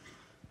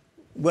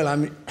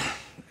 Well, you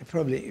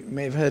probably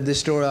may have heard this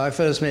story. I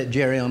first met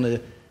Gerry on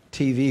a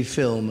TV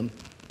film,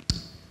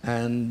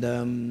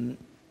 and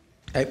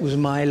it was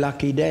my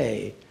lucky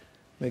day,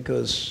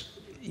 because,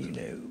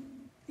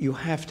 you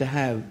have to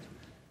have,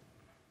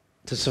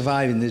 to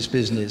survive in this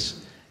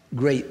business,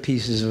 great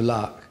pieces of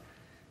luck.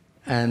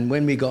 And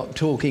when we got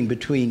talking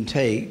between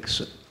takes,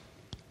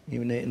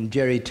 and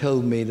Gerry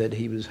told me that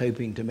he was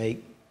hoping to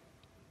make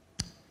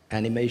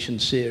animation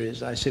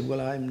series, I said,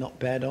 well, I'm not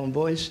bad on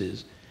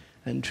voices.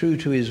 And true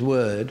to his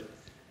word,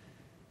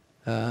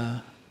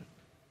 I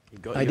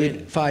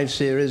did 5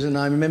 series, and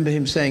I remember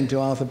him saying to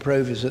Arthur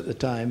Provis at the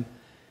time,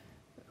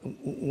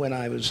 when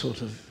I was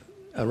sort of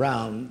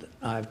around,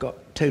 I've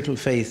got total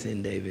faith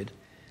in David.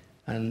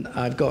 And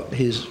I've got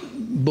his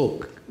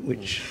book,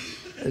 which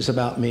is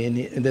about me,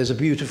 and there's a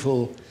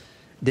beautiful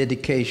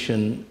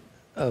dedication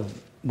of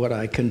what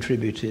I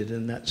contributed,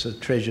 and that's a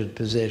treasured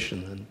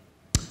possession. And,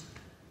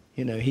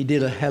 he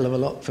did a hell of a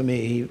lot for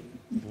me.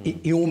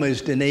 He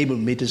almost enabled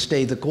me to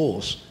stay the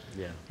course,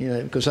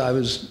 because I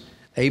was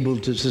able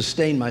to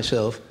sustain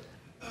myself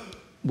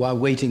while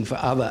waiting for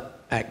other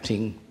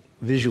acting,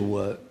 visual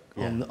work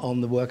on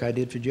the work I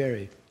did for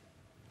Gerry.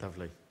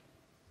 Lovely.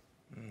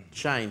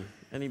 Shane,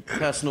 any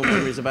personal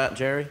memories about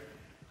Gerry?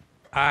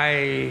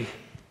 I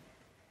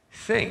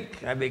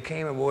think I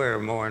became aware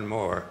more and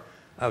more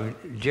of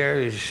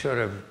Gerry's sort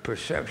of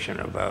perception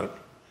about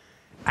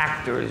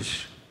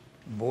actors'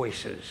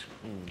 voices.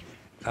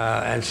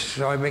 And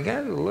so I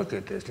began to look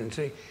at this and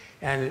see,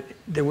 and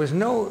there was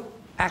no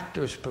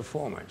actor's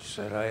performance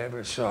that I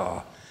ever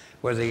saw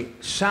where the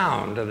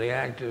sound of the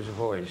actor's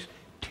voice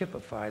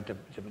typified the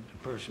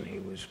person he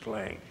was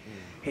playing.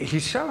 He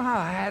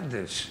somehow had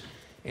this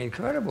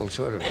incredible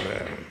sort of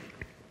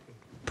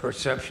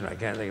perception, I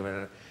can't think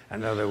of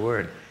another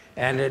word,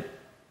 and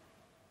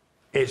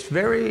it's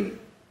very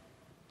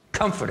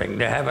comforting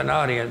to have an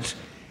audience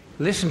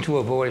listen to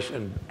a voice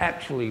and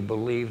actually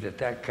believe that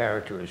that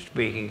character is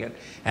speaking it,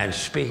 and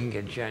speaking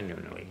it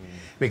genuinely.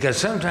 Because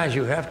sometimes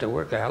you have to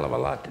work a hell of a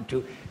lot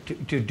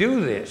to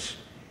do this.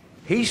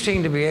 He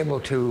seemed to be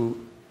able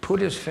to put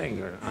his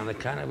finger on the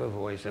kind of a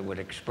voice that would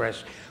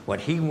express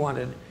what he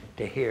wanted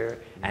to hear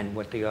and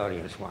what the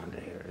audience wanted to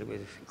hear. It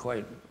was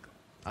quite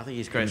I think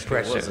his great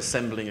skill was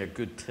assembling a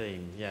good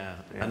team, yeah.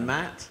 And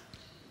Matt?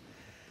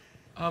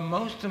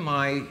 Most of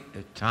my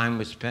time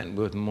was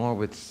spent more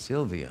with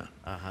Sylvia.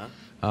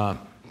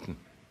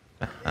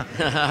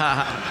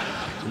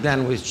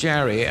 Than with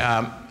Gerry.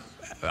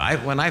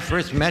 When I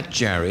first met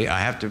Gerry, I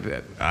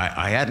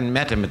hadn't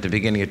met him at the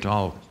beginning at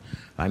all.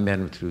 I met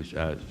him through,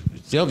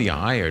 Sylvia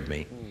hired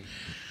me.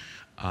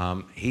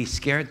 He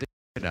scared the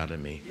shit out of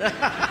me.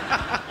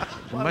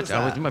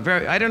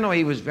 I don't know,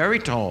 he was very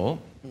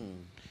tall.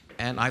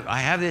 And I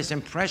have this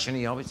impression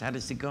he always had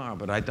a cigar,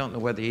 but I don't know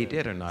whether he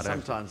did or not.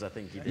 Sometimes I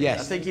think he did. Yes.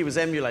 I think he was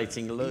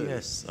emulating Lou.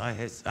 Yes, I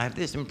have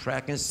this impression.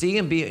 I can see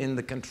him be in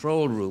the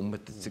control room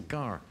with the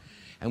cigar.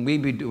 And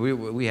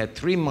we had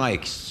 3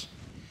 mics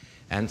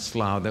and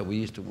Slough that we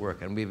used to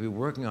work, and we'd be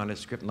working on a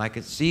script, and I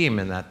could see him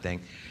in that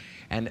thing.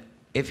 And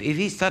if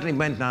he suddenly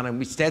went down and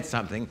we said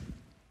something,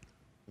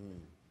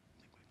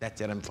 that's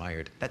it, I'm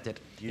fired. That's it.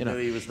 You knew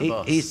he was the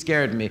boss. He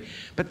scared me.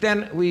 But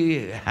then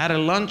we had a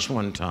lunch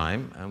one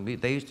time, and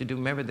they used to do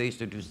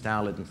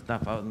salad and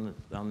stuff out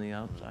on the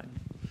outside.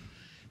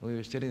 We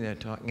were sitting there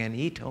talking, and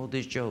he told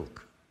his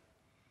joke.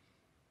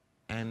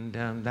 And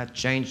that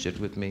changed it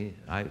with me.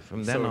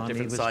 From then on,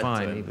 he was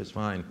fine. He was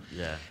fine.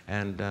 Yeah.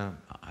 And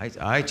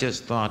I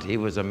just thought he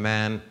was a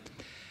man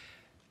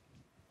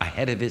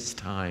ahead of his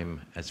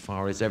time as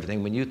far as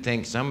everything. When you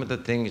think some of the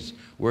things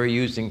we're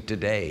using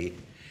today,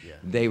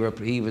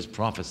 he was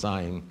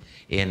prophesying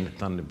in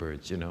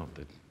Thunderbirds,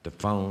 the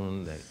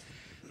phone,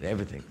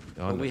 everything.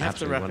 Well, we have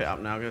to wrap it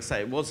up now. I'm going to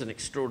say it was an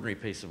extraordinary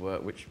piece of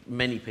work which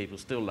many people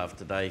still love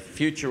today.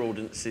 Future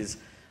audiences,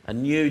 a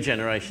new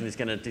generation is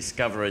going to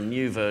discover a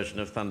new version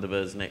of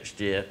Thunderbirds next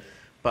year.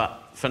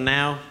 But for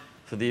now,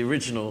 for the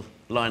original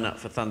lineup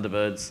for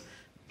Thunderbirds,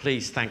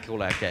 please thank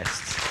all our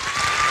guests.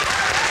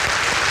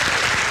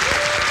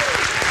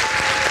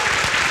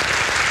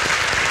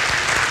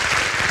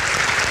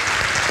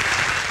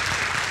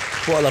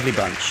 What a lovely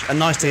bunch. And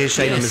nice to hear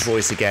Shane on his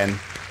voice again.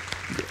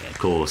 Yeah, of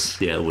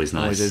course. Yeah, always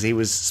nice. Always is. He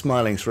was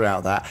smiling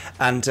throughout that.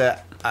 And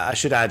I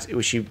should add,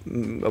 which you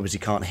obviously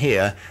can't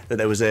hear, that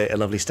there was a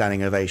lovely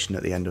standing ovation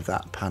at the end of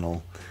that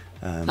panel.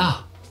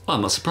 Well,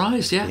 I'm not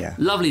surprised, yeah.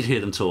 Lovely to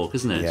hear them talk,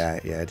 isn't it?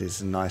 Yeah, it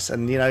is nice.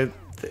 And,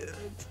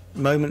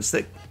 moments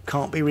that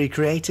can't be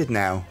recreated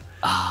now.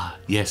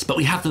 Yes, but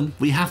we have them.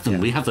 We have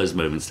them. We have those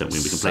moments, don't we?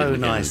 We can play them So again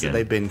and nice that again.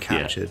 they've been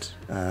captured.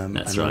 That's and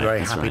right. I'm very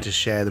that's happy right. to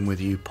share them with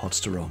you,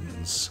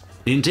 podsterons.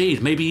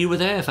 Indeed. Maybe you were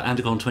there for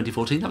Andercon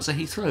 2014. That was at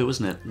Heathrow,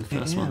 wasn't it? The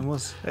first one. It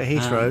was at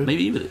Heathrow.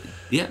 Maybe you were.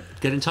 Yeah.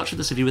 Get in touch with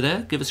us if you were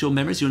there. Give us your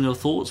memories, your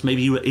thoughts.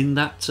 Maybe you were in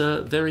that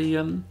very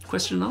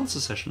question and answer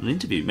session, an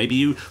interview. Maybe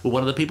you were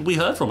one of the people we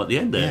heard from at the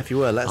end there. Yeah, if you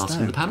were, let us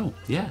asking know. the panel.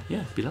 Yeah,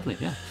 it'd be lovely.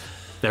 Yeah.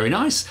 Very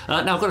nice.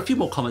 Now, I've got a few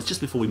more comments just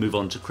before we move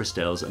on to Chris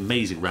Dale's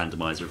amazing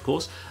randomiser, of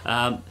course.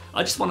 I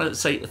just want to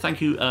say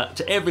thank you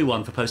to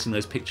everyone for posting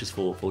those pictures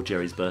for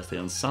Gerry's birthday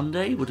on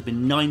Sunday. It would have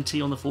been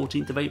 90 on the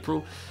 14th of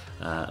April.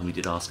 And we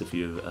did ask if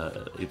you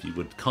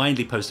would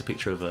kindly post a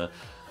picture of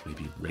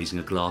maybe raising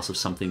a glass of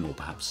something, or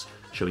perhaps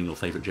showing your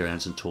favourite Gerry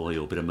Anderson toy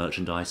or bit of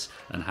merchandise,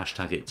 and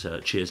hashtag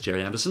it Cheers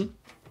Gerry Anderson.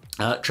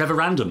 Trevor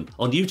Random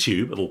on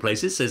YouTube, of all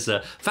places, says,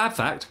 Fab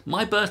fact,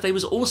 my birthday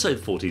was also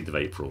the 14th of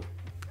April.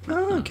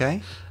 Oh,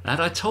 okay.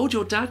 And I told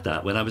your dad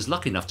that when I was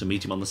lucky enough to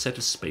meet him on the set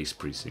of Space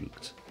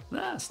Precinct.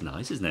 That's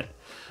nice, isn't it?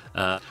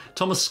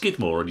 Thomas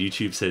Skidmore on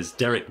YouTube says,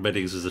 Derek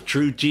Meddings was a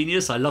true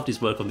genius. I loved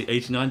his work on the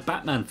 89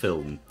 Batman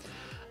film.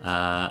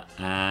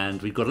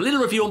 And we've got a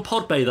little review on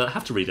Podbay that I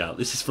have to read out.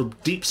 This is from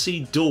Deep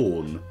Sea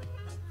Dawn.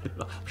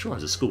 I'm sure I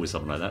was at school with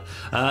something like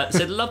that. It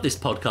said, love this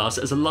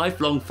podcast as a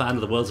lifelong fan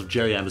of the worlds of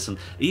Gerry Anderson,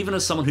 even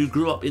as someone who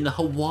grew up in the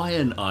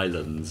Hawaiian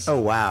Islands. Oh,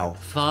 wow.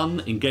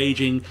 Fun,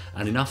 engaging,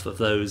 and enough of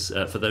those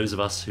for those of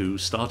us who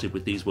started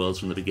with these worlds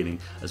from the beginning,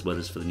 as well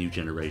as for the new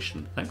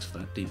generation. Thanks for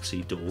that, Deep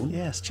Sea Dawn.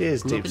 Yes,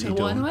 cheers, Grew Deep up Sea in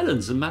the Hawaiian Dawn.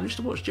 Islands and managed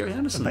to watch Gerry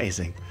Anderson.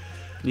 Amazing.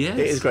 Yes.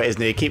 It is great,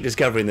 isn't it? You keep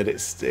discovering that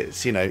it's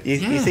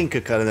you think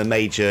of kind of the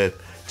major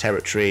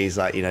territories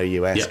like,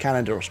 US,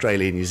 Canada,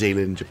 Australia, New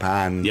Zealand,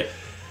 Japan,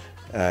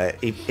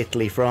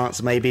 Italy,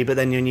 France maybe, but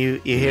then you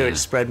hear it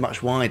spread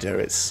much wider.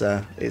 It's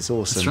awesome.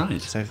 That's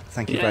right. So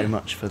thank you very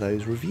much for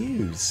those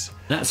reviews.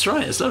 That's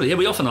right. It's lovely. Yeah,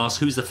 we often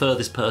ask who's the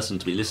furthest person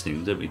to be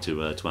listening, don't we,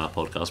 to our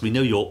podcast. We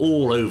know you're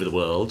all over the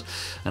world,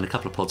 and a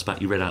couple of pods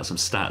back you read out some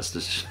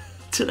stats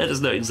to let us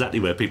know exactly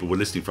where people were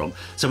listening from.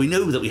 So we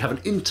know that we have an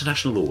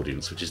international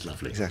audience, which is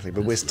lovely. Exactly,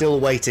 but we're still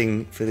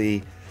waiting for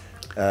the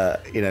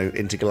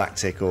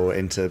intergalactic or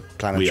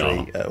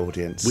interplanetary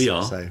audience. We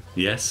are. So,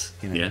 yes.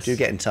 Yes. Do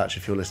get in touch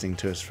if you're listening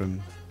to us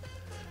from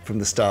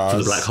the stars.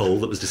 From the black hole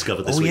that was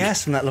discovered this week. Oh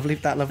yes, from that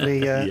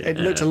lovely. It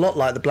looked a lot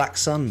like the Black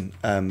Sun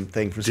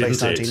thing from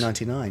Space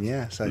 1999.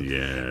 Yeah. So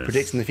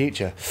predicting the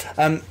future.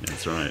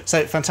 That's right.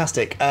 So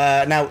fantastic.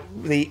 Now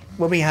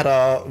when we had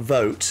our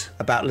vote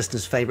about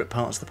listeners' favourite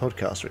parts of the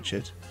podcast,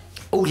 Richard.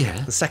 Oh yeah.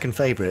 The second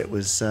favourite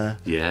was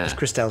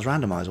Chris Dale's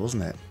randomiser,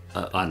 wasn't it?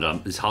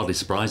 And it's hardly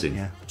surprising.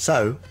 Yeah.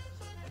 So,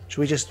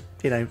 should we just,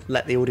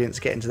 let the audience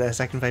get into their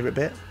second favourite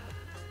bit?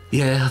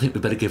 Yeah, I think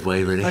we better give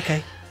way, really.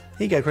 Okay.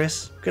 Here you go,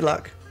 Chris. Good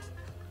luck.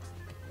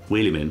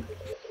 Wheel him in.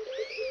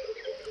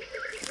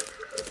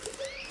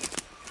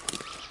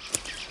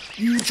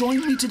 You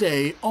join me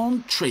today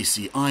on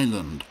Tracy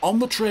Island, on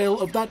the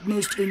trail of that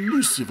most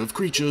elusive of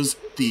creatures,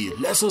 the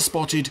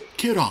lesser-spotted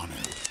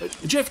Kirano.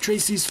 Jeff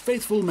Tracy's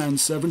faithful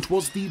manservant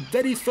was the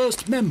very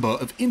first member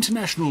of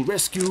International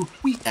Rescue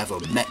we ever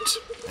met.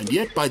 And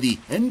yet by the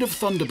end of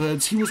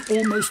Thunderbirds he was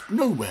almost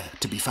nowhere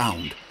to be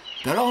found.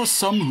 There are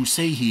some who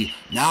say he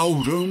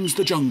now roams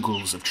the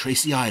jungles of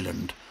Tracy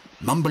Island,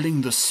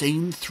 mumbling the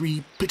same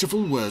three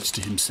pitiful words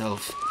to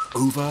himself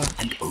over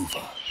and over.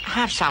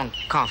 Have some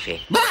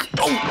coffee.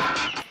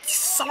 Oh,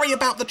 sorry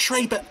about the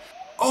tray, but...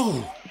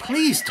 Oh,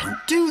 please don't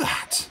do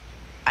that.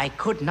 I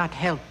could not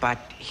help but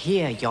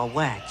hear your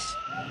words.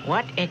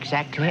 What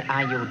exactly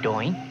are you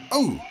doing?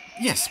 Oh,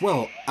 yes,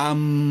 well,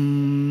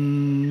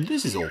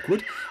 this is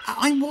awkward.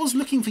 I was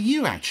looking for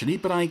you, actually,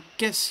 but I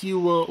guess you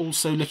were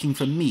also looking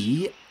for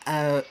me.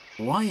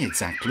 Why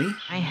exactly?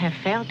 I have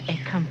felt a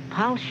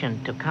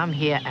compulsion to come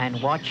here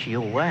and watch you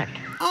work.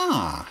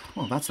 Ah,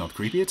 well, that's not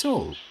creepy at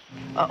all.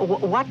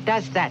 What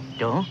does that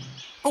do?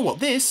 Oh, what,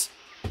 this?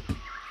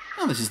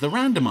 Oh, this is the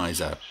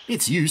randomizer.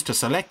 It's used to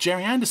select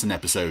Gerry Anderson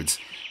episodes.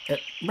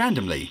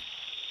 Randomly.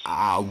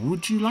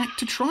 Would you like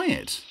to try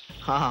it?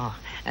 Oh,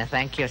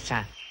 thank you,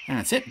 sir.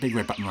 That's it, big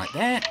red button right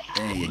there.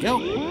 There you go.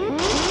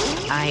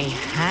 I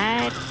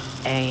had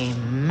a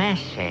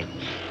message,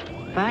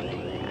 but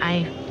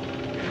I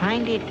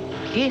find it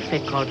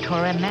difficult to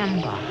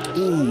remember.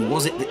 Ooh,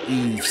 was it that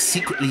you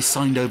secretly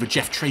signed over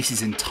Jeff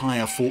Tracy's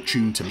entire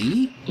fortune to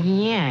me?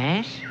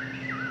 Yes,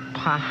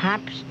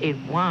 perhaps it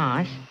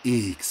was.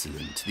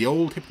 Excellent. The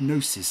old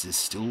hypnosis is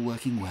still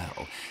working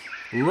well.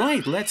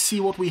 Right, let's see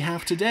what we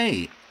have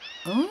today.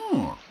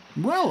 Oh,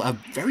 well, a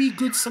very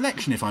good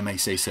selection, if I may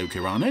say so,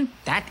 Kirano.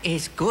 That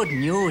is good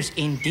news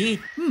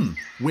indeed.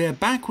 We're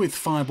back with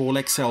Fireball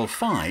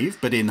XL5,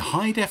 but in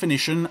high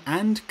definition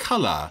and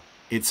colour.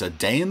 It's a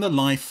day in the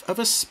life of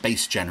a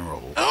space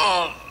general.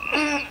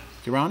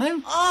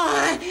 Kirano?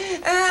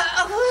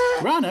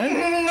 Kirano?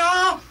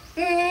 No!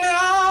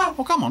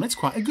 Oh, come on, it's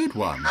quite a good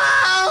one.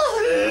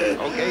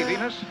 Okay,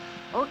 Venus?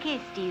 Okay,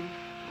 Steve.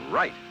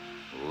 Right.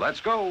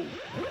 Let's go.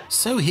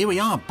 So here we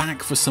are,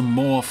 back for some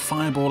more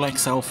Fireball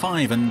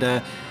XL5, and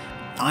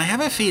I have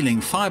a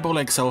feeling Fireball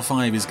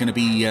XL5 is going to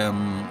be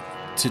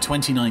to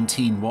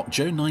 2019 what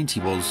Joe 90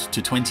 was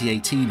to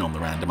 2018 on the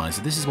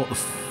randomizer. This is what, the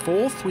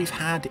 4th we've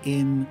had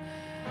in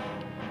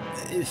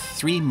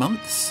 3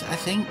 months, I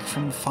think,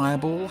 from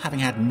Fireball, having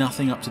had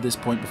nothing up to this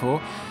point before.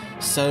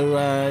 So,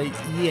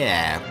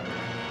 yeah,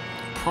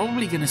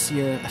 probably going to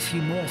see a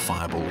few more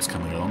Fireballs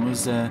coming along.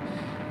 As,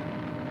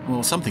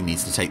 well, something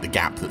needs to take the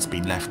gap that's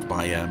been left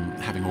by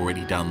having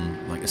already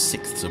done like a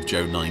 6th of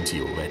Joe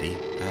 90 already.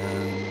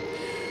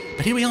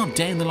 But here we are,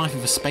 Day in the Life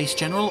of a Space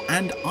General,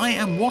 and I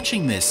am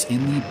watching this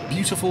in the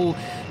beautiful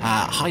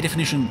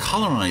high-definition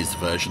colorized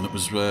version that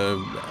was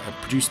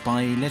produced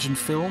by Legend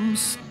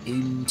Films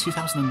in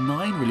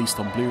 2009,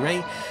 released on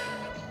Blu-ray.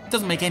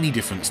 Doesn't make any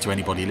difference to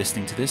anybody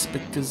listening to this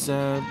because,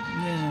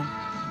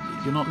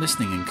 yeah, you're not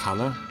listening in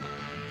color.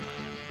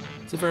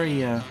 It's a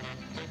very, I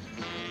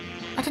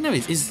don't know,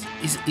 is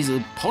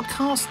a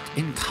podcast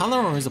in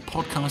color or is a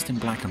podcast in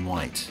black and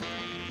white?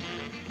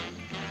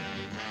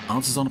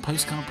 Answers on a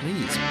postcard,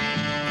 please.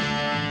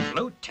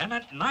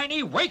 Lieutenant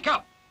 90, wake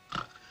up!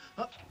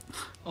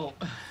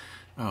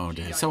 Oh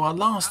dear. So our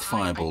last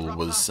Fireball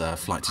was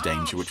Flight to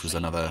Danger, which was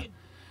another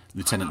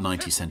Lieutenant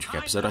 90-centric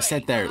episode. I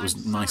said there it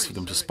was nice for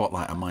them to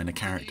spotlight a minor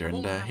character,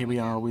 and here we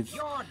are with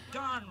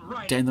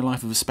Day in the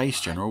Life of a Space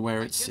General,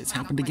 where it's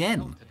happened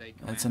again.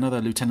 It's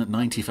another Lieutenant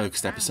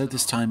 90-focused episode,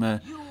 this time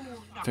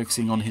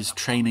focusing on his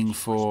training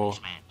for...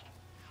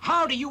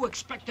 How do you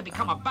expect to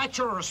become a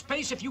bachelor of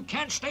space if you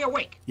can't stay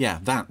awake? Yeah,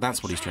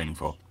 that's what he's training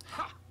for.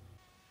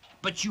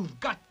 But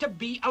you've got to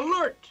be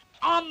alert,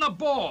 on the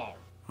ball.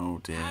 Oh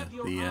dear,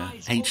 the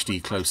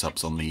HD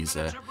close-ups on these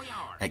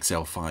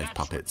XL5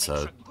 puppets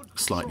are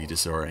slightly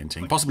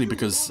disorienting, possibly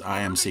because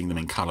I am seeing them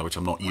in colour, which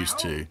I'm not used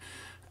to.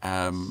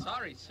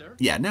 Sorry, sir.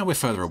 Yeah, now we're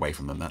further away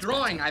from them. That's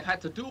Drawing better. I've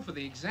had to do for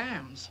the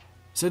exams.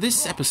 So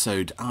this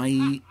episode,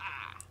 I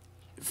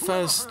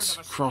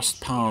first crossed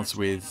paths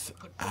with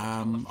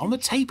on the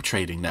tape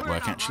trading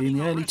network, actually, in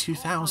the early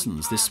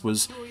 2000s. This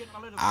was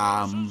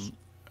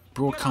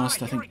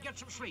broadcast, I think,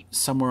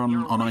 somewhere on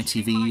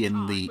ITV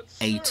in the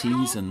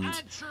 80s, and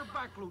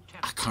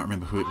I can't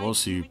remember who it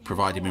was who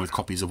provided me with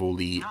copies of all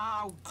the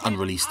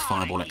unreleased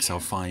Fireball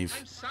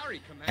XL5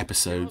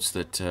 episodes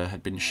that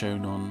had been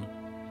shown on,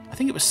 I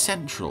think it was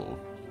Central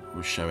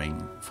was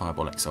showing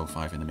Fireball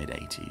XL5 in the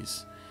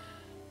mid-80s.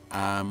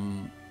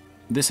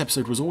 This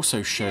episode was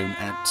also shown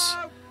at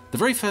the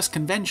very first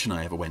convention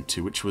I ever went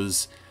to, which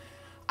was,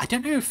 I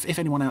don't know if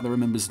anyone out there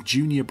remembers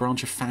Junior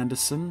Branch of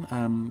Fanderson,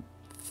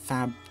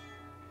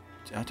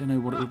 I don't know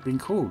what it would have been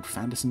called,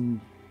 Fanderson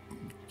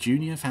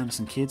Junior,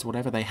 Fanderson Kids,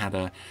 whatever. They had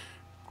a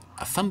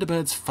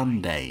Thunderbirds Fun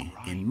Day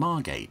in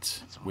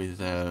Margate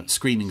with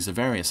screenings of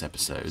various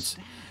episodes,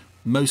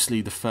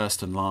 mostly the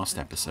first and last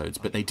episodes,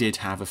 but they did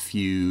have a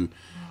few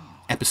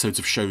episodes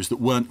of shows that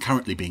weren't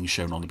currently being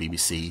shown on the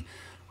BBC.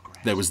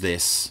 There was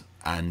this,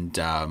 and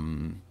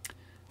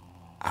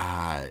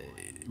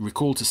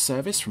Recall to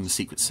Service from the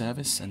Secret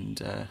Service,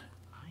 and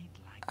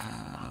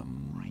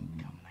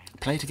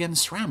Play It Again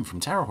SRAM from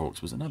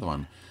Terrorhawks was another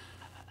one.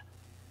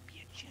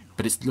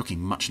 But it's looking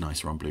much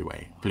nicer on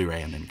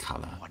Blu-ray and in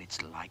colour. What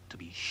it's like to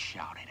be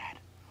shouted at.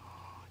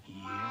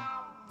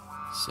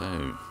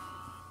 So,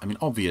 I mean,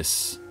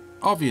 obvious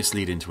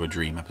lead into a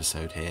dream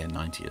episode here.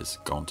 90 has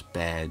gone to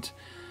bed,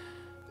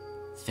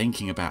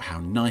 thinking about how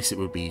nice it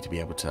would be to be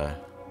able to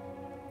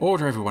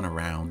order everyone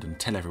around and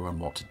tell everyone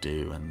what to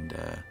do, and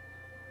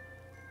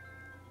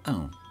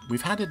oh,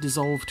 we've had a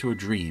dissolve to a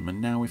dream,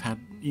 and now we've had,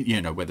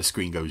 you know, where the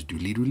screen goes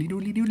doodly doodly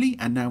doodly doodly,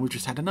 and now we've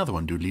just had another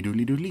one doodly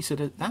doodly doodly, so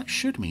that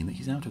should mean that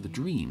he's out of the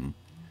dream.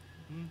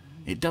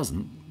 It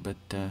doesn't, but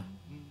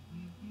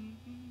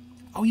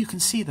oh, you can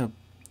see the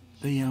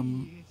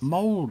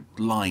mold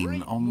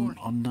line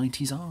on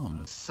 90's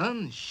arm.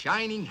 Sun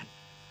shining.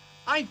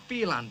 I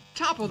feel on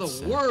top of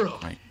the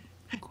world.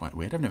 Quite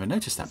weird. I've never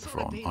noticed that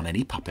before on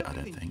any puppet, I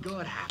don't think.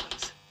 Good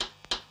happens.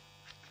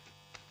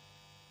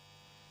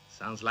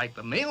 Sounds like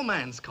the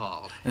mailman's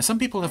called. Now, some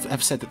people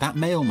have said that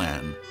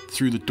mailman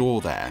through the door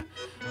there,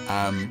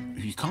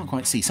 who you can't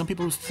quite see, some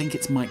people think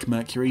it's Mike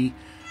Mercury.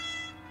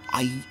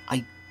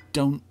 I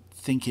don't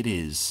think it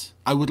is.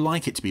 I would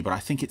like it to be, but I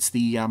think it's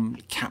the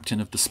captain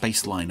of the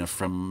space liner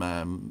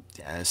from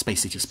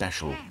Space City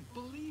Special.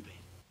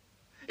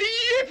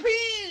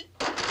 Yippee!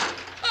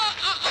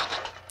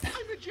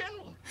 I'm the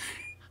general.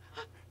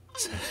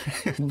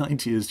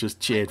 90 has just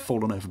cheered,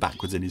 fallen over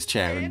backwards in his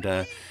chair, and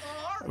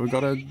we've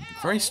got a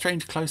very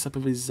strange close-up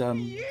of his of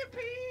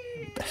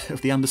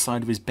the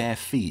underside of his bare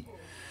feet.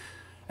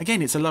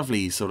 Again, it's a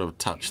lovely sort of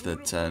touch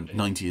that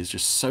 90 is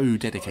just so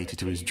dedicated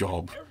to his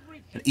job,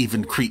 it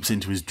even creeps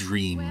into his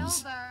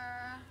dreams.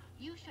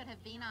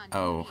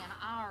 Oh,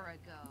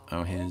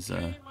 here's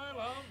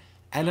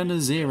Eleanor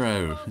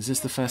Zero. Is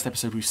this the first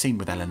episode we've seen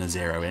with Eleanor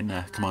Zero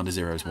in, Commander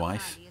Zero's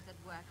wife?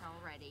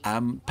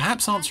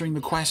 Perhaps answering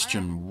the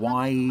question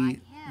why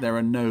there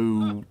are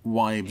no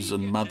wives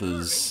and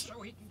mothers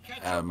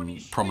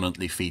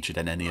prominently featured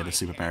in any of the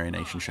Super Mario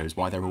Nation shows,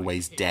 why they're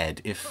always dead.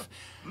 If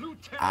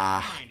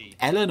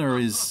Eleanor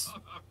is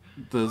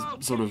the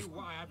sort of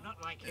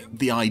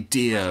the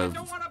idea of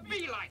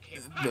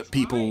that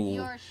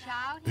people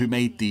who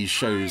made these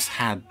shows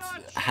had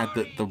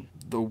that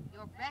the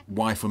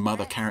wife and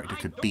mother character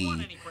could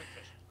be.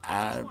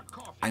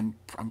 I'm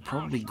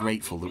probably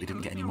grateful that we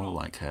didn't get any more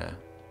like her.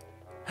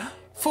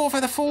 Four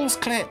Feather Falls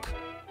clip.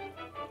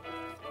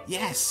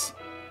 Yes.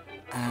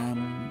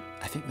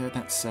 I think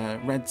that's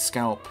Red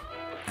Scalp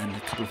and a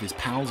couple of his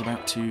pals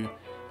about to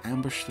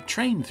ambush the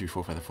train through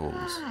Four Feather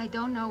Falls. I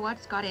don't know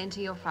what's got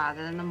into your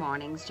father in the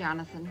mornings,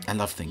 Jonathan. I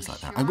love things like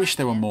that. I wish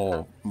there were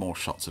more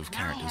shots of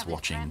characters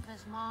watching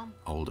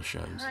older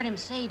shows. Heard him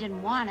say he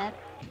didn't want it.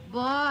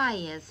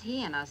 Boy, is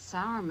he in a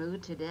sour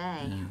mood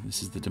today. Yeah,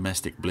 this is the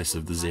domestic bliss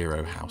of the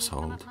Zero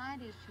household.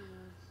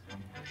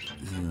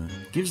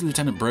 Gives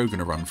Lieutenant Brogan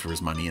a run for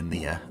his money in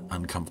the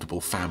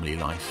uncomfortable family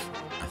life,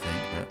 I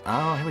think. But,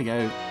 oh, here we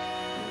go.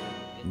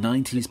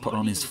 90s put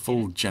on his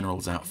full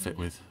general's outfit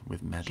with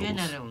medals.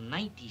 General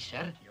 90,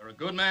 sir. You're a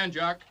good man,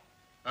 Jack.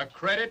 A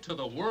credit to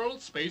the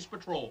World Space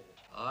Patrol.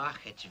 Oh,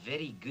 it's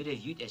very good of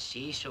you to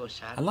say so,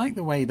 sir. I like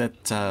the way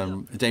that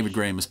David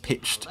Graham has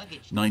pitched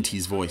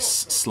 90s voice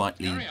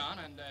slightly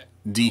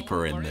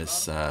deeper in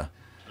this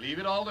Leave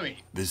it all to me.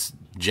 this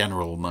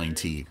General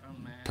 90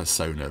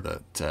 persona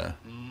that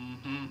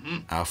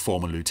our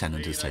former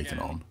lieutenant has taken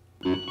on.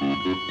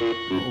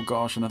 Oh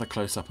gosh, another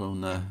close-up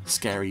on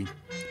scary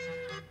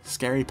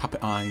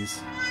puppet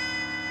eyes.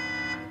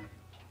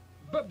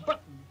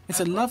 It's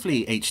a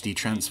lovely HD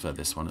transfer,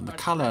 this one, and the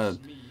colour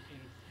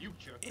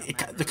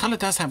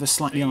does have a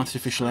slightly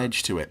artificial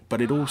edge to it,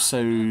 but it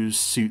also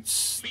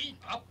suits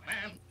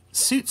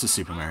a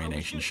Super Mario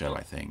Nation show,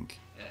 I think.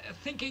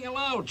 Thinking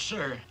aloud,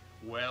 sir.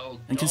 Well,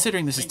 And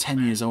considering this is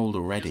 10 years old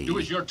already, do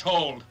as you're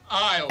told.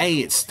 A,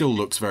 it still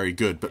looks very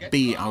good, but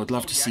B, I would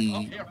love to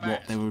see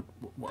what they would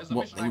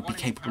be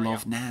capable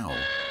of now.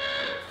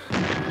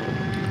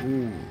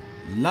 Ooh,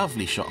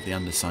 lovely shot of the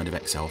underside of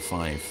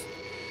XL5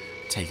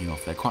 taking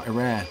off there. Quite a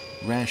rare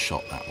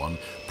shot, that one.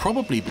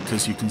 Probably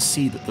because you can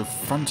see that the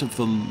front of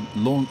the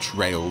launch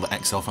rail that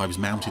XL5 is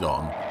mounted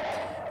on,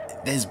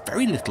 there's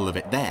very little of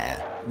it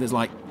there. There's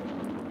like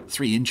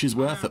 3 inches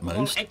worth at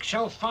most.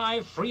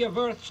 XL5 free of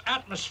Earth's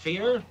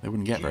atmosphere. They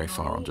wouldn't get very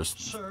far on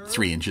just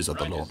 3 inches of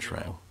the launch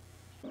rail.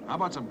 How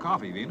about some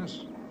coffee,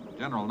 Venus?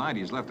 General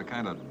 90's left a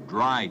kind of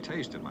dry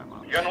taste in my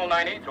mouth. General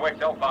 90 to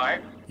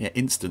XL5. Yeah,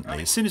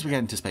 instantly. As soon as we get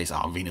into space,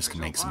 Venus can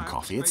make some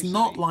coffee. It's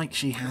not like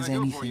she has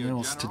anything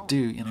else to do.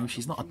 You know,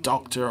 she's not a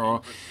doctor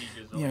or,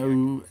 you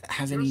know,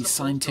 has any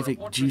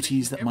scientific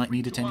duties that might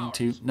need attending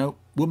to. No,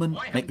 woman,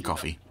 make the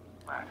coffee.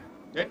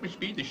 That must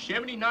be the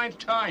 79th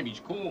time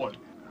he's called.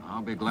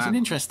 I'll be glad. It's an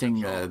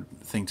interesting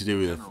thing to do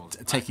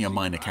with taking a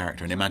minor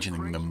character and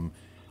imagining them,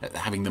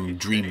 having them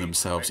dream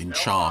themselves in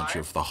charge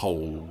of the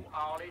whole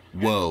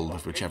world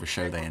of whichever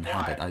show they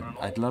inhabit.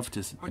 I'd love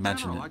to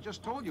imagine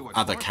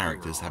other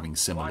characters having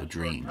similar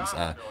dreams.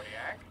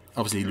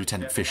 Obviously,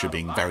 Lieutenant Fisher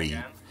being very,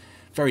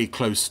 very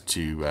close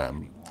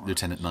to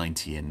Lieutenant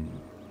 90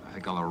 I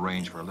think I'll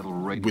arrange for a little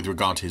radio. with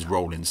regard to his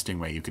role in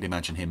Stingray. You could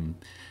imagine him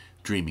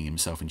dreaming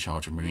himself in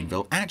charge of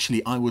Marineville.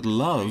 Actually, I would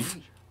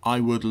love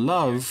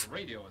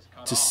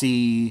to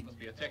see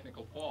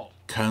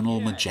Colonel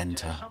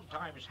Magenta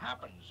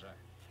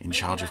in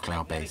charge of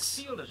Cloud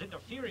Base.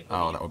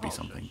 Oh, that would be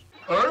something.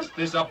 Earth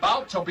is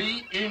about to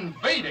be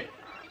invaded.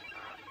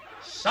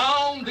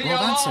 Sound the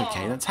Well, that's alarm.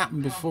 okay. That's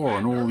happened before,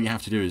 and all you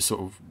have to do is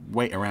sort of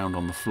wait around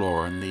on the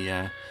floor, and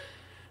the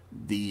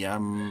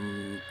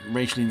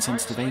racially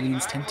insensitive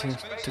aliens tend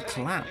to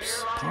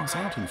collapse, pass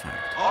out, in fact.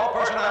 All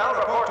personnel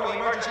report to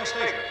emergency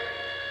station.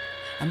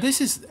 And this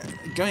is,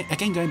 going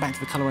back to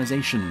the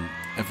colorization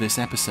of this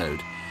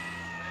episode,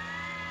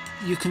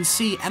 you can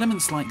see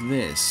elements like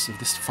this, of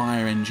this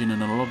fire engine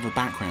and a lot of the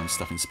background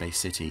stuff in Space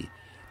City,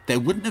 there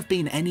wouldn't have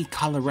been any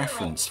colour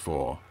reference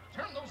for.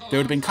 There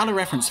would have been colour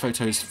reference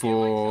photos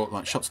for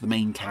like shots of the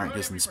main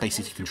characters in the Space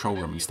City control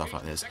room and stuff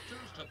like this,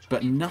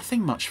 but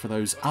nothing much for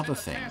those other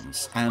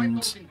things.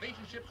 And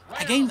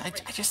again,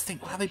 I just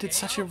think, wow, they did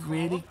such a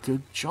really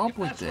good job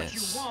with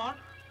this.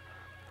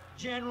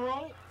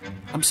 General?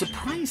 I'm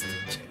surprised,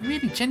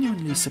 really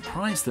genuinely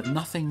surprised that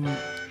nothing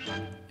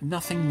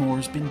more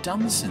has been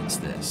done since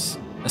this.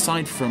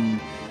 Aside from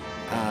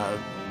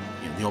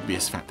the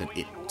obvious fact that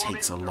it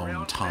takes a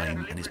long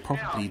time and is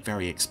probably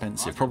very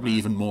expensive, probably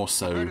even more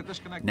so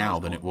now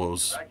than it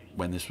was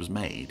when this was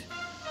made.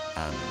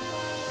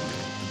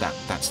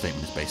 That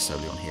statement is based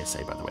solely on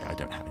hearsay, by the way. I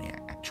don't have any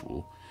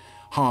actual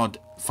hard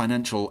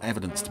financial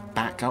evidence to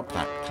back up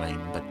that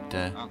claim, but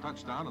I'll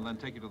touch down and then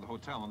take you to the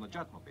hotel on the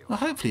jetmobile. well,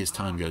 hopefully as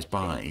time goes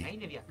by,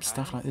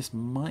 stuff like this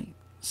might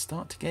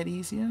start to get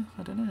easier.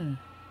 I don't know.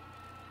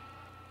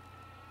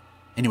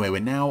 Anyway, we're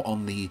now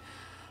on the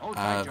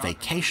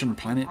vacation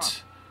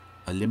planet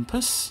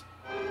Olympus,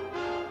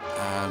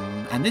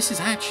 and this is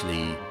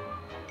actually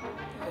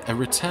a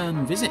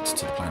return visit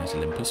to the planet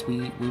Olympus.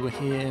 We were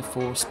here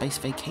for space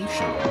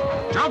vacation.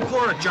 Jump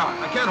for it, Jock.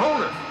 I can't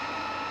hold it.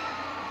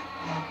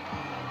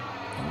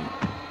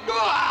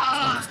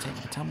 Let's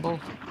take a tumble.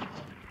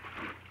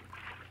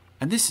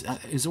 And this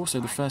is also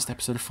the first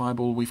episode of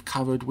Fireball we've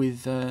covered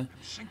with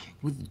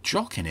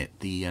Jock in it,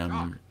 the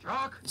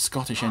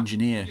Scottish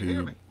engineer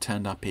who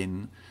turned up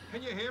in,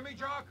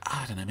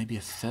 I don't know, maybe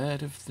a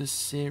third of the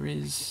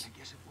series,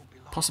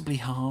 possibly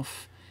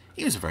half.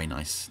 He was a very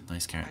nice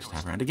character to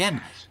have around.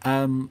 Again,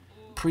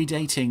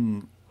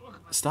 predating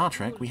Star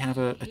Trek, we have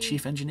a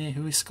chief engineer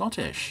who is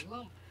Scottish.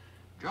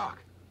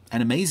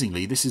 And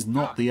amazingly, this is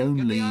not the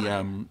only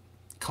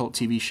cult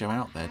TV show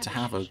out there to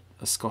have a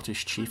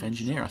Scottish chief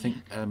engineer. I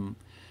think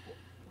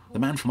The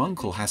Man from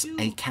U.N.C.L.E. has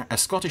a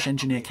Scottish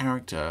engineer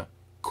character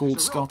called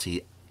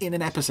Scotty in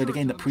an episode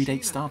again that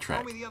predates Star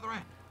Trek.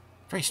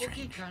 Very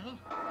strange.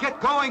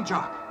 Get going,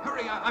 Jock.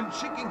 Hurry, I'm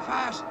sinking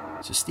fast.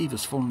 So Steve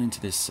has fallen into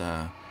this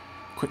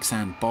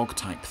quicksand bog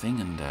type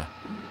thing, and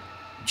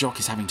Jock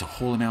is having to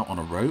haul him out on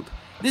a rope.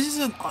 This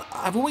is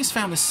I've always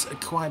found this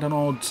quite an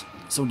odd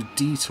sort of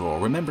detour,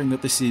 remembering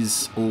that this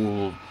is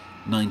all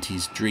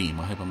 90s Dream.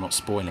 I hope I'm not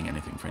spoiling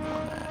anything for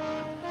anyone there.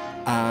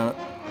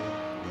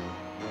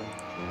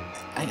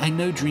 I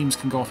know dreams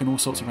can go off in all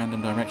sorts of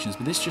random directions,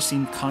 but this just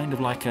seemed kind of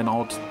like an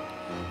odd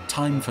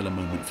time filler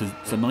moment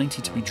for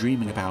 90 to be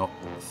dreaming about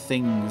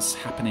things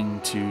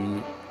happening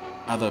to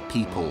other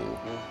people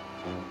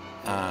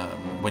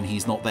when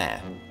he's not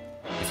there,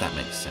 if that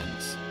makes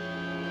sense.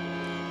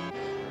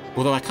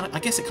 Although I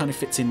guess it kind of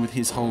fits in with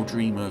his whole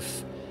dream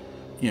of,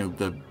 you know,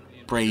 the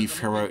brave,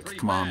 heroic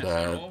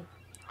commander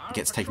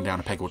gets taken down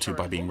a peg or two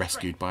by being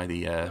rescued by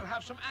the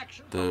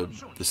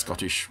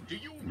Scottish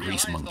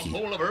grease monkey. The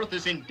whole of Earth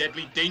is in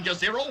deadly danger,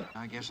 Zero.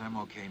 I guess I'm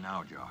okay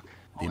now, Jock.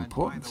 The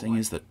important thing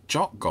is that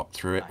Jock got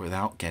through it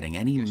without getting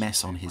any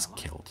mess on his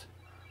kilt.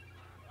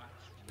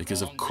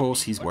 Because of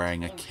course he's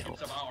wearing a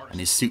kilt, and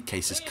his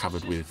suitcase is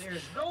covered with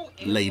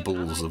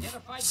labels of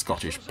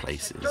Scottish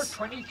places. They're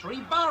 23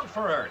 bound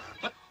for Earth.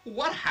 But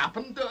what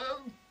happened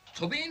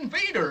to the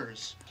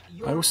invaders?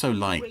 I also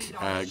like,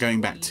 going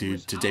back to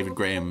David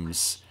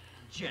Graham's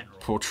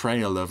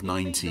portrayal of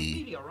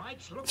 90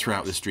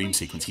 throughout this dream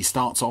sequence, he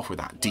starts off with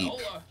that deep,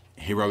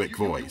 heroic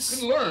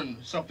voice, You can learn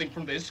something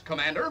from this,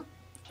 Commander.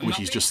 which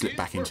he's just slipped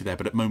back into there,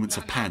 but at moments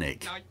of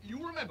panic,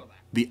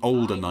 the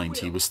older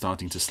 90 was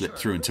starting to slip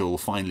through until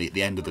finally at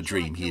the end of the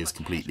dream he is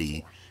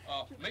completely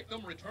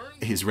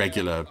his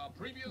regular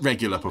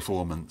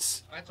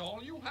performance.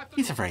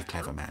 He's a very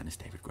clever man, is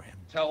David Graham.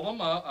 Tell them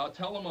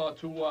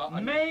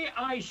to... May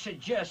I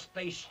suggest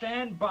they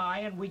stand by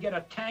and we get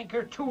a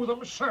tanker to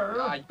them,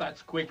 sir?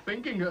 That's quick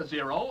thinking,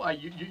 Zero.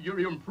 You're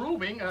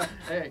improving.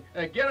 Get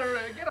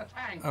a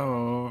tank.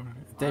 Oh,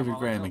 David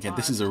Graham again.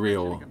 This is a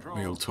real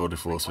tour de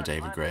force for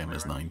David Graham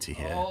as 90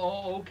 here.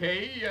 Oh,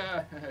 okay.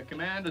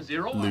 Commander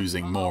Zero.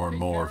 Losing more and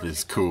more of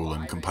his cool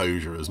and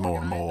composure as more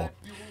and more...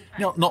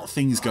 Not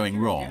things going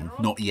wrong,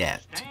 not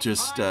yet,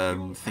 just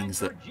things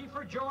that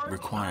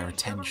require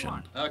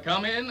attention.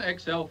 Come in,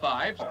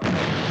 XL5.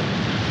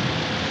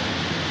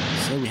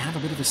 So we have a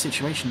bit of a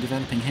situation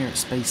developing here at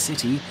Space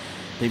City.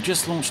 They've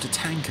just launched a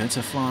tanker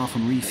to fly off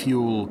and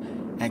refuel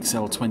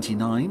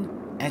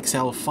XL29.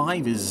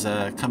 XL5 is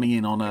coming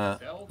in on a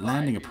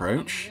landing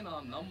approach.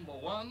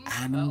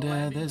 And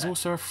there's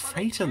also a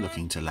freighter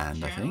looking to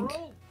land, I think.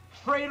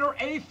 Freighter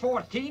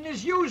A14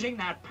 is using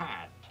that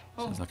pad.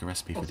 Sounds like a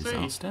recipe for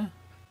disaster.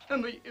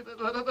 And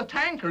the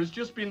tanker's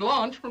just been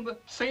launched from the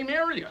same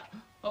area.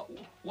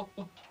 What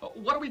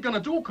are we going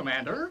to do,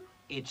 Commander?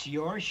 It's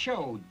your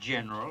show,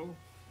 General.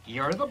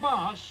 You're the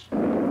boss.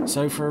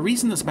 So for a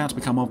reason that's about to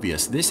become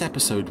obvious, this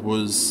episode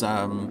was,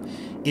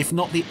 if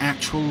not the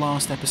actual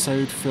last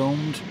episode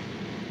filmed,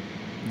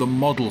 the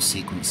model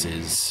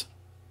sequences.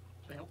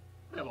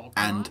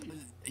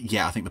 And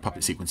yeah, I think the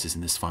puppet sequences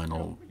in this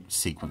final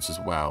sequence as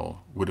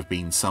well would have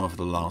been some of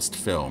the last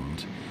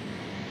filmed.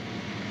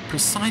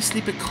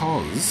 Precisely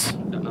because...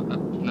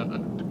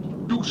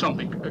 Do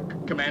something,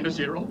 Commander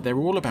Zero. They're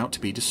all about to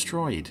be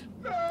destroyed.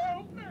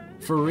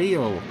 For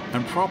real,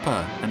 and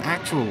proper, and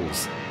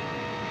actuals.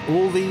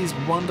 All these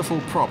wonderful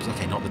props...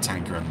 Okay, not the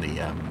tanker and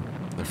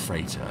the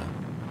freighter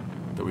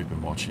that we've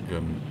been watching,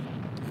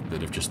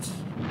 that have just...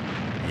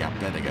 Yeah,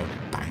 there they go.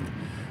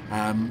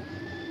 Bang.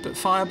 But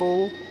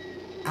Fireball,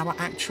 our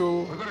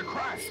actual...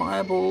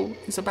 Fireball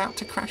is about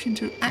to crash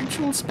into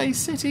actual Space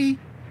City.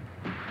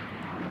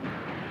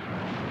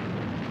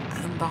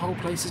 The whole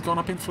place has gone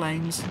up in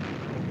flames.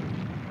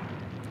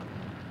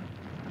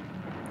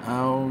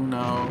 Oh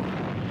no.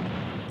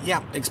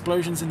 Yeah,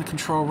 explosions in the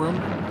control room.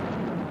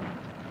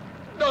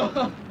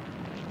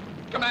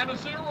 Commander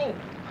Zero,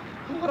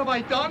 what have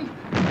I done?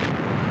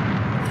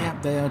 Yeah,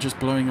 they are just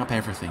blowing up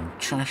everything,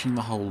 trashing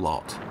the whole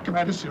lot.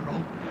 Commander Zero,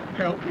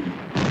 help me.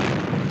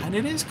 And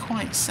it is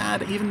quite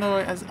sad, even though,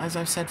 as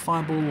I've said,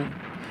 Fireball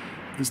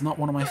is not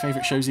one of my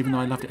favourite shows, even though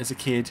I loved it as a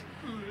kid.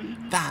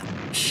 That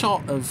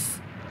shot of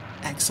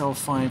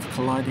XL5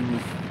 colliding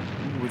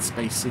with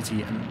Space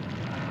City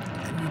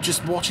and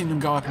just watching them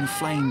go up in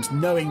flames,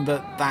 knowing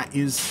that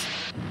is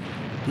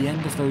the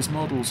end of those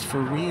models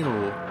for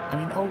real. I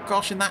mean, oh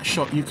gosh, in that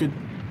shot you could...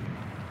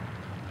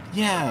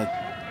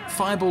 Yeah,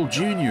 Fireball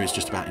Jr. is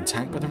just about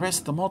intact, but the rest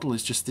of the model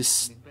is just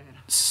this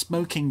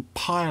smoking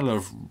pile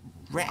of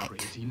wreck.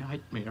 Crazy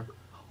nightmare.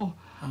 Oh.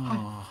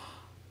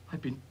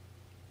 I've been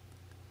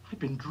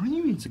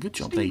dreaming. It's a good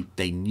job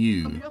they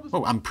knew.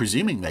 Well, I'm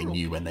presuming they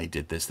knew when they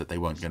did this that they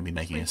weren't going to be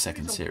making a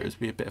second series. It'd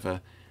be a bit of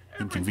a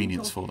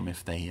inconvenience for them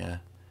if they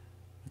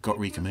got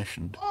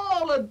recommissioned.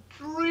 All a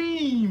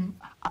dream.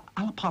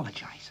 I'll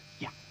apologize.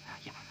 Yeah,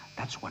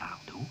 that's what I'll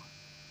do.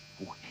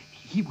 Oh,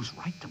 he was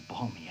right to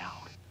bawl me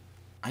out.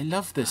 I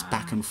love this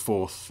back and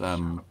forth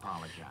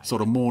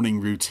sort of morning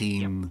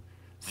routine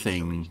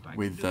thing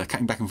with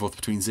cutting back and forth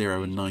between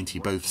 0 and 90,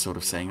 both sort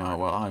of saying, "Oh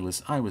well, I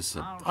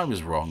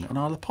was wrong, and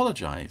I'll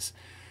apologise."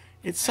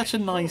 It's such a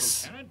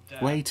nice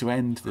way to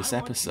end this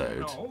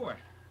episode.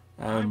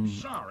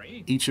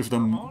 Each of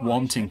them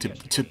wanting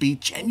to be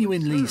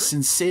genuinely,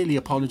 sincerely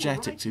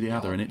apologetic to the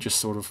other, and it just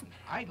sort of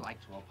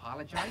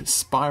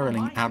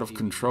spiralling out of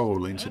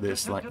control into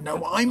this, like,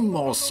 "No, I'm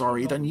more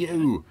sorry than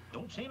you."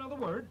 Don't say another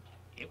word.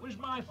 It was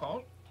my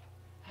fault.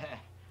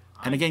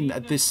 And again,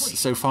 this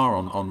so far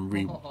on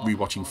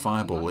rewatching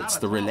Fireball, it's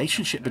the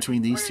relationship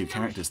between these two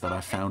characters that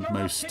I found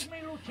most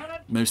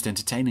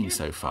entertaining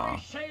so far.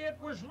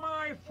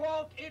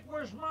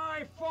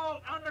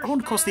 Oh,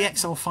 and of course the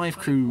XL5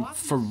 crew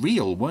for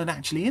real weren't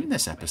actually in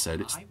this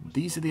episode.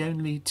 These are the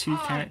only two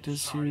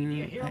characters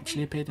who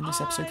actually appeared in this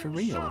episode for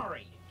real.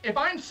 If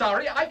I'm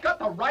sorry, I've got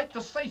the right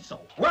to say so.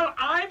 Well,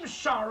 I'm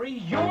sorry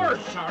you're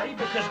sorry,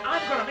 because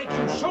I'm going to make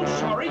you so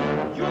sorry,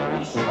 you'll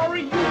be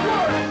sorry you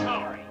were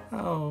sorry.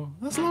 Oh,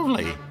 that's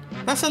lovely.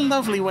 That's a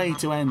lovely way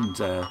to end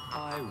a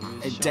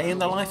day in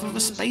the life of a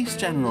space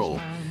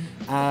general.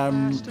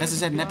 As I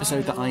said, an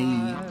episode that I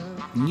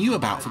knew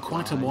about for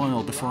quite a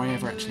while before I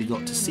ever actually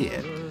got to see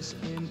it.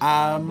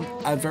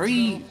 A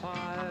very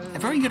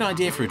good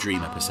idea for a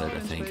dream episode, I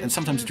think. And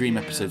sometimes dream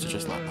episodes are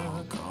just like,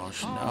 oh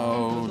gosh,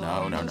 no.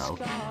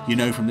 You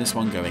know from this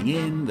one going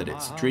in that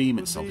it's a dream,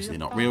 it's obviously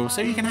not real,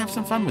 so you can have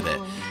some fun with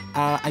it.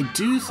 I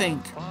do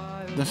think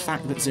the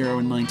fact that 0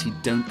 and 90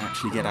 don't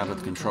actually get out of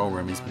the control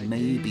room is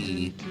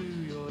maybe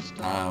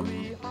a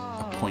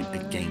point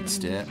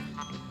against it.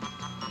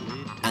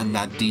 And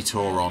that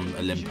detour on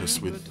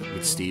Olympus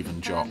with Steve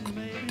and Jock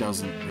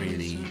doesn't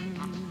really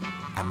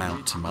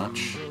amount to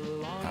much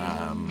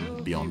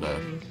beyond a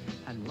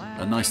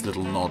nice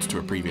little nod to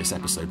a previous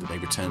episode that they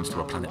returned to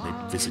a planet they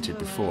visited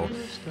before.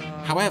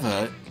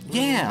 However,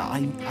 yeah,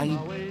 I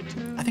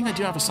think I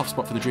do have a soft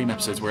spot for the dream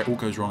episodes where it all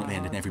goes wrong at the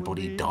end and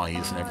everybody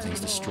dies and everything's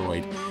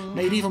destroyed.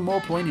 Made even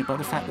more poignant by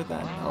the fact that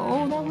that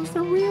was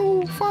the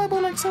real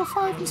Fireball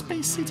XL5 in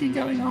Space City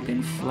going up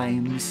in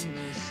flames.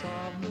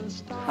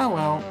 Oh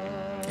well,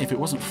 if it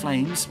wasn't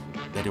flames,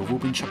 they'd have all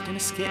been chucked in a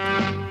skip.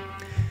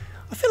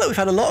 I feel like we've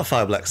had a lot of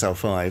Fireball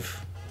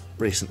XL5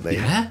 recently.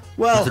 Yeah?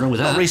 Well, Nothing wrong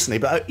with not that. recently,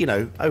 but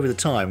over the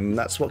time,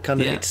 that's what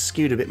kind of it's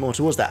skewed a bit more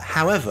towards that.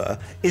 However,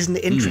 isn't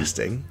it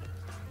interesting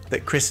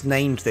that Chris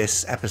named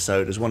this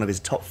episode as one of his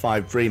top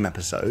 5 dream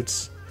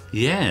episodes?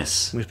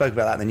 Yes. We spoke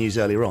about that in the news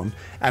earlier on,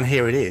 and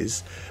here it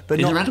is. But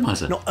In the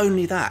randomizer. Not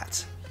only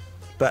that,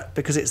 but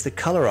because it's the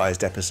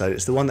colorized episode,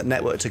 it's the one that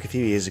Network took a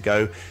few years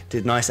ago,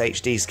 did nice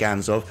HD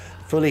scans of,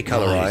 fully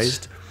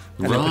colorized,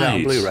 and then put it out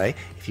on Blu-ray.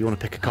 If you want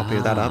to pick a copy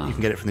of that up, you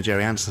can get it from the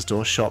Gerry Anderson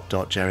store,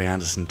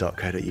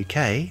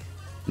 shop.gerryanderson.co.uk.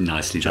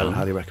 Nicely which I would done.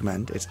 highly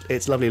recommend.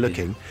 It's lovely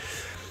looking.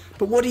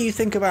 But what do you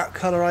think about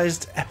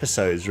colorized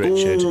episodes,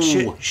 Richard?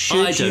 Ooh,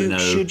 I don't know.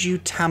 Should you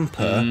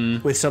tamper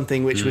with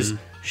something which was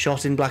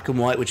shot in black and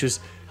white, which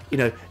was,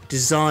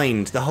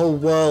 designed, the whole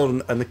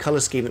world and the colour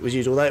scheme that was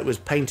used, although it was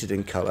painted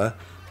in colour,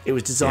 it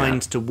was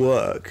designed to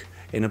work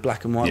in a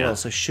black and white world.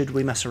 So should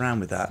we mess around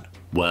with that?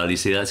 Well, you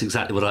see, that's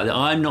exactly what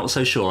I'm not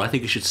so sure. I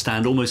think it should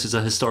stand almost as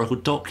a historical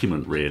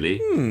document, really.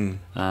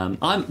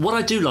 What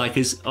I do like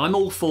is I'm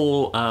all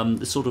for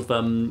the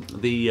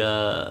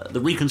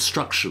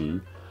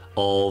reconstruction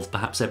of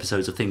perhaps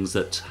episodes of things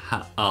that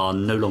are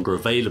no longer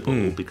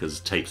available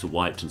because tapes are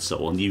wiped and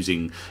so on,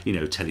 using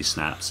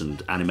telesnaps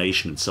and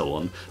animation and so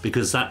on,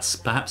 because that's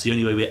perhaps the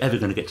only way we're ever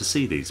going to get to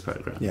see these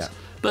programs. Yeah.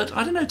 But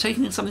I don't know,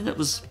 taking something that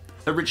was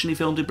originally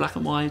filmed in black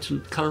and white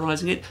and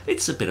colorizing it,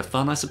 it's a bit of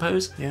fun, I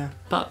suppose. Yeah.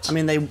 But I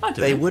mean,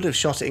 they would have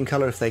shot it in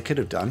colour if they could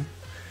have done.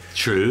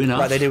 True enough.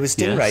 Like they did with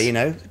Stingray,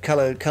 yes.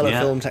 Colour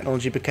film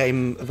technology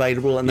became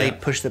available, and they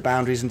pushed the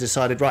boundaries and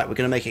decided, right, we're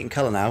going to make it in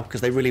colour now because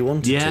they really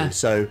wanted to.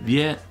 So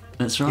yeah,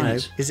 that's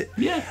right. Is it?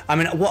 Yeah. I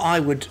mean, what I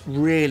would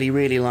really,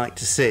 really like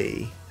to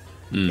see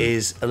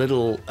is a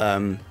little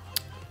kind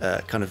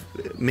of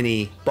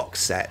mini box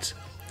set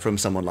from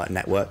someone like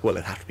Network. Well,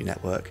 it'd have to be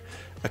Network.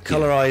 A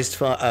colorized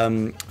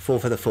Four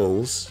Feather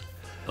Falls.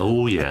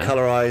 Oh yeah. A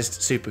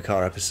colorized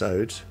Supercar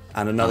episode,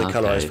 and another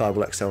colorized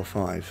Fireball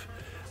XL5.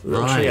 A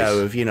little trio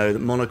of the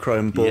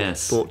monochrome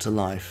brought to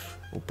life,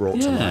 or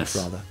brought to life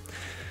rather.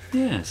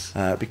 Yes.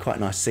 It'd be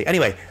quite nice to see.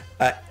 Anyway,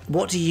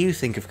 what do you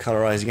think of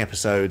colorizing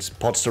episodes?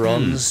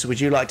 Podsterons,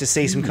 would you like to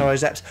see some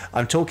colorized eps?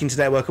 I'm talking to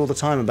Network all the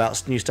time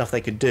about new stuff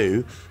they could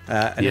do,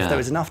 and if there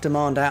is enough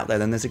demand out there,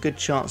 then there's a good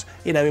chance,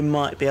 we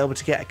might be able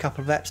to get a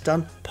couple of eps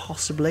done,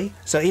 possibly.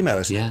 So email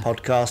us,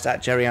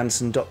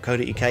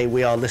 podcast@gerryanderson.co.uk.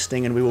 We are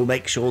listening, and we will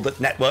make sure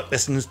that Network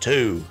listens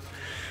too.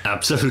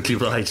 Absolutely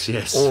right,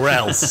 yes. Or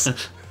else.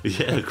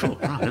 Yeah, cool.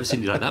 Right, I've never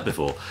seen you like that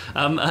before.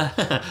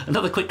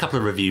 Another quick couple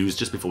of reviews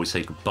just before we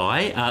say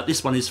goodbye.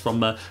 This one is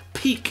from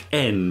Peak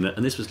N,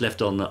 and this was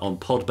left on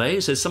Podbay.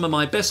 It says, some of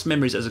my best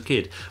memories as a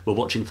kid were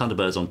watching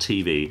Thunderbirds on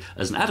TV.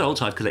 As an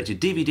adult, I've collected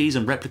DVDs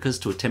and replicas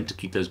to attempt to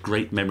keep those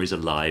great memories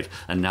alive,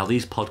 and now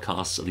these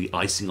podcasts are the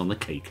icing on the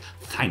cake.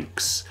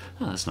 Thanks.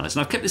 Oh, that's nice.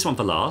 And I've kept this one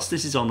for last.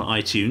 This is on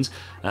iTunes,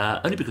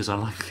 only because I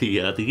like the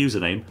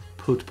username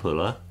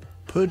Pudpuller.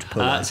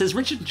 Pudpuller. It says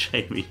Richard and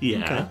Jamie.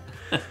 Yeah.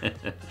 Okay.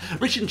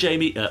 Richard and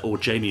Jamie, or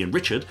Jamie and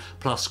Richard,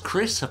 plus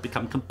Chris have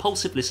become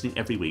compulsive listening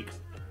every week.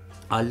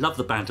 I love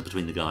the banter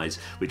between the guys,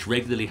 which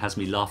regularly has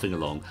me laughing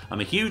along.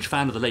 I'm a huge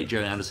fan of the late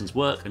Gerry Anderson's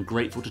work and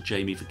grateful to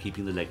Jamie for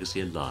keeping the legacy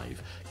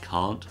alive.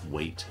 Can't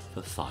wait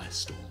for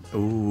Firestorm.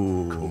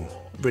 Ooh,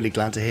 cool. Really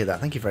glad to hear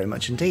that. Thank you very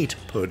much indeed,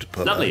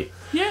 Pudpuller. Lovely.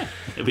 Yeah,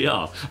 here we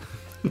are.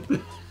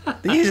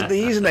 The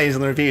usernames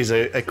on the reviews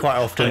are quite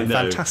often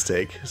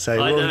fantastic.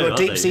 So we've got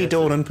Deep Sea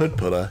Dawn and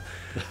Pudpuller.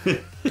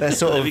 They're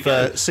sort of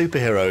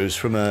superheroes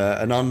from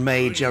an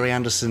unmade Gerry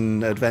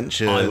Anderson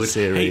adventure I would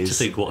series. hate to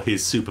think what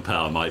his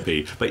superpower might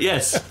be, but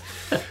yes.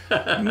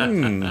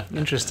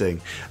 Interesting.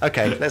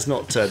 Okay, let's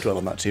not dwell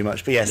on that too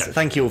much. But yes,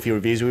 thank you all for your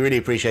reviews. We really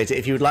appreciate it.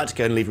 If you would like to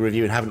go and leave a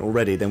review and haven't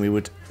already, then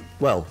we'd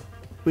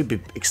be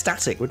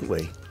ecstatic, wouldn't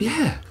we?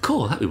 Yeah,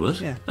 cool, that we would.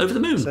 Yeah. Over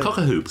the moon,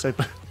 cock-a-hoop.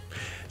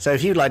 So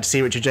if you'd like to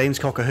see Richard James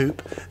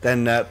cock-a-hoop,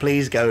 then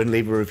please go and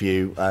leave a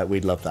review.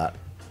 We'd love that.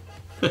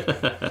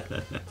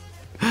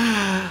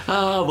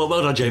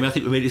 Well done, Jamie. I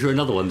think we made it through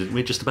another one, didn't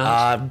we? Just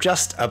about?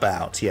 Just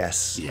about,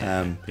 yes.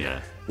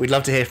 Yeah. We'd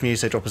love to hear from you,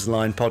 so drop us a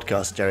line,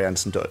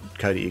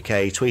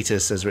 podcast@gerryanderson.co.uk. Tweet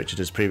us, as Richard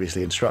has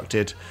previously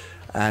instructed.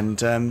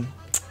 And,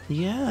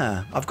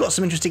 I've got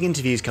some interesting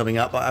interviews coming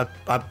up.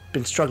 I've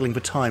been struggling for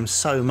time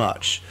so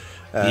much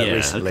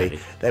recently. Okay.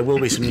 There will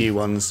be some new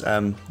ones,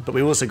 but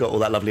we've also got all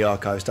that lovely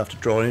archive stuff to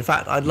draw on. In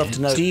fact, I'd love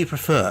to know, do you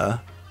prefer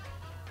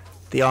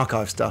the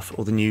archive stuff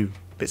or the new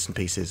bits and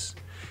pieces?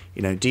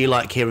 You know, do you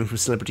like hearing from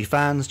celebrity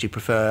fans? Do you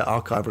prefer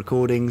archive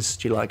recordings?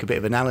 Do you like a bit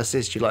of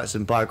analysis? Do you like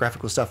some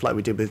biographical stuff like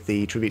we did with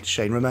the tribute to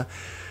Shane Rimmer?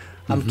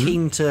 I'm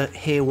keen to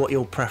hear what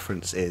your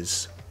preference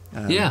is.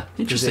 Interesting.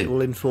 Because it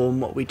will inform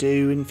what we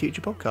do in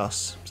future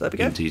podcasts. So there we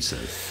go. Indeed so.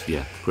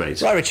 Yeah,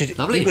 great. Right, Richard,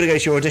 Lovely. You've got to go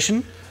to your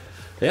audition.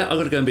 Yeah, I've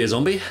got to go and be a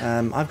zombie.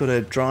 I've got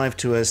to drive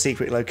to a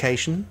secret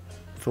location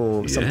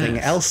for something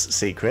else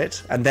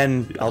secret, and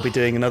then I'll be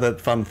doing another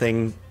fun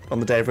thing on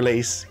the day of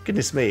release.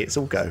 Goodness me, it's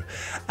all go.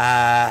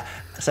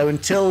 So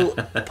until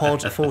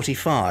pod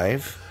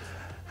 45,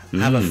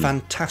 have a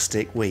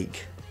fantastic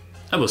week.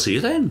 And we'll see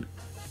you then.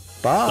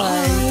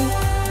 Bye.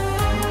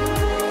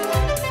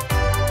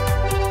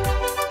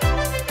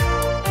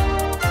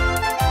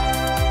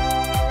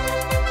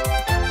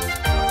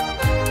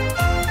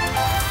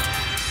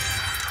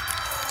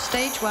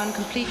 Stage 1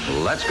 complete.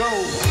 Let's go.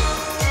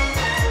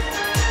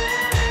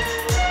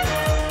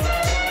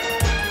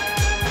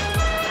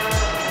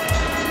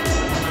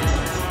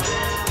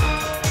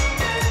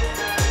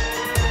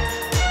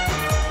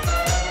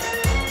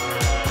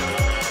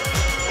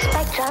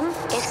 Spectrum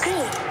is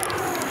green.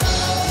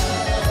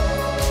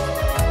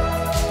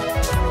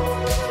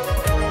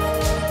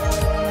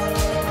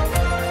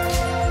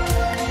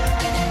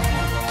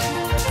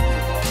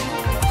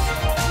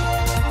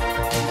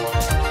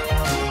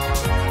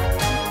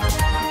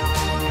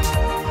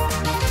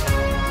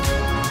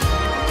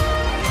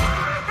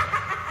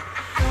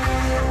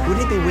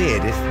 Wouldn't it be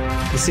weird if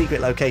the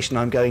secret location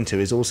I'm going to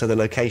is also the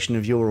location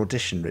of your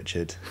audition,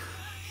 Richard?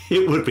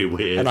 It would be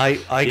weird. And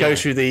I go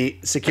through the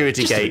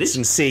security gates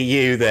and see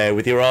you there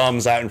with your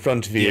arms out in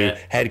front of you,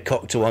 head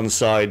cocked to one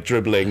side,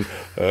 dribbling.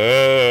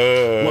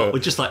 Well,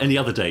 just like any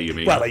other day, you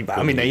mean? Well, I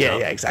mean, yeah,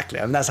 exactly.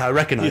 I mean, that's how I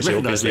recognise you,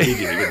 obviously.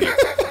 Immediately, wouldn't you?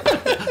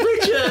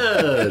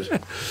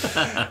 Richard!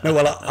 No,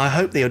 well, I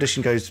hope the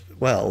audition goes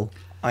well.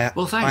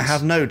 Thanks. I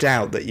have no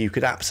doubt that you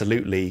could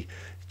absolutely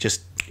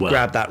just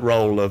grab that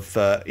role of,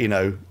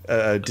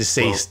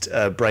 deceased,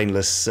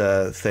 brainless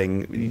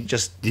thing. You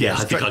just I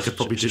think I could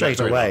probably do that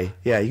straight away.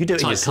 Yeah, you can do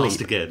it in your sleep.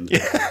 Typecast again.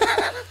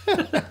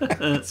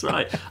 That's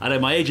right. I know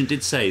my agent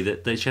did say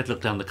that she had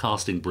looked down the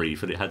casting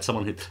brief and it had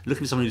someone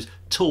looking for someone who's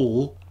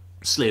tall,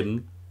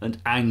 slim,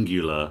 and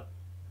angular.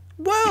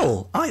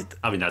 Well, I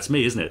mean that's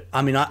me, isn't it?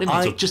 I mean,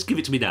 just give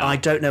it to me now. I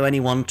don't know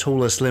anyone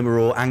taller, slimmer,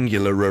 or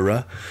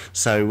angularer.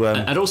 So,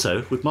 and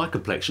also with my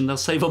complexion, they'll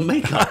save on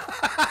makeup.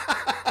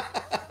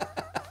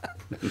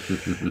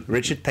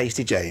 Richard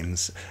Pasty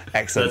James,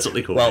 excellent. That's what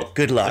they call me. Well,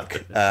 good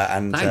luck,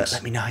 and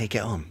let me know how you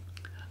get on.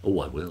 Oh,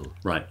 I will.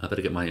 Right, I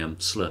better get my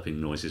slurping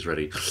noises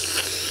ready.